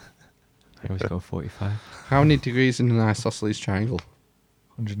always go 45. How many degrees in an isosceles triangle?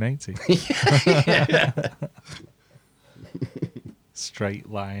 180. Straight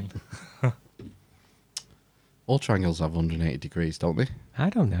line. All triangles have 180 degrees, don't they? I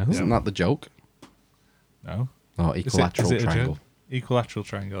don't know. Isn't that the joke? No. Oh, equilateral is it a triangle. joke? Equilateral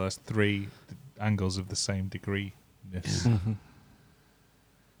triangle has three angles of the same degree. And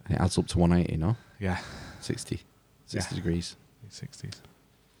it adds up to 180, no? Yeah. 60 Yeah. degrees. 60s.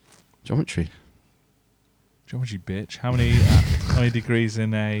 Geometry. Geometry, bitch. How many degrees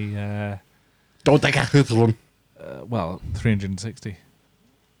in a? Dodecahedron. Well, 360.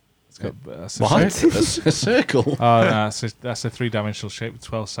 It's got that's a What? circle. A circle? Oh, no, that's a three-dimensional shape with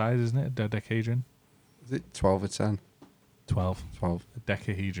 12 sides, isn't it? A dodecahedron. Is it 12 or 10? 12. 12. A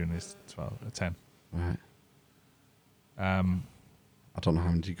decahedron is 12. A 10. Right. Um, I don't know how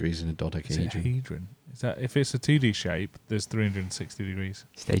many degrees in a is it a dodecahedron. hedron? Is that if it's a 2D shape? There's 360 degrees.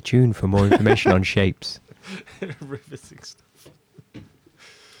 Stay tuned for more information on shapes. Riveting stuff.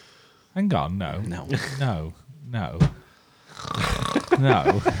 Hang on, no, No. no, no,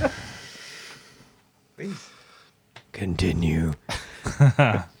 no. Continue.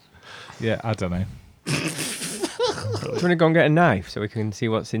 Yeah, I don't know. Do you want to go and get a knife so we can see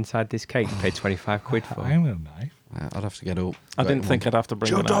what's inside this cake you paid 25 quid for? I am with a knife. I'd have to get up. I didn't think I'd have to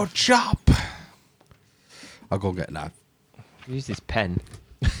bring it Judo up. chop. I'll go get a knife. Use this pen.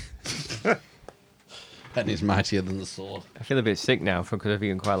 Pen is mightier than the sword. I feel a bit sick now because I've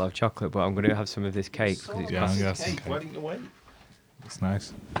eaten quite a lot of chocolate, but I'm going to have some of this cake. 'cause it's Yeah, I'm cost- gonna have some Why cake. didn't you wait? It's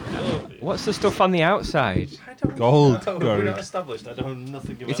nice. What's the stuff on the outside? Gold. We're not Gold. established. I don't know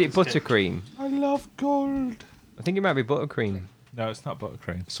nothing about Is it this cake. buttercream? I love gold. I think it might be buttercream. No, it's not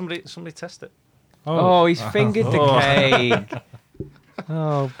buttercream. Somebody test it. Oh, he's fingered the Oh. cake.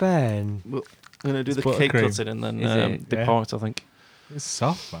 Oh, Ben. I'm gonna do It's the cake buttercream. cutting and then Is it? depart. I think. It's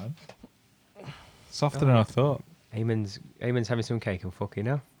soft, man. Softer than I thought. Eamon's having some cake and fucking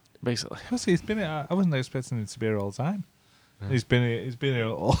hell. Basically. Plus, he's been here. I wasn't expecting him to be here all the time. He's been here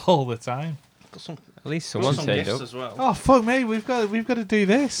all the time. Got some, At least got someone some turned gifts up. as well. Oh fuck me! We've got to do We've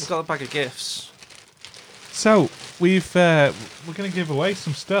this. got a bag of gifts. So we're gonna give away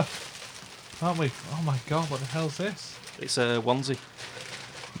some stuff, aren't we? Oh my god! What the hell's this? It's a onesie.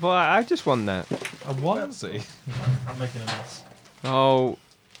 But I just want that. A onesie? I'm making a mess. Oh,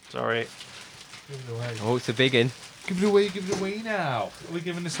 Sorry. Give it away. oh, it's a big one. Give it away. Give it away now. Are we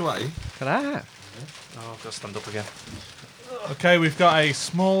giving this away? Look at that. Oh, I've got to stand up again. Okay, we've got a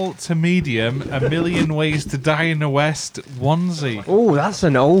small to medium, A Million Ways to Die in the West onesie. Oh, that's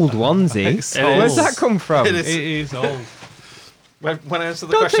an old onesie. It's Where's old. that come from? It is. It is old. When I answered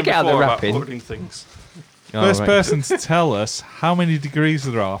the Don't question take it out the before about wrapping. ordering things. Oh, First right. person to tell us how many degrees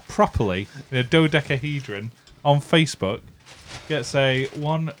there are properly in a dodecahedron on Facebook gets a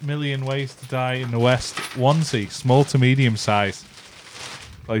 1 million ways to die in the West onesie, small to medium size.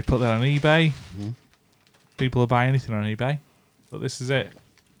 Well, you put that on eBay. People will buy anything on eBay. But this is it.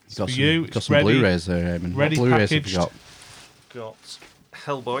 It's Got for some, you. got It's some ready. Blu-rays there, Eamon. ready What Blu-rays have packaged. you got? Got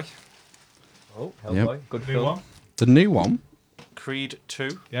Hellboy, Oh, Hellboy. Good New film. one. The new one, Creed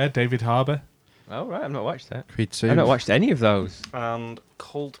 2, Yeah, David Harbour. Oh, right. I've not watched that. Creed 2. I've not watched any of those. and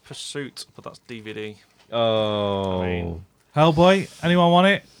Cold Pursuit, but that's DVD. Oh. I mean- Hellboy. Anyone want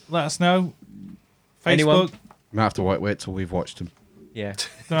it? Let us know. Facebook. Anyone? Might have to wait till we've watched them. Yeah.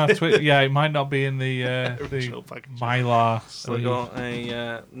 Don't have to, yeah, it might not be in the Original packaging. Mylar So we sleeve. got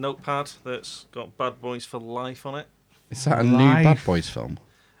a notepad that's got Bad Boys for Life on it. Is that a new Life. Bad Boys film?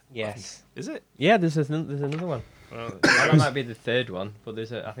 Yes. Is it? Yeah, there's another one. Well, That might be the third one, but I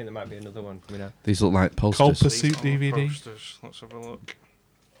think there might be another one coming out. These look like Cold posters. Pursuit these are DVD. posters. Let's have a look.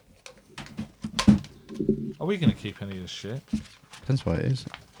 Are we going to keep any of this shit? Depends what it is.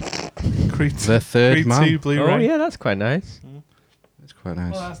 Creed, The third Creed man. 2 Blu-ray. Oh, yeah, that's quite nice. It's quite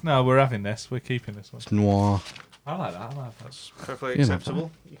nice. Well, no, we're having this. We're keeping this one. It's noir. I like that. I like that. That's perfectly You know,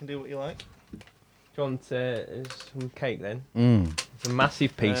 acceptable. You can do what you like. Do you want some cake then? Mm. It's a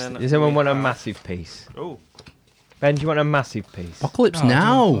massive piece. Then Does anyone we want a have- massive piece? Oh, Ben, do you want a massive piece? Apocalypse No,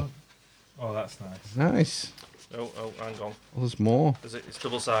 Now. Oh, that's nice. Nice. oh, hang on. Well, there's more. Is it? It's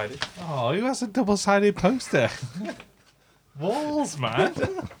double-sided. Oh, who has a double-sided poster? Walls, man.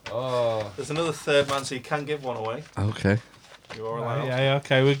 Oh. There's another third man, so you can give one away. Okay. You are Right, allowed. yeah,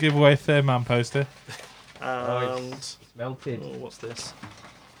 okay. We'll give away a third man poster. And It's melted. oh, what's this?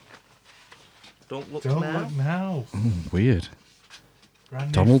 Don't look Don't now. look now. Weird. Brand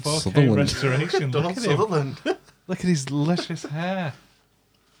new Donald 4K Sutherland. restoration. Donald Look at him. Sutherland. Look at his luscious hair.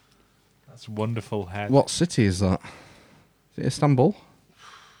 That's wonderful hair. What city is that? Is it Istanbul?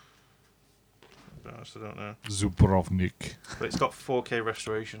 I honestly don't know. Zubrovnik. But it's got 4K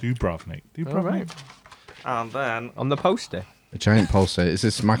restoration. Dubrovnik. All Dubrovnik. right. And then On the poster. A giant poster. Is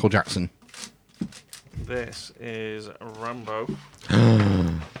this Michael Jackson? this is Rambo.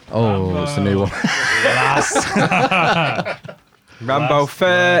 Oh, it's the new one. Rambo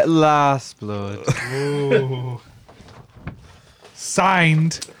for Last Blood. Ooh.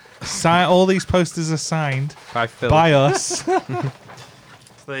 Signed. All these posters are signed By Phil. by us. So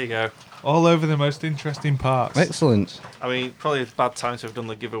there you go. All over the most interesting parts. Excellent. I mean, probably a bad time to have done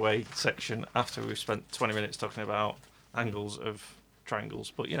the giveaway section after we've spent 20 minutes talking about angles of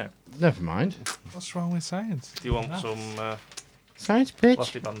triangles. But, you know, Never mind. What's wrong with science? do you want Nuts. some Science bitch.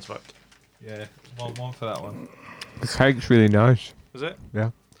 plastic bands back? Yeah, one for that one. The cake's really nice. Is it?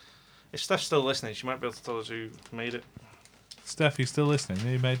 Yeah. If Steph's still listening, she might be able to tell us who made it. Steph, you still listening?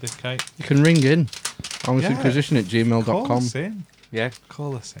 Who made this cake? You can ring in. Yeah. Inquisition at Call gmail.com us in. Yeah.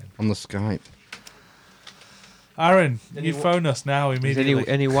 Call us in. on the Skype. Aaron, Any you wa- phone us now Is immediately.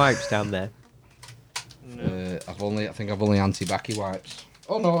 any wipes down there? No. I think I've only anti-backy wipes.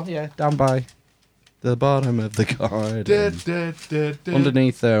 Oh no, yeah, down by the bottom of the garden.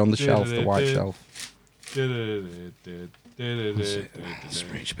 Underneath there on the shelf, the white shelf. Just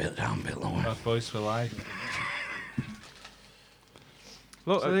reach a bit down, a bit lower. Bad Boys for Life.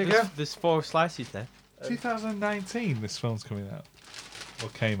 Look, So there you there's, go. there's 4 slices there. 2019, this film's coming out. Or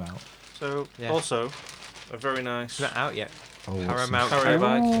came out. So, Yeah. also, a very nice It's not out yet. Oh, what's Paramount. carrier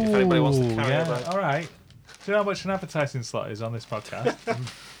bag. If anybody wants the Ooh, carrier yeah, bag. all right. Do you know how much an advertising slot is on this podcast?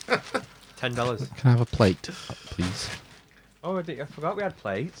 $10. this? Can I have a plate, please? Oh, I forgot we had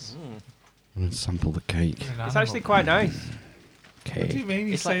plates. And sample the cake. It's actually quite nice. What do you Cake. mean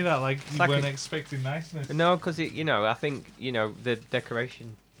you It's say that like you like weren't a- expecting niceness? No, because I think the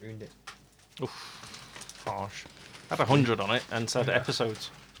decoration ruined it. harsh. I had 100 on it and said episodes.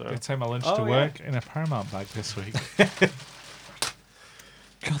 So I take my lunch Oh, to yeah. work in a Paramount bag this week.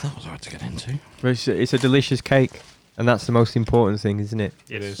 God, that was hard to get into. But it's a delicious cake, and that's the most important thing, isn't it?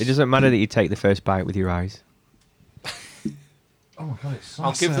 It is. It doesn't matter that you take the first bite with your eyes. Oh my god, it's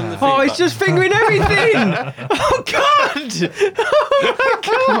I'll give them the Oh, feedback. it's just fingering everything! Oh, God! Oh, my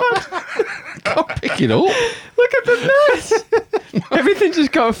God! Can't pick it up. Look at the mess! Everything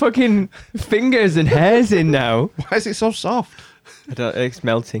just got fucking fingers and hairs in now. Why is it so soft? It's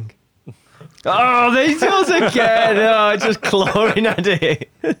melting. Oh, there he goes again! Oh, just clawing at it.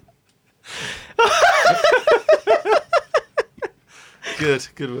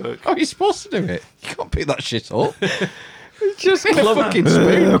 Good work. How are you supposed to do it? You can't pick that shit up. Just Get a club fucking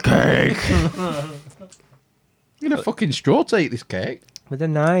spoon. cake. You're gonna fucking straw to eat this cake. With a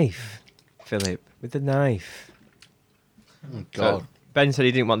knife, Philip. With a knife. Oh, God. So Ben said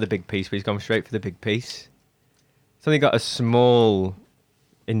he didn't want the big piece, but he's gone straight for the big piece. It's only got a small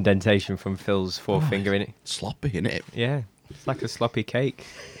indentation from Phil's forefinger in it. Sloppy, innit? Yeah, it's like a sloppy cake.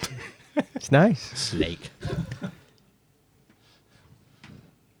 It's nice. Snake.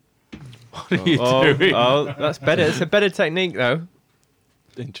 What are you doing? Oh, that's better. It's a better technique, though.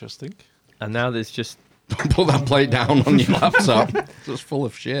 Interesting. And now there's just... Don't put that plate down on your laptop. It's just full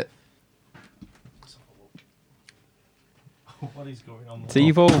of shit. What is going on? So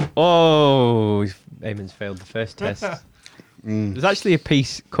you've all... Oh, Eamon's failed the first test. There's actually a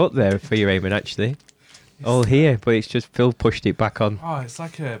piece cut there for you, Eamon, actually. All here, but it's just Phil pushed it back on. Oh, it's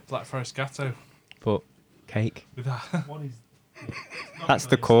like a Black Forest Gatto. But cake. With that. What is... That's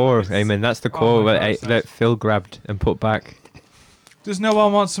the core, Eamon. That's the core that Phil grabbed and put back. Does no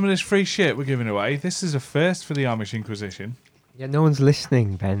one want some of this free shit we're giving away? This is a first for the Amish Inquisition. Yeah, no one's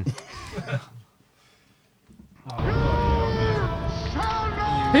listening, Ben.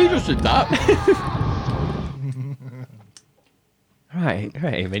 He just did that. Right,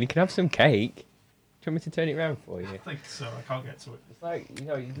 Eamon, you can have some cake. Do you want me to turn it round for you? I think so. I can't get to it. It's like,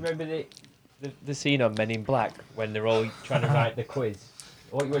 you remember the scene on Men in Black when they're all trying to write the quiz?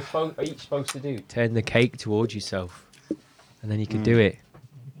 What you were each supposed to do? Turn the cake towards yourself. And then you could do it.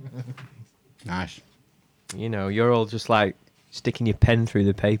 Nice. You're all just like sticking your pen through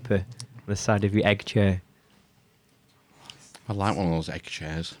the paper on the side of your egg chair. I like one of those egg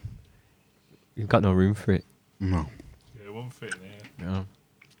chairs. You've got no room for it. No. Yeah, it won't fit in here. No.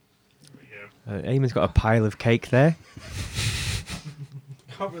 Yeah. Eamon's got a pile of cake there.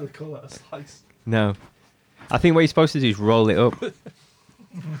 Can't really call that a slice. No. I think what you're supposed to do is roll it up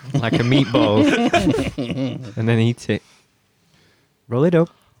like a meatball and then eat it. Roll it up.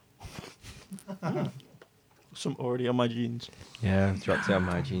 Some already on my jeans. Yeah, I've dropped it on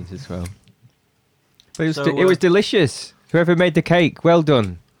my jeans as well. But it So, was delicious. Whoever made the cake, well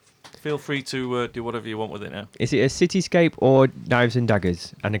done. Feel free to do whatever you want with it now. Is it a cityscape or knives and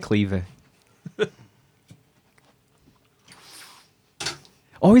daggers and a cleaver?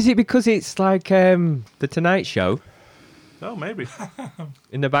 Or is it because it's like the Tonight Show Oh, maybe.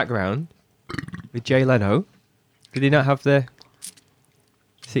 in the background with Jay Leno? Did he not have the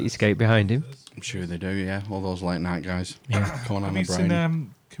cityscape behind him? I'm sure they do, yeah. All those late night guys. Yeah. Going on Have my you brain.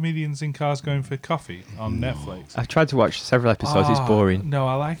 seen Comedians in Cars Going for Coffee on Netflix? I've tried to watch several episodes. It's boring. No,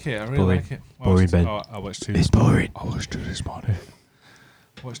 I like it. I really boring. like it. Boring, Ben. I watched two It's this morning. boring. I watched two this morning.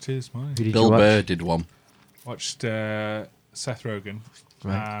 Watched two this morning. Who did Bill you watch? Burr did one. Watched Seth Rogen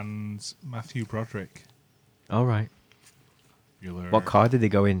Right. and Matthew Broderick. All right. Bueller. What car did they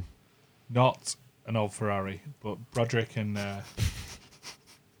go in? Not an old Ferrari, but Broderick and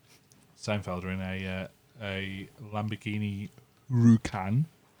Seinfeld are in a Lamborghini Huracan.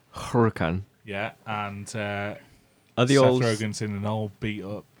 Huracan. Yeah, and Are Seth the old? Rogen's in an old beat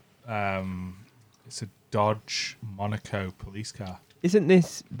up. It's a Dodge Monaco police car. Isn't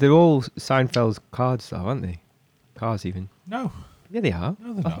this? They're all Seinfeld's cars, though, aren't they? Cars, even. No, Yeah, they are.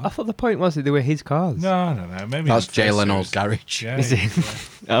 No, they're I not. thought the point was that they were his cars. no. Maybe That's the Jay first Leno's series. garage. Yeah, Is yeah, it?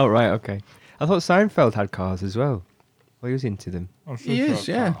 yeah. Oh, right, okay. I thought Seinfeld had cars as well. Well, he was into them. I'm sure He he's is, got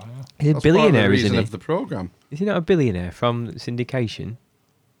a yeah. car, He's a That's billionaire, part of the isn't reason he? of the programme. Is he not a billionaire from syndication?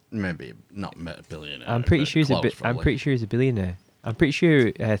 Maybe not a billionaire. I'm pretty but sure he's close, I'm probably. pretty sure he's a billionaire. I'm pretty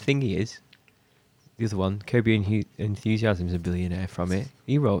sure Thingy is. The other one, Kirby Enthusiasm, is a billionaire from it.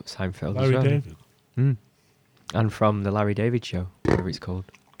 He wrote Seinfeld as Larry well. David. Mm. And from the Larry David Show, whatever it's called.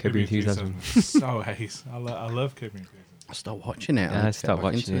 Kirby Enthusiasm. So ace. I love Kirby Enthusiasm. I stopped watching it. Yeah, I stopped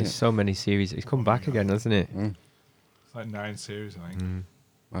watching it. So many series. It's come back again, hasn't it? Mm. It's like 9 series, I think. Mm.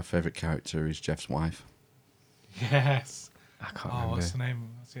 My favourite character is Jeff's wife. Yes. I can't Oh, remember. what's the name?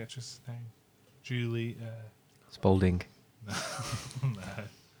 What's the actress's name? Julie. Spalding. No.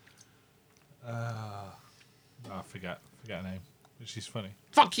 I forget her name. But she's funny.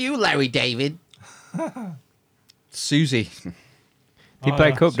 Fuck you, Larry David. Susie. They Oh,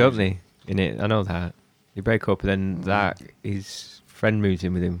 break yeah, up, don't Susan. they? In it, I know that. They break up, and then that his friend moves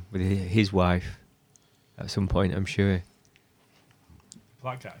in with him, with his wife, at some point. I'm sure.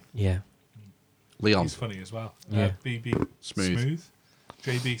 Black guy. Yeah. Leon. He's funny as well. Yeah. BB Smooth.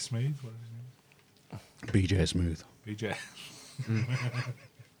 JB Smooth. What is his BJ Smooth. name? BJ.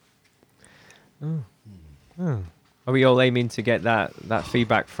 Oh. Are we all aiming to get that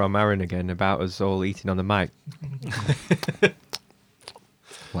feedback from Aaron again about us all eating on the mic?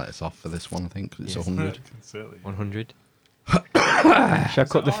 Let us off for this one, I think, 'cause it's Yes. 100. Certainly. 100. Should I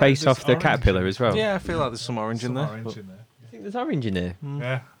cut the face off the caterpillar as well? Yeah, I feel like there's some orange in Some there. orange but- in there. I think there's orange in there.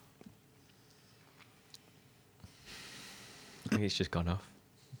 Yeah. I think it's just gone off.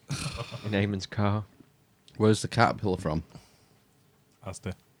 In Eamon's car. Where's the caterpillar from?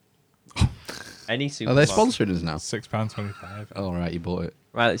 Asda. Any Are super. they sponsoring us now? £6.25. All right, you bought it.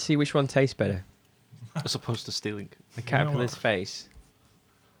 Right, let's see which one tastes better. As opposed to stealing. The caterpillar's face.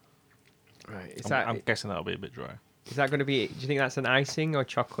 Right. Is that I'm guessing that'll be a bit dry. is that going to be? Do you think that's an icing or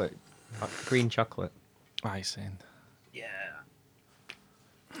chocolate? Green chocolate. Icing.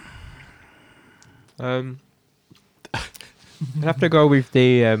 I'd have to go with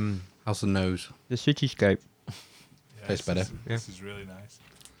the How's the nose? cityscape. Tastes better. This is really nice.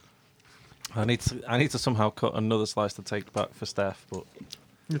 I need to somehow cut another slice to take back for Steph, but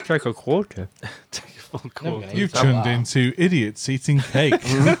You take a quarter. take a full quarter. You've tuned into Idiots Eating Cake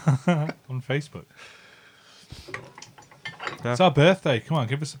on Facebook. Yeah. It's our birthday. Come on,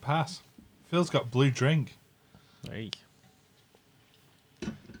 give us a pass. Phil's got blue drink. Hey.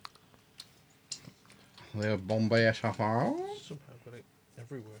 They're Bombay Safari. Somehow got it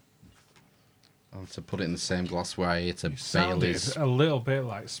everywhere. I have to put it in the same glass where I ate a You sounded Bailey's. a little bit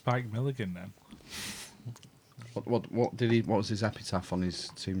like Spike Milligan then. What did he? What was his epitaph on his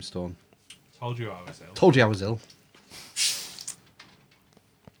tombstone? Told you I was ill. Told you I was ill.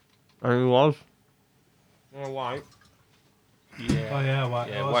 And it was. White. Oh yeah, why?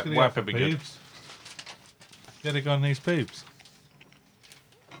 Yeah, oh, wipe would be good. Get it on these boobs.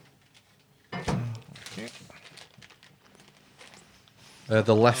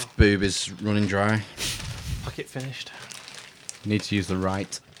 The left boob is running dry. Pocket finished. You need to use the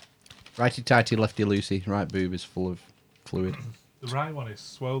right. Righty tighty, lefty loosey. Right boob is full of fluid. The right one is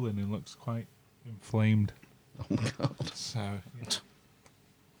swollen and looks quite inflamed. Oh my god. So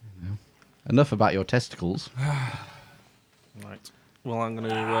yeah. Enough about your testicles. Right. Well, I'm going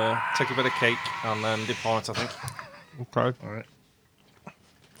to take a bit of cake and then depart, I think. Okay. All right.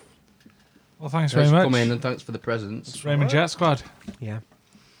 Well, thanks Thanks very for much. coming and thanks for the presents. It's Raymond Jet Squad. Yeah.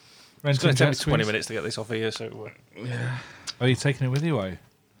 It's Renting going to take me jet 20 skis. minutes to get this off here, so Are you taking it with you, are you?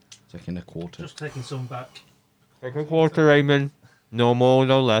 Taking a quarter. taking some back. Take a quarter, Raymond. No more,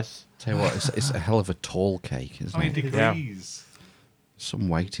 no less. Tell you what, it's a hell of a tall cake, isn't How many it? degrees? Some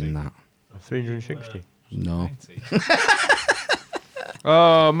weight in that. 360. No. 90.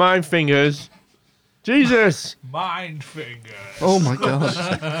 Oh, mind fingers. Jesus. Mind fingers. Oh my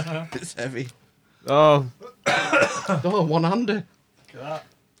god. It's heavy. Oh, Oh, one-hander.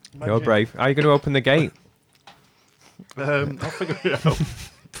 you're brave. Are you going to open the gate? I'll figure it out.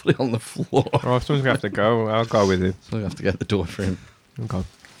 Put it on the floor. Oh, someone's going to have to go. I'll go with you. So we have to get the door for him. Okay.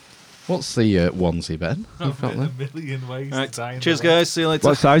 What's the onesie, Ben? You've got a there? million ways Right. to die in Cheers, the world. guys. See you later.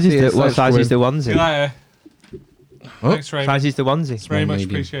 What size is Cheers, the, what thanks size for is the See you onesie? later. Oh, Thanks, Raymond. Size is the onesie? It's very Small, much medium.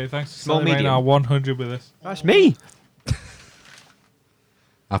 appreciated. Thanks for Small, celebrating medium. our 100 with us. That's me.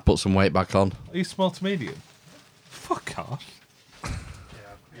 I've put some weight back on. Are you small to medium? Fuck off.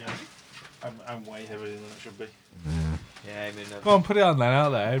 Yeah. I'm way heavier than I should be. Yeah, I mean, Go on, put it on then,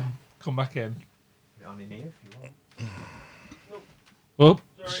 out there. Come back in. on in here if you Oh,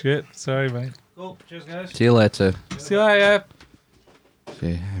 want. shit. Sorry, mate. Cool. Cheers, guys. See you later. See you later.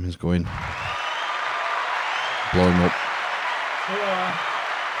 See, Emma's going. Blow him up.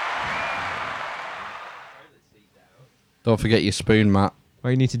 Don't forget your spoon, Matt.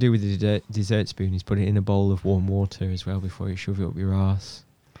 What you need to do with the dessert spoon is put it in a bowl of warm water as well before you shove it up your arse.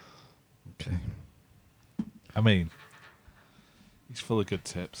 Okay. I mean, he's full of good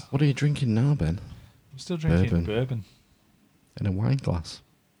tips. What are you drinking now, Ben? I'm still drinking bourbon. In a wine glass.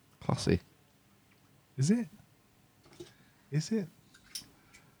 Classy. Is it? Is it?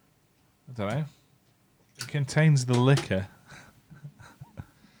 I don't know. It contains the liquor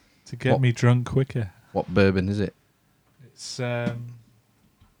to get What? me drunk quicker. What bourbon is it? It's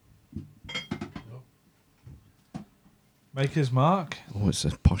Maker's Mark. Oh, it's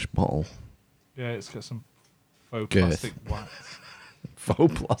a posh bottle. Yeah, it's got some faux Girth. plastic wax.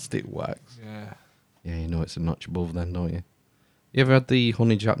 Faux plastic wax. Yeah. Yeah, you know it's a notch above then, don't you? You ever had the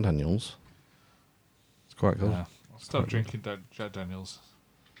honey Jack Daniels? It's quite good. Yeah. I'll stop drinking Jack Daniels.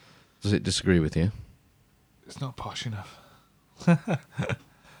 Does it disagree with you? It's not posh enough.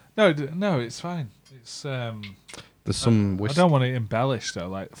 No, it's fine. It's There's some I whiskey. don't want it embellished though,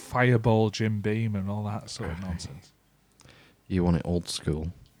 like Fireball Jim Beam and all that sort of nonsense. You want it old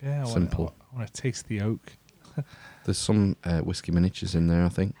school. Yeah, Simple. I want to taste the oak. There's some whiskey miniatures in there, I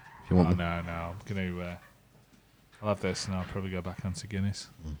think. If you want them. No, I'm gonna. I'll have this, and I'll probably go back onto Guinness,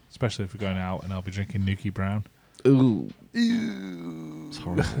 especially if we're going out, and I'll be drinking Nuki Brown. Ooh. It's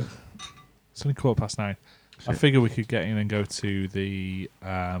horrible. It's only 9:15. I figure we could get in and go to the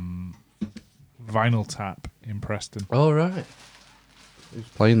Vinyl Tap in Preston. All right. Who's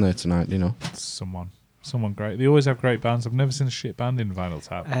playing there tonight? Do you know? Someone. Someone great. They always have great bands. I've never seen a shit band in Vinyl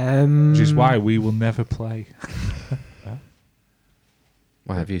Tap, Um, which is why we will never play.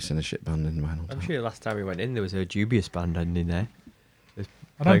 Why have you seen a shit band in Vinyl I'm Tap? sure the last time we went in, there was a dubious band in there.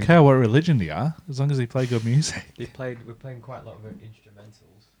 I don't care what religion they are, as long as they play good music. We're playing quite a lot of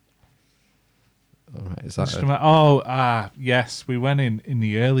instrumentals. All right, is that Yes, we went in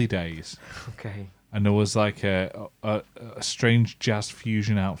the early days, Okay. and there was like a strange jazz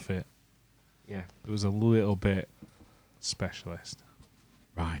fusion outfit. Yeah. It was a little bit specialist.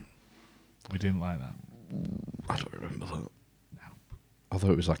 right? We didn't like that. I don't remember that. I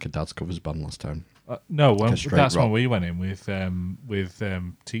thought it was like a dad's covers band last time. No, Like a straight that's when rock. we went in with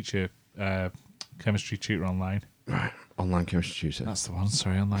teacher, chemistry tutor online. Right, online chemistry tutor. That's the one.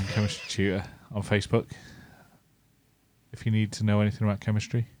 Sorry, online chemistry tutor on Facebook. If you need to know anything about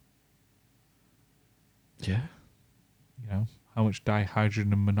chemistry, Yeah. you know how much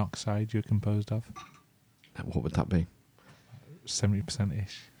dihydrogen monoxide you're composed of. What would that be? 70%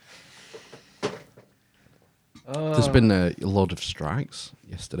 ish. There's been a load of strikes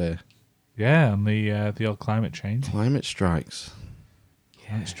yesterday. Yeah, and the old climate change. Climate strikes.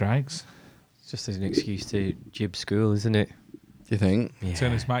 Climate strikes. It's just an excuse to jib school, isn't it? Do you think? Yeah.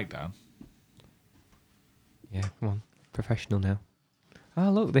 Turn his mic down. Yeah, come on. Professional now. Oh,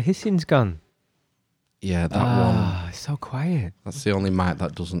 look, the hissing's gone. Yeah, that one. It's so quiet. That's the only mic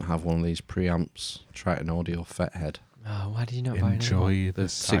that doesn't have one of these preamps. Triton Audio FET head. Oh, why did you not buy another one? Enjoy the They're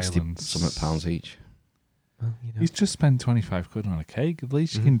 60 silence. something pounds each. Well, you know. He's just spent 25 quid on a cake. The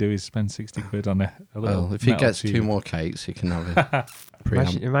least you can do is spend 60 quid on a little. Well, if he metal gets tube. 2 more cakes, he can have a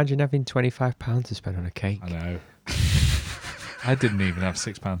preamp. Imagine having £25 to spend on a cake. I know. I didn't even have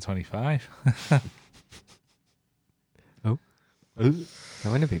 £6.25. I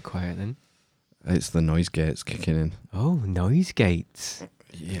went a bit quiet then. It's the noise gates kicking in. Oh, noise gates.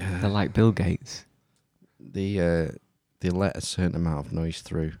 Yeah. They're like Bill Gates. They let a certain amount of noise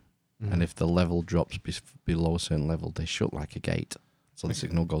through, and if the level drops below a certain level, they shut like a gate, so the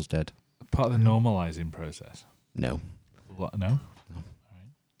signal goes dead. Part of the normalising process. No. What? No? Right.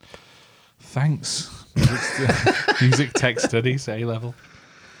 Thanks. Music tech studies, A-level.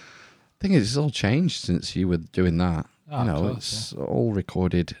 Thing is, it's all changed since you were doing that. Oh, you know, of course, it's all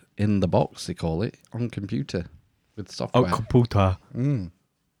recorded in the box, they call it, on computer with software. computer.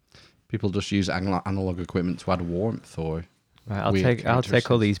 People just use analog equipment to add warmth or. Right, I'll weird take all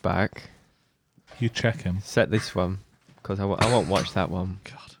characteristics. these back. You check him. Set this one because I won't watch that one.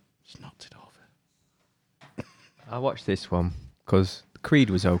 God, just knocked it over. I'll watch this one because Creed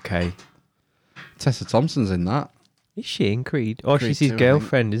was okay. Tessa Thompson's in that. Is she in Creed? Oh, Creed she's his 2, I think.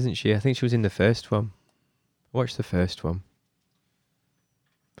 girlfriend, isn't she? I think she was in the first one. Watch the first one.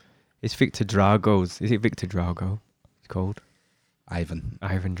 It's Victor Drago's. Is it Victor Drago? It's called Ivan.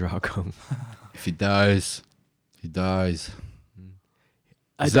 Ivan Drago. If he dies, he dies.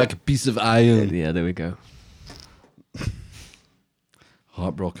 I He's don't- like a piece of iron. Yeah, there we go.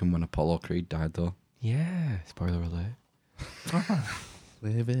 Heartbroken when Apollo Creed died, though. Yeah. Spoiler alert.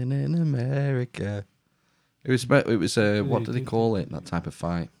 Living in America. It was what do they call it? That type of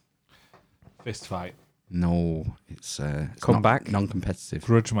fight? Fist fight. No, it's Comeback? non-competitive.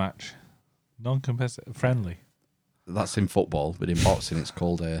 Grudge match. Non-competitive. Friendly. That's in football, but in boxing it's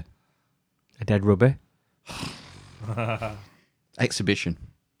called a A dead rubber. exhibition.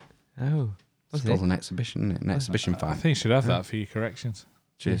 Oh. It's What's called it? an exhibition, isn't it? An exhibition I fight. think you should have that for your corrections.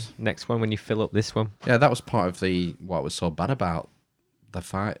 Cheers. Next one when you fill up this one. Yeah, that was part of what was so bad about the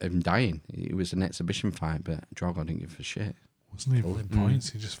fight, him dying. It was an exhibition fight, but Drago didn't give a shit. Wasn't even with points.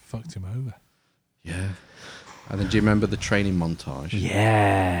 He just fucked him over. Yeah. And then do you remember the training montage?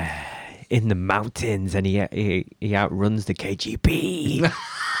 Yeah. In the mountains, and he outruns the KGB.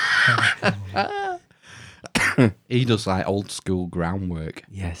 He does like old school groundwork,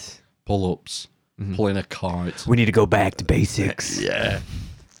 Yes. pull-ups, pulling a cart. We need to go back to basics. Yeah.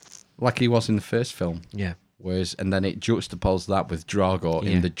 Like he was in the first film. Yeah. And then it juxtaposed that with Drago Yeah.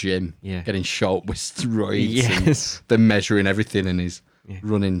 in the gym, Yeah. getting shot with steroids. Yes. And then measuring everything and he's Yeah.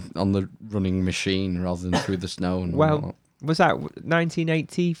 running on the running machine rather than through the snow. And Well, whatnot. was that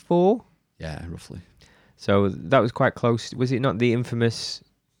 1984? Yeah, roughly. So that was quite close. Was it not the infamous?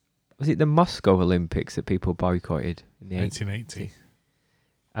 Was it the Moscow Olympics that people boycotted in the 1980.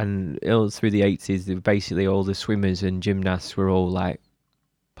 And all through the 80s, basically all the swimmers and gymnasts were all like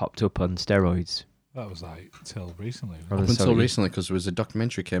popped up on steroids. That was like till recently. From Up the until Soviet- recently, because there was a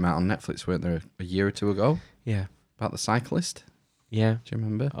documentary came out on Netflix, weren't there, a year or two ago, Yeah. about the cyclist. Yeah. Do you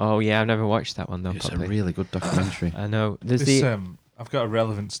remember? Oh yeah, I've never watched that one though. It's a properly. really good documentary. I know. There's This, the I've got a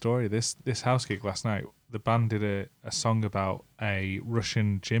relevant story. This house gig last night, the band did a song about a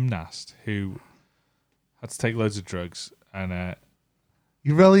Russian gymnast who had to take loads of drugs, and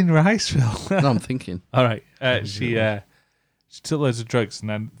you're rolling your eyes, Phil. No, I'm thinking. All right. She took loads of drugs, and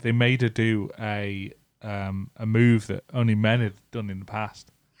then they made her do a move that only men had done in the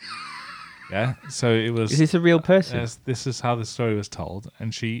past. Yeah. So it was. Is this a real person? This is how the story was told,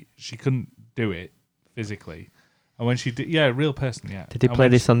 and she couldn't do it physically, and when she did, yeah, a real person, yeah. Did they And play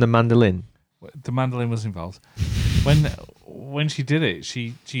when this on the mandolin? the mandolin was involved. When she did it,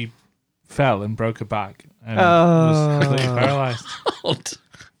 she fell and broke her back and was completely paralyzed.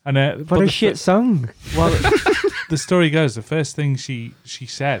 And What a shit song! Well, the story goes, the first thing she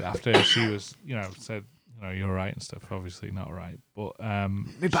said after she was, said, you're all right and stuff. Obviously not right, but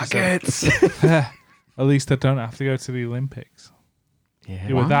Me she said, at least I don't have to go to the Olympics. Yeah.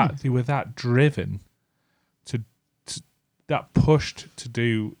 They were that driven to that pushed to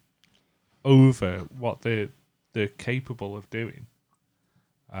do over what they're capable of doing.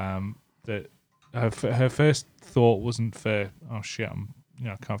 That her first thought wasn't for, oh shit,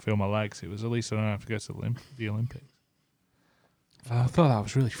 I can't feel my legs. It was, at least I don't have to go to the Olympics. I thought that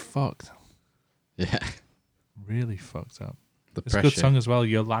was really fucked. Yeah. Really fucked up. The It's a pressure. good song as well.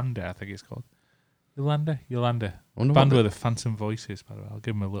 Yolanda, I think it's called. Yolanda. I wonder Band what with the phantom voices, by the way. I'll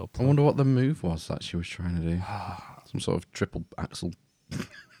give them a little I plug. wonder what the move was that she was trying to do. Some sort of triple axel.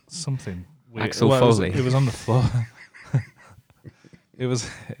 Something weird. Axel Well, Foley. It was on the floor. It was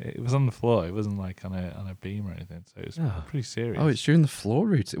on the floor. It wasn't like on a beam or anything. So it was pretty serious. Oh, it's during the floor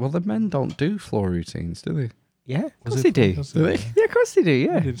routine. Well, the men don't do floor routines, do they? Yeah, of Was course it- they do. was Do it- they? Yeah, of course they do.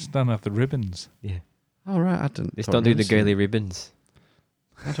 Yeah. They just don't have the ribbons. Yeah. Oh, right. I didn't. They don't do the remember girly seeing- ribbons.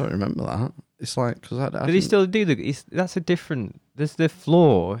 I don't remember that. It's like, because I Do they didn't- still do that's a different. There's the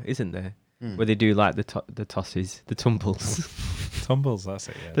floor, isn't there? Hmm. Where they do like the tosses, the tumbles, Tumbles, that's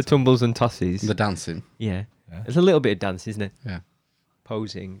it, yeah. the tumbles and tosses. The dancing. Yeah. Yeah. There's a little bit of dance, isn't it? Yeah.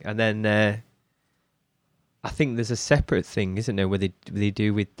 Posing, and then I think there's a separate thing, isn't there, where they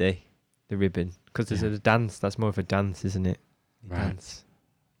do with the ribbon, because there's a dance. That's more of a dance, isn't it? They Right. Dance.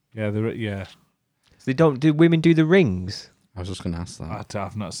 Yeah. So they don't do women do the rings? I was just going to ask that.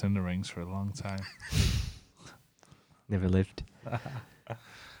 I've not seen the rings for a long time. Never lived.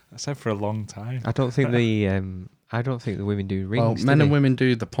 I said for a long time. I don't think the women do rings. Well, do men and they? women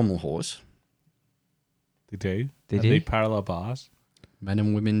do the pommel horse. They do. They And do? They parallel bars. Men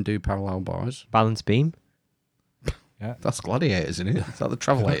and women do parallel bars. Balance beam. Yeah. That's gladiator, isn't it? Is that the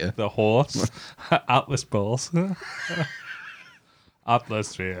travelator? The horse. Atlas balls.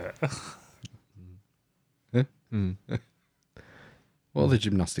 Atmosphere. Mm. What other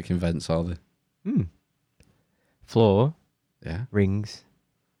gymnastic events are there? Mm. Floor, Yeah. rings,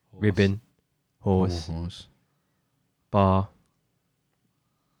 ribbon, horse, Pommel horse. bar,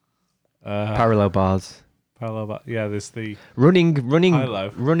 Parallel parallel bars, bar. Yeah, there's the running, High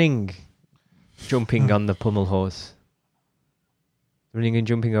low. jumping on the pommel horse, running and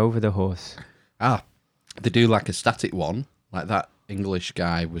jumping over the horse. Ah, they do like a static one, like that English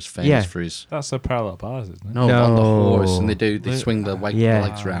guy was famous Yeah. for his. that's the parallel bars, isn't it? No, on the No. horse, and they swing the Yeah.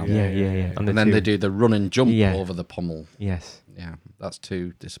 legs round, Yeah. yeah. On the and then two. they do the run and jump Yeah. over the pommel. Yes, Yeah, that's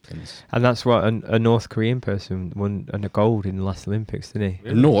two disciplines. and that's what a North Korean person won a gold in the last Olympics, didn't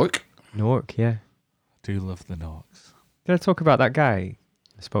he? Nork. Nork, yeah. Do love the Norks. Did I talk about that guy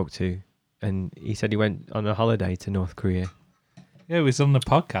I spoke to? And he said he went on a holiday to North Korea. Yeah, he was on the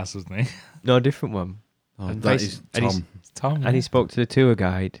podcast, wasn't he? No, a different one. Oh, And that basi- is and he's- Tom. It's Tom. And he spoke to the tour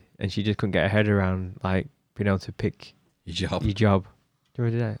guide, and she just couldn't get her head around like being able to pick Your job. your job. Do you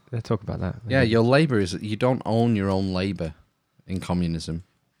remember that? Did I talk about that? Yeah, your labour is you don't own your own labour in communism.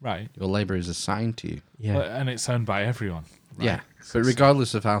 Right. Your labour is assigned to you. Yeah. Well, and it's owned by everyone. Right. Yeah, So but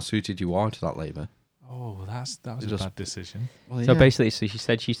regardless of how suited you are to that labour. Oh, that was It a just- bad decision. Well, So basically, so she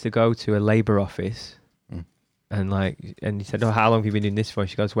said she used to go to a labour office, Mm. and he said, "Oh, how long have you been doing this for?"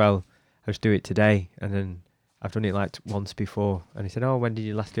 She goes, "Well, I just do it today, and then I've done it like once before." And he said, "Oh, when did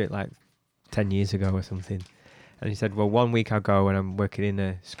you last do it? Like 10 years ago or something?" And he said, "Well, 1 week I go and I'm working in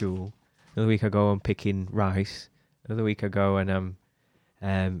a school. Another week I go and picking rice. Another week I go and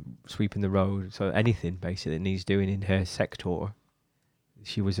I'm sweeping the road. So anything basically that needs doing in her sector,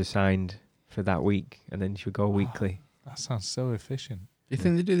 she was assigned for that week, and then she would go weekly." That sounds so efficient. Do you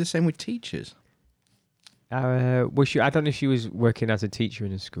think they do the same with teachers? Well, I don't know if she was working as a teacher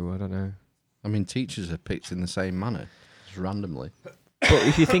in a school. I don't know. I mean, teachers are picked in the same manner, just randomly. But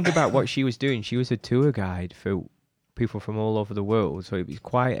if you think about what she was doing, she was a tour guide for people from all over the world. So it was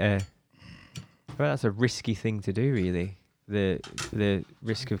quite that's a risky thing to do, really. The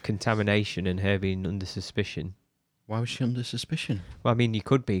risk of contamination and her being under suspicion. Why was she under suspicion? Well, I mean, you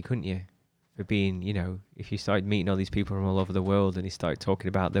could be, couldn't you? for being, you know, if you started meeting all these people from all over the world and he started talking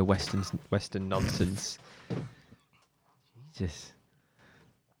about their Western nonsense. Jesus,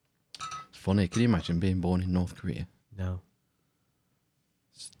 It's funny. Can you imagine being born in North Korea? no.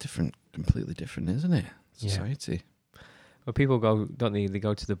 It's different, completely different, isn't it? Yeah. Society. Well, people go, don't they? They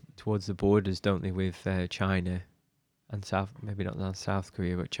go towards the borders, don't they, with China and maybe not South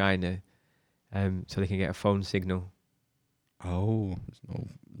Korea, but China, so they can get a phone signal. Oh, there's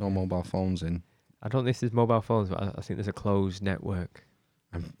no mobile phones in. I don't know if there's mobile phones, but I think there's a closed network.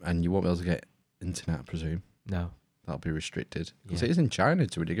 And you won't be able to get internet, I presume. No. That'll be restricted. Because Yeah. it is in China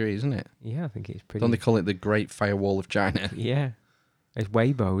to a degree, isn't it? Yeah, I think it's pretty. Don't they call it the Great Firewall of China? Yeah. It's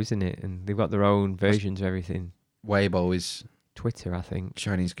Weibo, isn't it? And they've got their own versions of everything. Weibo is Twitter, I think.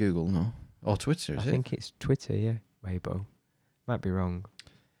 Chinese Google, no? Or Twitter, is I it? think it's Twitter, yeah. Weibo. Might be wrong.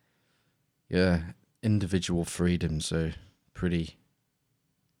 Yeah. Individual freedoms are pretty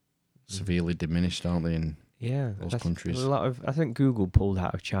severely diminished, aren't they, in Yeah. those that's countries? A lot of, I think Google pulled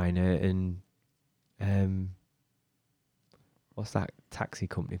out of China and what's that taxi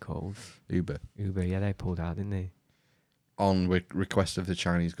company called? Uber. Uber, yeah, they pulled out, didn't they? On request of the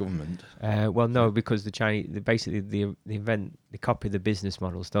Chinese government. Well, no, because the Chinese, they copy the business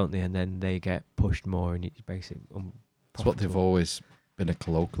models, don't they? And then they get pushed more, and it's basically That's what they've always been a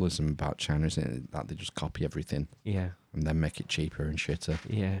colloquialism about China, isn't it? That they just copy everything Yeah, and then make it cheaper and shitter,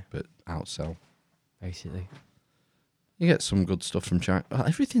 yeah, but outsell. basically. You get some good stuff from China. Well,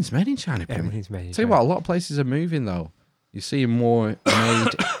 everything's made in China, pretty much. Everything's made. in Tell you China. what, a lot of places are moving though. You're seeing more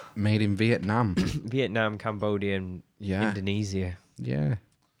made in Vietnam. Vietnam, Cambodia, and Yeah, Indonesia, yeah.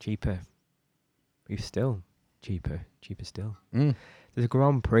 cheaper. It's still cheaper still. Mm. There's a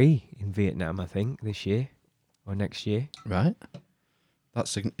Grand Prix in Vietnam, I think, this year or next year. Right.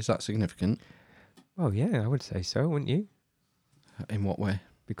 Is that significant? Oh yeah, I would say so, wouldn't you? In what way?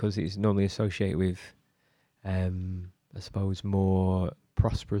 Because it's normally associated with, I suppose, more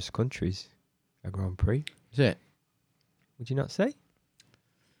prosperous countries. A Grand Prix, Is it? would you not say?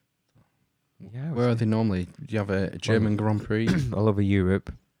 Yeah. I would Where are say. they normally? Do you have a German Grand Prix? All over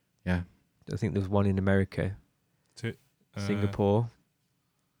Europe. Yeah. I think there's one in America, Singapore,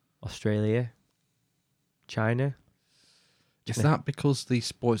 Australia, China. Is that because the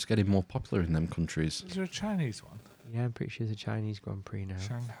sport's getting more popular in them countries? Is there a Chinese one? Yeah, I'm pretty sure there's a Chinese Grand Prix now.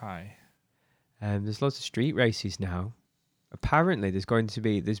 Shanghai. There's lots of street races now. Apparently, there's going to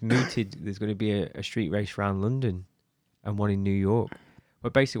be a street race around London, and one in New York.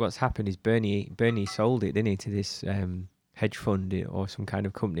 But basically, what's happened is Bernie sold it, didn't he, to this hedge fund or some kind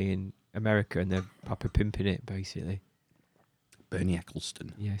of company in America, and they're proper pimping it basically. Bernie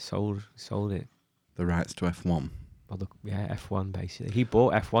Eccleston. Yeah, sold it. The rights to F1. Well, F1 basically. He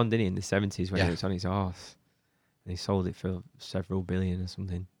bought F1, didn't he, in the 70s when Yeah. it was on its arse, and he sold it for several billion or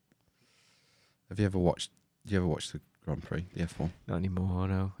something. Have you ever watched? Do you ever watch the Grand Prix, the F1? Not anymore.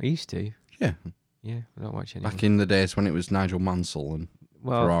 No, I used to. Yeah. Yeah, I don't watch anymore. Back in the days when it was Nigel Mansell and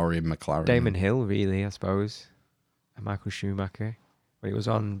Ferrari and McLaren. Damon Hill, really, I suppose, and Michael Schumacher. But it was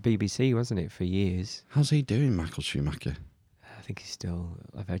on BBC, wasn't it, for years? How's he doing, Michael Schumacher? I think he's still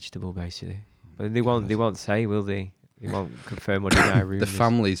a vegetable, basically. But they won't say, will they? They won't confirm or deny The rumours.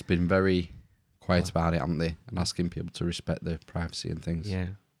 family's been very quiet about it, haven't they? And asking people to respect their privacy and things. Yeah,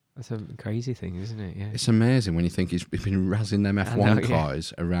 that's a crazy thing, isn't it? Yeah. It's amazing when you think he's been razzing them F1 know, yeah.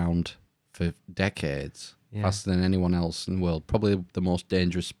 cars around for decades, Yeah. faster than anyone else in the world. Probably the most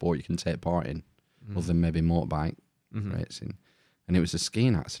dangerous sport you can take part in, other than maybe motorbike Mhm. racing. And it was a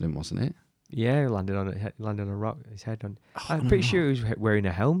skiing accident, wasn't it? Yeah, landed on a rock. His head on. Oh, I'm no. pretty sure he was wearing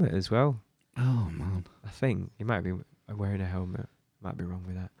a helmet as well. Oh, man. I think he might be wearing a helmet. Might be wrong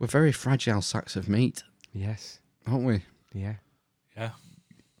with that. We're very fragile sacks of meat, Yes. aren't we? Yeah. Yeah.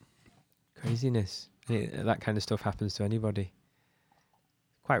 Craziness. That kind of stuff happens to anybody.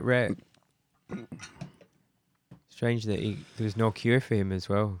 Quite rare. Strange that there was no cure for him as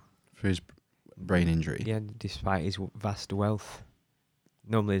well. For his brain injury. Yeah, despite his vast wealth.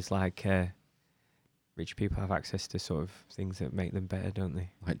 Normally it's like rich people have access to sort of things that make them better, don't they?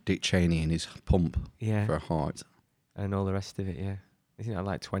 Like Dick Cheney and his pump Yeah. for a heart. And all the rest of it, yeah. Isn't that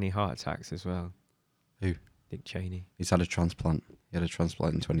like 20 heart attacks as well? Who? Dick Cheney. He's had a transplant. He had a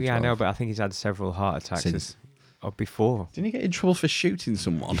transplant in 2012. Yeah, I know, but I think he's had several heart attacks Since. or before. Didn't he get in trouble for shooting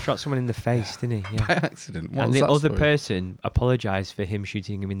someone? He shot someone in the face, didn't he? Yeah. By accident. What And was the that other story? person apologised for him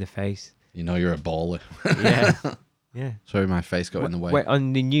shooting him in the face. You know you're a baller. Yeah. Yeah. Sorry, my face got in the way. Went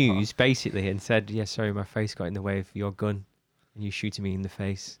on the news, basically, and said, yeah, sorry, my face got in the way of your gun. And you shooting me in the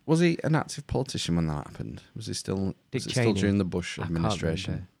face. Was he an active politician when that happened? Was he still? Dick Was it still Cheney. during the Bush I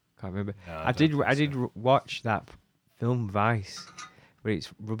administration? Can't remember. No, I did watch that film Vice, but it's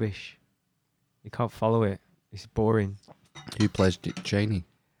rubbish. You can't follow it. It's boring. Who plays Dick Cheney?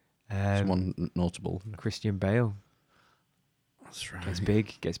 Um, Someone notable. Christian Bale That's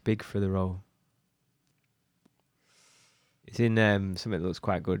right. gets big for the role. It's in something that looks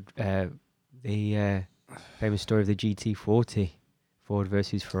quite good. The famous story of the GT40, Ford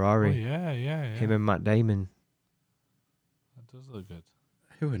versus Oh, Ferrari. yeah. Him and Matt Damon. That does look good.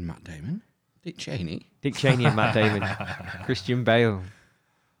 Who and Matt Damon? Dick Cheney? Dick Cheney and Matt Damon. Christian Bale.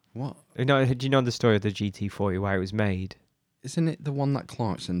 What? No, do you know the story of the GT40, why it was made? Isn't it the one that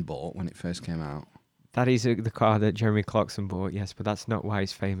Clarkson bought when it first came out? That is the car that Jeremy Clarkson bought, yes, but that's not why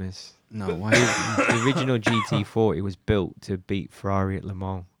it's famous. No, why? The original GT40 was built to beat Ferrari at Le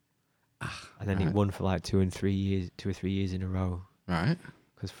Mans. And then it right. won for like 2 or 3 years in a row. Right.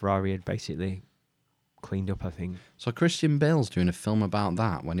 Because Ferrari had basically cleaned up, I think. So Christian Bale's doing a film about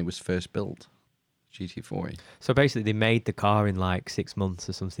that when it was first built. GT40. So basically they made the car in like 6 months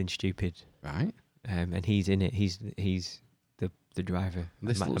or something stupid. Right. And he's in it. He's the driver.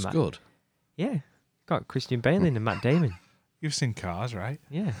 This Matt- looks Matt- good. Yeah. Got Christian Bale in and Matt Damon. You've seen Cars, right?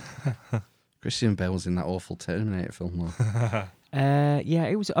 Yeah. Christian Bale was in that awful Terminator film, though. Yeah,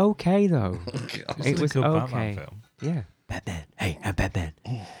 it was okay though. It was a good okay. Batman film. Yeah. Batman. Hey, I'm Batman.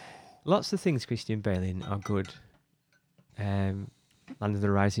 Lots of things Christian Bale in are good. Land of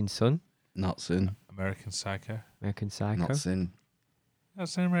the Rising Sun, Not soon. American Psycho. American Psycho. Not soon.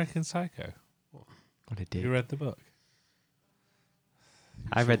 That's an American Psycho. What a dick. You read the book?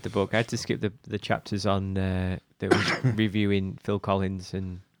 I read the book. I had to skip the chapters on that was reviewing Phil Collins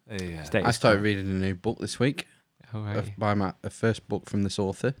and Yeah. Status I started Quo. reading a new book this week. Oh, right. By a first book from this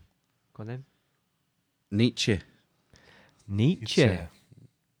author, Go on then. Nietzsche. Nietzsche.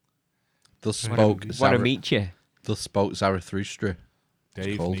 Thus spoke. What a meet you. Thus spoke Zarathustra.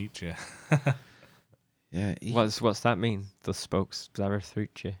 Dave called. Nietzsche. Yeah. What's that mean? The spokes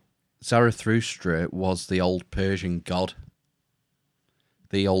Zarathustra. Zarathustra was the old Persian god.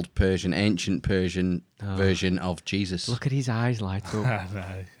 The old Persian, ancient Persian Oh. version of Jesus. Look at his eyes light up.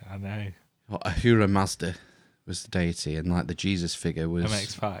 I know. Well, Ahura Mazda was the deity, and like the Jesus figure was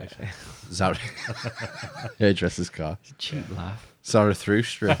MX-5. hairdresser's car. It's a cheap laugh.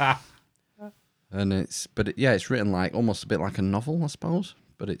 Zarathustra. And it's written like almost a bit like a novel, I suppose,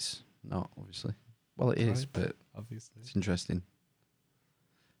 but it's not, obviously. Well, it is, Right. but Obviously. it's interesting.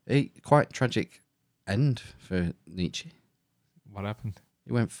 Quite tragic end for Nietzsche. What happened?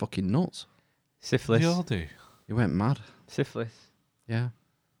 He went fucking nuts. Syphilis. We all do. He went mad. Syphilis. Yeah.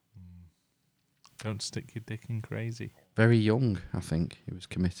 Don't stick your dick in crazy. Very young, I think. He was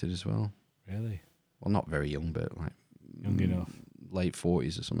committed as well. Really? Well, not very young, but like Young enough. late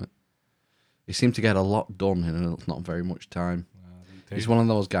 40s or something. He seemed to get a lot done in not very much time. He's one of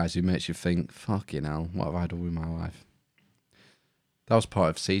those guys who makes you think, fucking hell, what have I done with my life? That was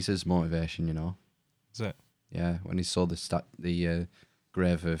part of Caesar's motivation, you know. Is it? Yeah, when he saw the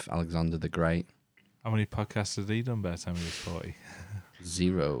grave of Alexander the Great. How many podcasts has he done by the time he was 40?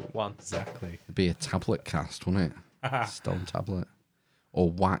 0. One. Exactly. It'd be a tablet cast, wouldn't it? Stone tablet. Or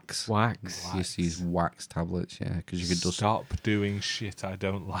wax. Wax. You used to use wax tablets, yeah, because you could just... Stop doing shit I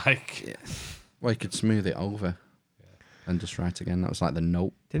don't like. Yeah. Well, you could smooth it over and just write again. That was like the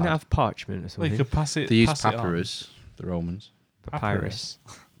note. Didn't it have parchment or Well, something? you could pass it. They used pass it on. papyrus, the Romans. Papyrus.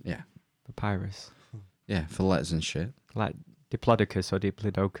 Yeah. Papyrus. Yeah, for letters and shit. Like Diplodocus or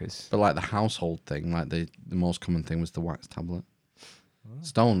Diplodocus. But like the household thing, like the most common thing was the wax tablet.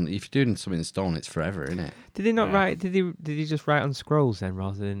 Stone, if you're doing something in stone, it's forever, isn't it? Did he not Yeah. write? Did he just write on scrolls then,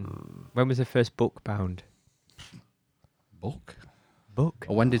 rather than when was the first book bound? Book? Book.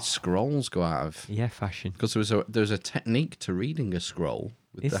 Or when did scrolls go out of? Yeah, fashion. Because there was a technique to reading a scroll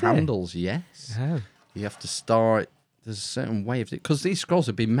with Is the there? handles, yes. Oh. You have to start, there's a certain way of it. Because these scrolls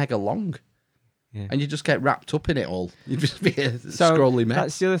would be mega long. Yeah. And you just get wrapped up in it all. You'd just be a So scrolly mess.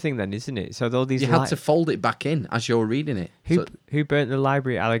 that's the other thing then, isn't it? So all these You had to fold it back in as you're reading it. So, who burnt the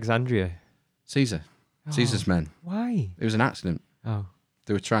library at Alexandria? Caesar. Caesar's men. Why? It was an accident. Oh.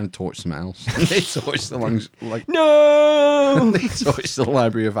 They were trying to torch something else. They torched the No. they torched the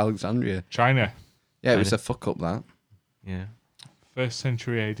Library of Alexandria. China. Yeah, it was China. a fuck up that. Yeah. 1st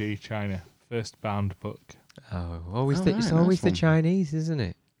century AD China. First bound book. Oh, Oh, it's right, always nice the one. Chinese, isn't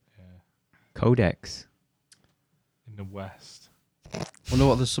it? Yeah. Codex. In the West. Wonder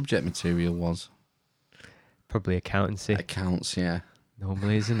what the subject material was. Probably accountancy. Accounts, yeah.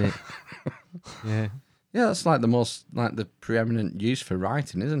 Normally, isn't it? Yeah. Yeah, that's like the preeminent use for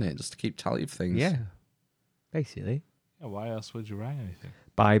writing, isn't it? Just to keep tally of things. Yeah. Basically. Yeah, why else would you write anything?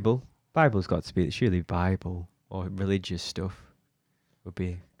 Bible. Bible's got to be surely Bible or religious stuff would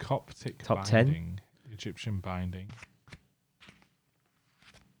be. Coptic Top 10? binding. Egyptian binding.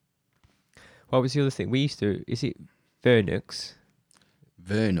 What was the other thing? We used to... Is it Vernux?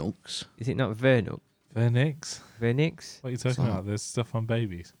 Vernux. Is it not Vernux? Vernix? Vernix? What are you talking about? There's stuff on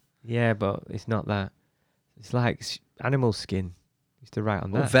babies. Yeah, but it's not that. It's like animal skin. Used to write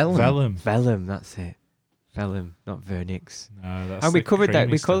on Oh, that. vellum. Vellum. Vellum, that's it. Vellum, not Vernix. No, that's And we the covered that.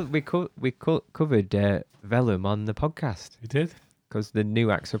 creamy stuff. We covered Vellum on the podcast You did? because the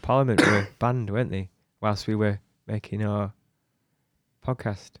new Acts of Parliament were banned, weren't they? Whilst we were making our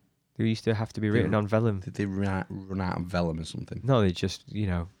podcast, they used to have to be written on vellum. Did they run out of vellum or something? No, they're just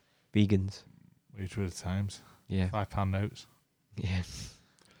vegans. Which were the times. Yeah, £5 notes. yeah.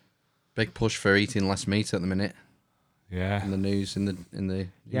 Big push for eating less meat at the minute Yeah. in the news, in the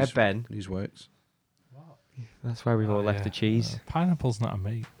Yeah, news, Ben. newsworks. That's why we've all left yeah. the cheese. Pineapple's not a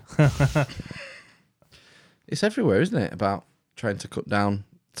meat. It's everywhere, isn't it? About trying to cut down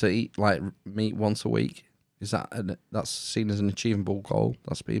to eat like meat once a week. Is that's seen as an achievable goal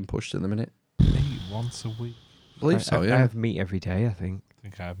that's being pushed at the minute? Meat once a week. I believe so. I Yeah. have meat every day, I think. I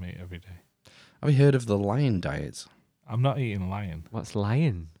think I have meat every day. Have you heard of the lion diet? I'm not eating lion. What's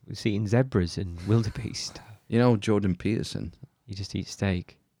lion? We're eating zebras and wildebeest. You know Jordan Peterson. You just eat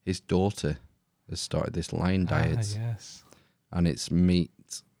steak. His daughter has started this lion diet, Yes. and it's meat,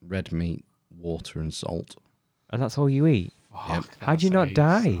 red meat, water, and salt. And that's all you eat? Yep. How'd you that's not ace.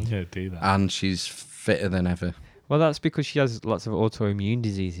 die? I'm going to do that. And she's fitter than ever. Well, that's because she has lots of autoimmune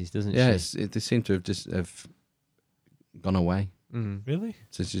diseases, doesn't Yeah, she? they seem to have gone away Mm. Really?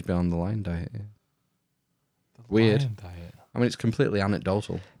 since she's been on the lion diet. Yeah. The Weird. lion diet. I mean, it's completely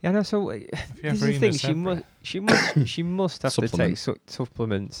anecdotal. Yeah, no. So Have you this is ever the eaten a thing. zebra? She must have to take Supplement.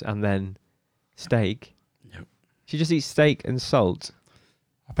 supplements and then steak. Yep. She just eats steak and salt.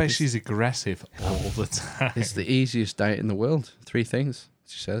 I bet she's aggressive all the time. It's the easiest diet in the world. 3 things,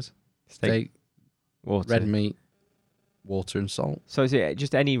 she says. Steak, water. red meat, water, and salt. So is it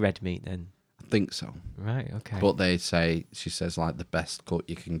just any red meat then? I think so. Right. Okay. But she says, like the best cut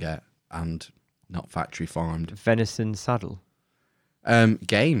you can get and not factory farmed. venison saddle.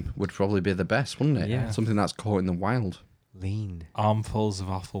 Game would probably be the best, wouldn't it? Yeah. Something that's caught in the wild. Lean. Armfuls of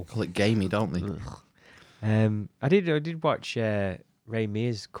offal. Call it gamey, don't they? I did watch Ray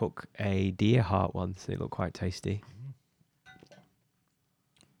Mears cook a deer heart once. It looked quite tasty.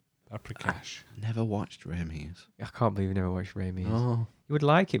 Paprikash. Never watched Remy's. I can't believe you never watched Ray Mears. Oh. You would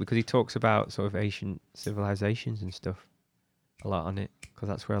like it because he talks about sort of ancient civilizations and stuff a lot on it because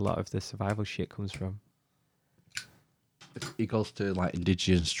that's where a lot of the survival shit comes from. He goes to like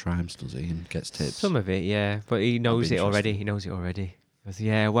indigenous tribes, does he, and gets tips? Some of it, yeah, but he knows be it already. interesting. He knows it already. He goes,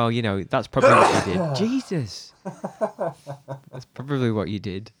 yeah, well, that's probably what you did. Jesus, that's probably what you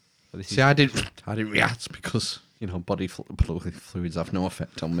did. But this See, I didn't react because bodily fluids have no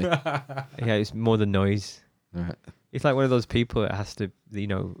effect on me. yeah, it's more the noise. Right. It's like one of those people that has to,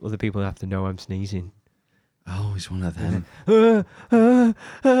 other people have to know I'm sneezing. Oh, he's one of them.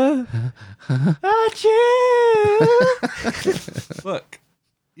 Look,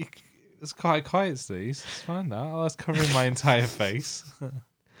 it's quite quiet, Steve. It's fine now. I was covering my entire face.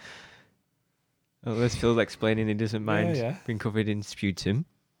 Oh, there's Phil explaining he doesn't mind yeah. being covered in sputum.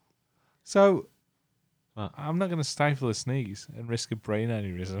 So, What? I'm not going to stifle a sneeze and risk a brain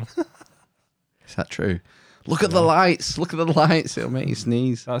aneurysm. Is that true? Look at the lights. Look at the lights. It'll make you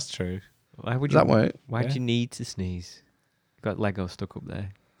sneeze. That's true. Why would Does that work? Why do Yeah. you need to sneeze? You've got Lego stuck up there.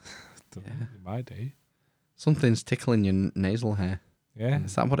 You might do. Something's tickling your nasal hair. Yeah.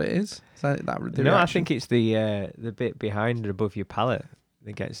 Is that what it is? Is that the No, I reaction? think it's the bit behind and above your palate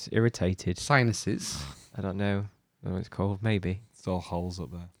that gets irritated. Sinuses. I don't know what it's called. Maybe. It's all holes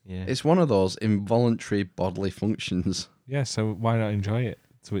up there. Yeah. It's one of those involuntary bodily functions. Yeah, so why not enjoy it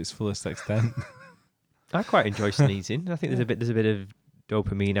to its fullest extent? I quite enjoy sneezing. I think there's a bit of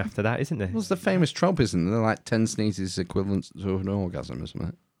dopamine after that, isn't there? What's the famous trope, isn't there? Like 10 sneezes equivalent to an orgasm, isn't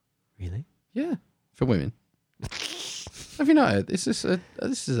it? Really? Yeah, for women. Have you not heard? This is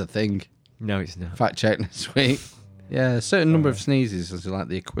a thing. No, it's not. Fact check next week. Yeah, a certain number of sneezes is like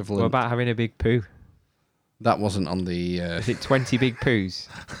the equivalent. What about having a big poo? That wasn't on the. Is it 20 big poos?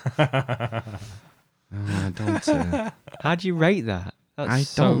 I don't. How do you rate that? I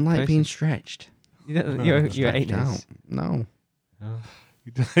so don't like being personal. stretched. Your Stretched anus. out. No.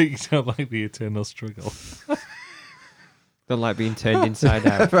 You don't like the eternal struggle. Don't like being turned inside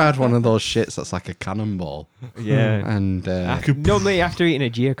out. Ever had one of those shits that's like a cannonball? Yeah. And Normally after eating a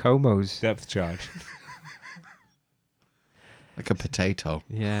Giacomo's. Depth charge. like a potato.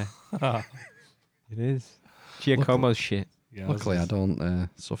 Yeah. It is. Giacomo's shit. Yeah, Luckily, I don't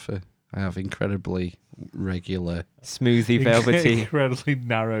suffer. I have incredibly regular. Smoothie velvety. Incredibly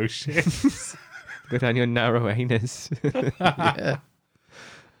narrow shit. Go down your narrow anus. Yeah.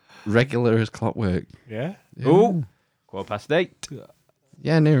 Regular as clockwork. Yeah. Yeah. Oh, 8:15.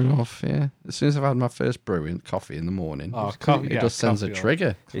 Yeah, near enough, yeah. As soon as I've had my first brew in coffee in the morning, Oh, it just sends a coffee will-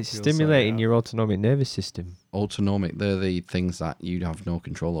 trigger. It's Feels like stimulating that. your autonomic nervous system. Autonomic, they're the things that you have no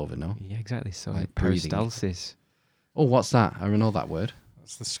control over, no? Yeah, exactly. So Like breathing. peristalsis. Oh, what's that? I know that word.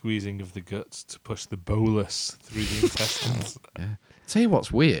 That's the squeezing of the guts to push the bolus through the intestines. Yeah. Tell you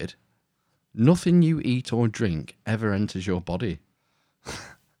what's weird. Nothing you eat or drink ever enters your body.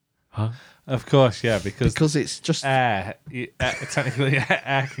 Huh? Of course, yeah, because it's just... technically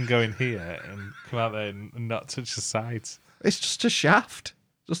air can go in here and come out there and not touch the sides. It's just a shaft.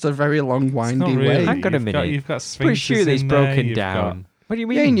 Just a very long, It's not windy really. way. Hang on a minute. You've got Pretty sure sphincters it's in there, broken you've down. What do you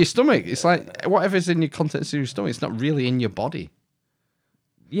mean? Yeah, in your stomach. It's like whatever's in your contents of your stomach, it's not really in your body.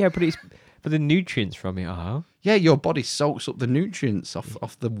 Yeah, but the nutrients from it are. Yeah, your body soaks up the nutrients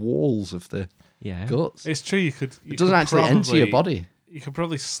off the walls of the Yeah. guts. It's true. You It doesn't actually enter your body. You could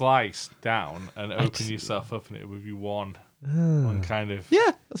probably slice down and open yourself up, and it would be one kind of.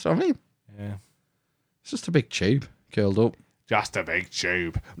 Yeah, that's what I mean. Yeah. It's just a big tube curled up. Just a big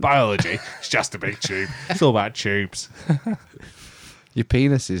tube. Biology. It's just a big tube. It's all about tubes. Your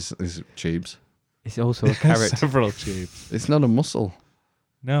penis is tubes. It's also a carrot. Several tubes. It's not a muscle.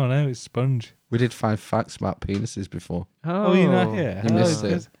 No, it's sponge. We did 5 facts about penises before. Oh, you're not here. You missed Oh,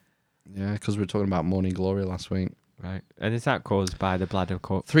 it. Yeah, because we were talking about morning glory last week. Right. And is that caused by the bladder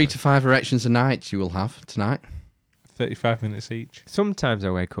cup? 3 to 5 erections a night you will have tonight. 35 minutes each. Sometimes I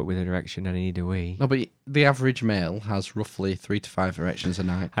wake up with an erection and I need a wee. No, but the average male has roughly 3 to 5 erections a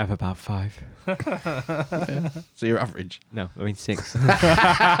night. I have about 5. Yeah. So you're average. No, I mean 6.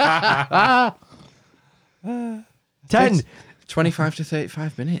 10. 25 to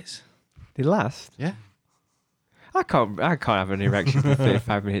 35 minutes. They last. Yeah. I can't have an erection for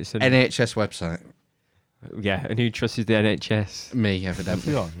 35 minutes. And, NHS website. yeah, and who trusts the NHS? Me,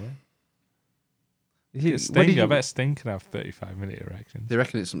 evidently. Yeah. Is it- what Sting, did I you- bet Sting can have 35-minute erections. They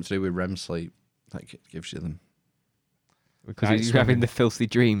reckon it's something to do with REM sleep. That gives you them. Because Night you're having swimming. the filthy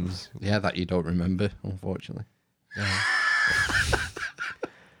dreams. Yeah, that you don't remember, unfortunately.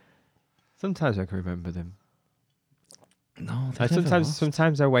 Sometimes I can remember them. No,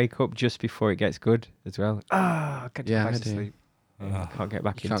 Sometimes I wake up just before it gets good as well. I can't Yeah, get I back to do. sleep. I can't get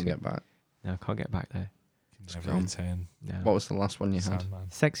back You into can't it. get back. No, I can't get back there. Never gone. return. No. What was the last one you had? Sandman.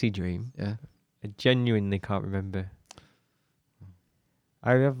 Sexy dream. Yeah. I genuinely can't remember.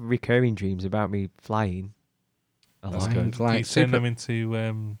 I have recurring dreams about me flying. A That's lot. good. Like Do you turn super- them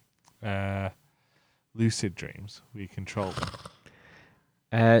into lucid dreams where you control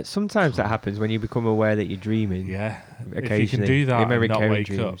them? Sometimes that happens when you become aware that you're dreaming. Yeah. If you can Occasionally. do that In my and not recurring wake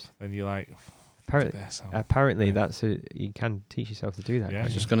dreams. up, then you're like, Apparently, this. apparently Yeah. that's you can teach yourself to do that. Yeah. I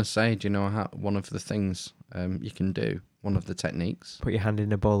was just going to say, do you know how one of the things you can do, one of the techniques Put your hand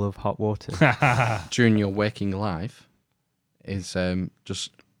in a bowl of hot water. during your waking life is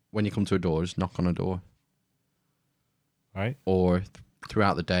just when you come to a door, just knock on a door. Right? Or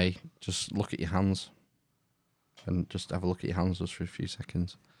throughout the day, just look at your hands and just have a look at your hands just for a few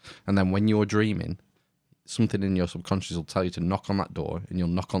seconds. And then when you're dreaming, something in your subconscious will tell you to knock on that door, and you'll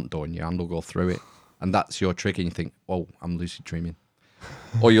knock on the door and your hand will go through it. And that's your trigger, and you think, oh, I'm lucid dreaming.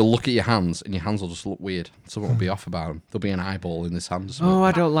 Or you'll look at your hands and your hands will just look weird. Something will be off about them. There'll be an eyeball in this hand. or something. Oh,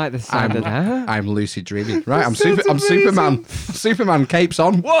 I don't like the sound of that. I'm lucid dreaming. Right, I'm Superman. Superman capes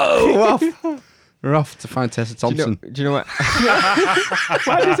on. Whoa, we're off. We're off to find Tessa Thompson. Do you know what?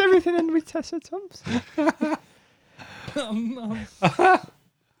 Why does everything end with Tessa Thompson?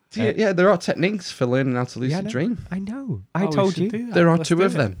 Yeah, there are techniques for learning how to lucid Yeah, I know. dream. I know. Oh, I we told should you. do that. There are Let's 2 do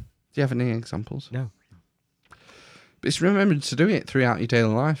of it. them. Do you have any examples? No. But it's remembering to do it throughout your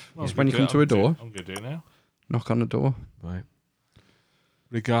daily life. Well, it's I'm when you gonna come do to a it. door, I'm going to do it now. knock on a door. Right.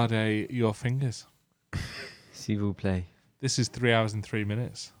 Regarde your fingers. S'il vous plaît. This is 3 hours and 3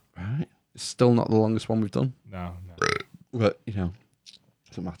 minutes. Right. It's still not the longest one we've done. No. But,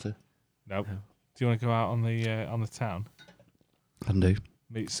 doesn't matter. Nope. Do you want to go out on the town? Can do.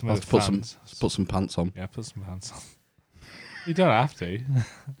 Meet some I'll of the put some fans? put some pants on. Yeah, put some pants on. You don't have to.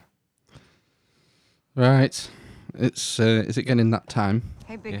 Right. It's is it getting that time?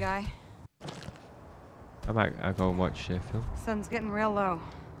 Hey, big Yeah. guy. I'll go and watch a film. Sun's getting real low.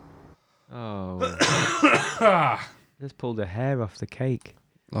 Oh. Just pulled a hair off the cake.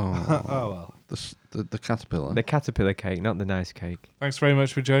 Oh, well. The caterpillar. The caterpillar cake, not the nice cake. Thanks very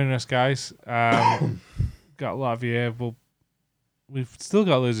much for joining us, guys. Got a lot of you here. We've still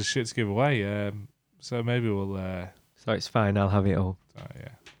got loads of shit to give away. So maybe we'll. So it's fine, I'll have it all.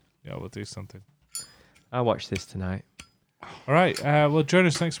 Yeah, we'll do something. I'll watch this tonight. All right. Well, join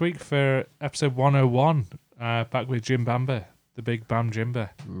us next week for episode 101. Back with Jim Bamber. the big Bam Jimba.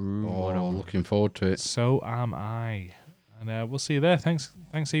 Oh, looking forward to it. So am I. And we'll see you there. Thanks,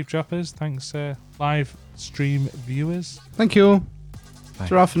 eavesdroppers. Thanks, live stream viewers. Thank you. Bye.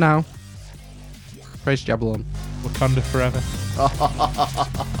 Ta-ra for now. Praise Jabalon. Wakanda forever.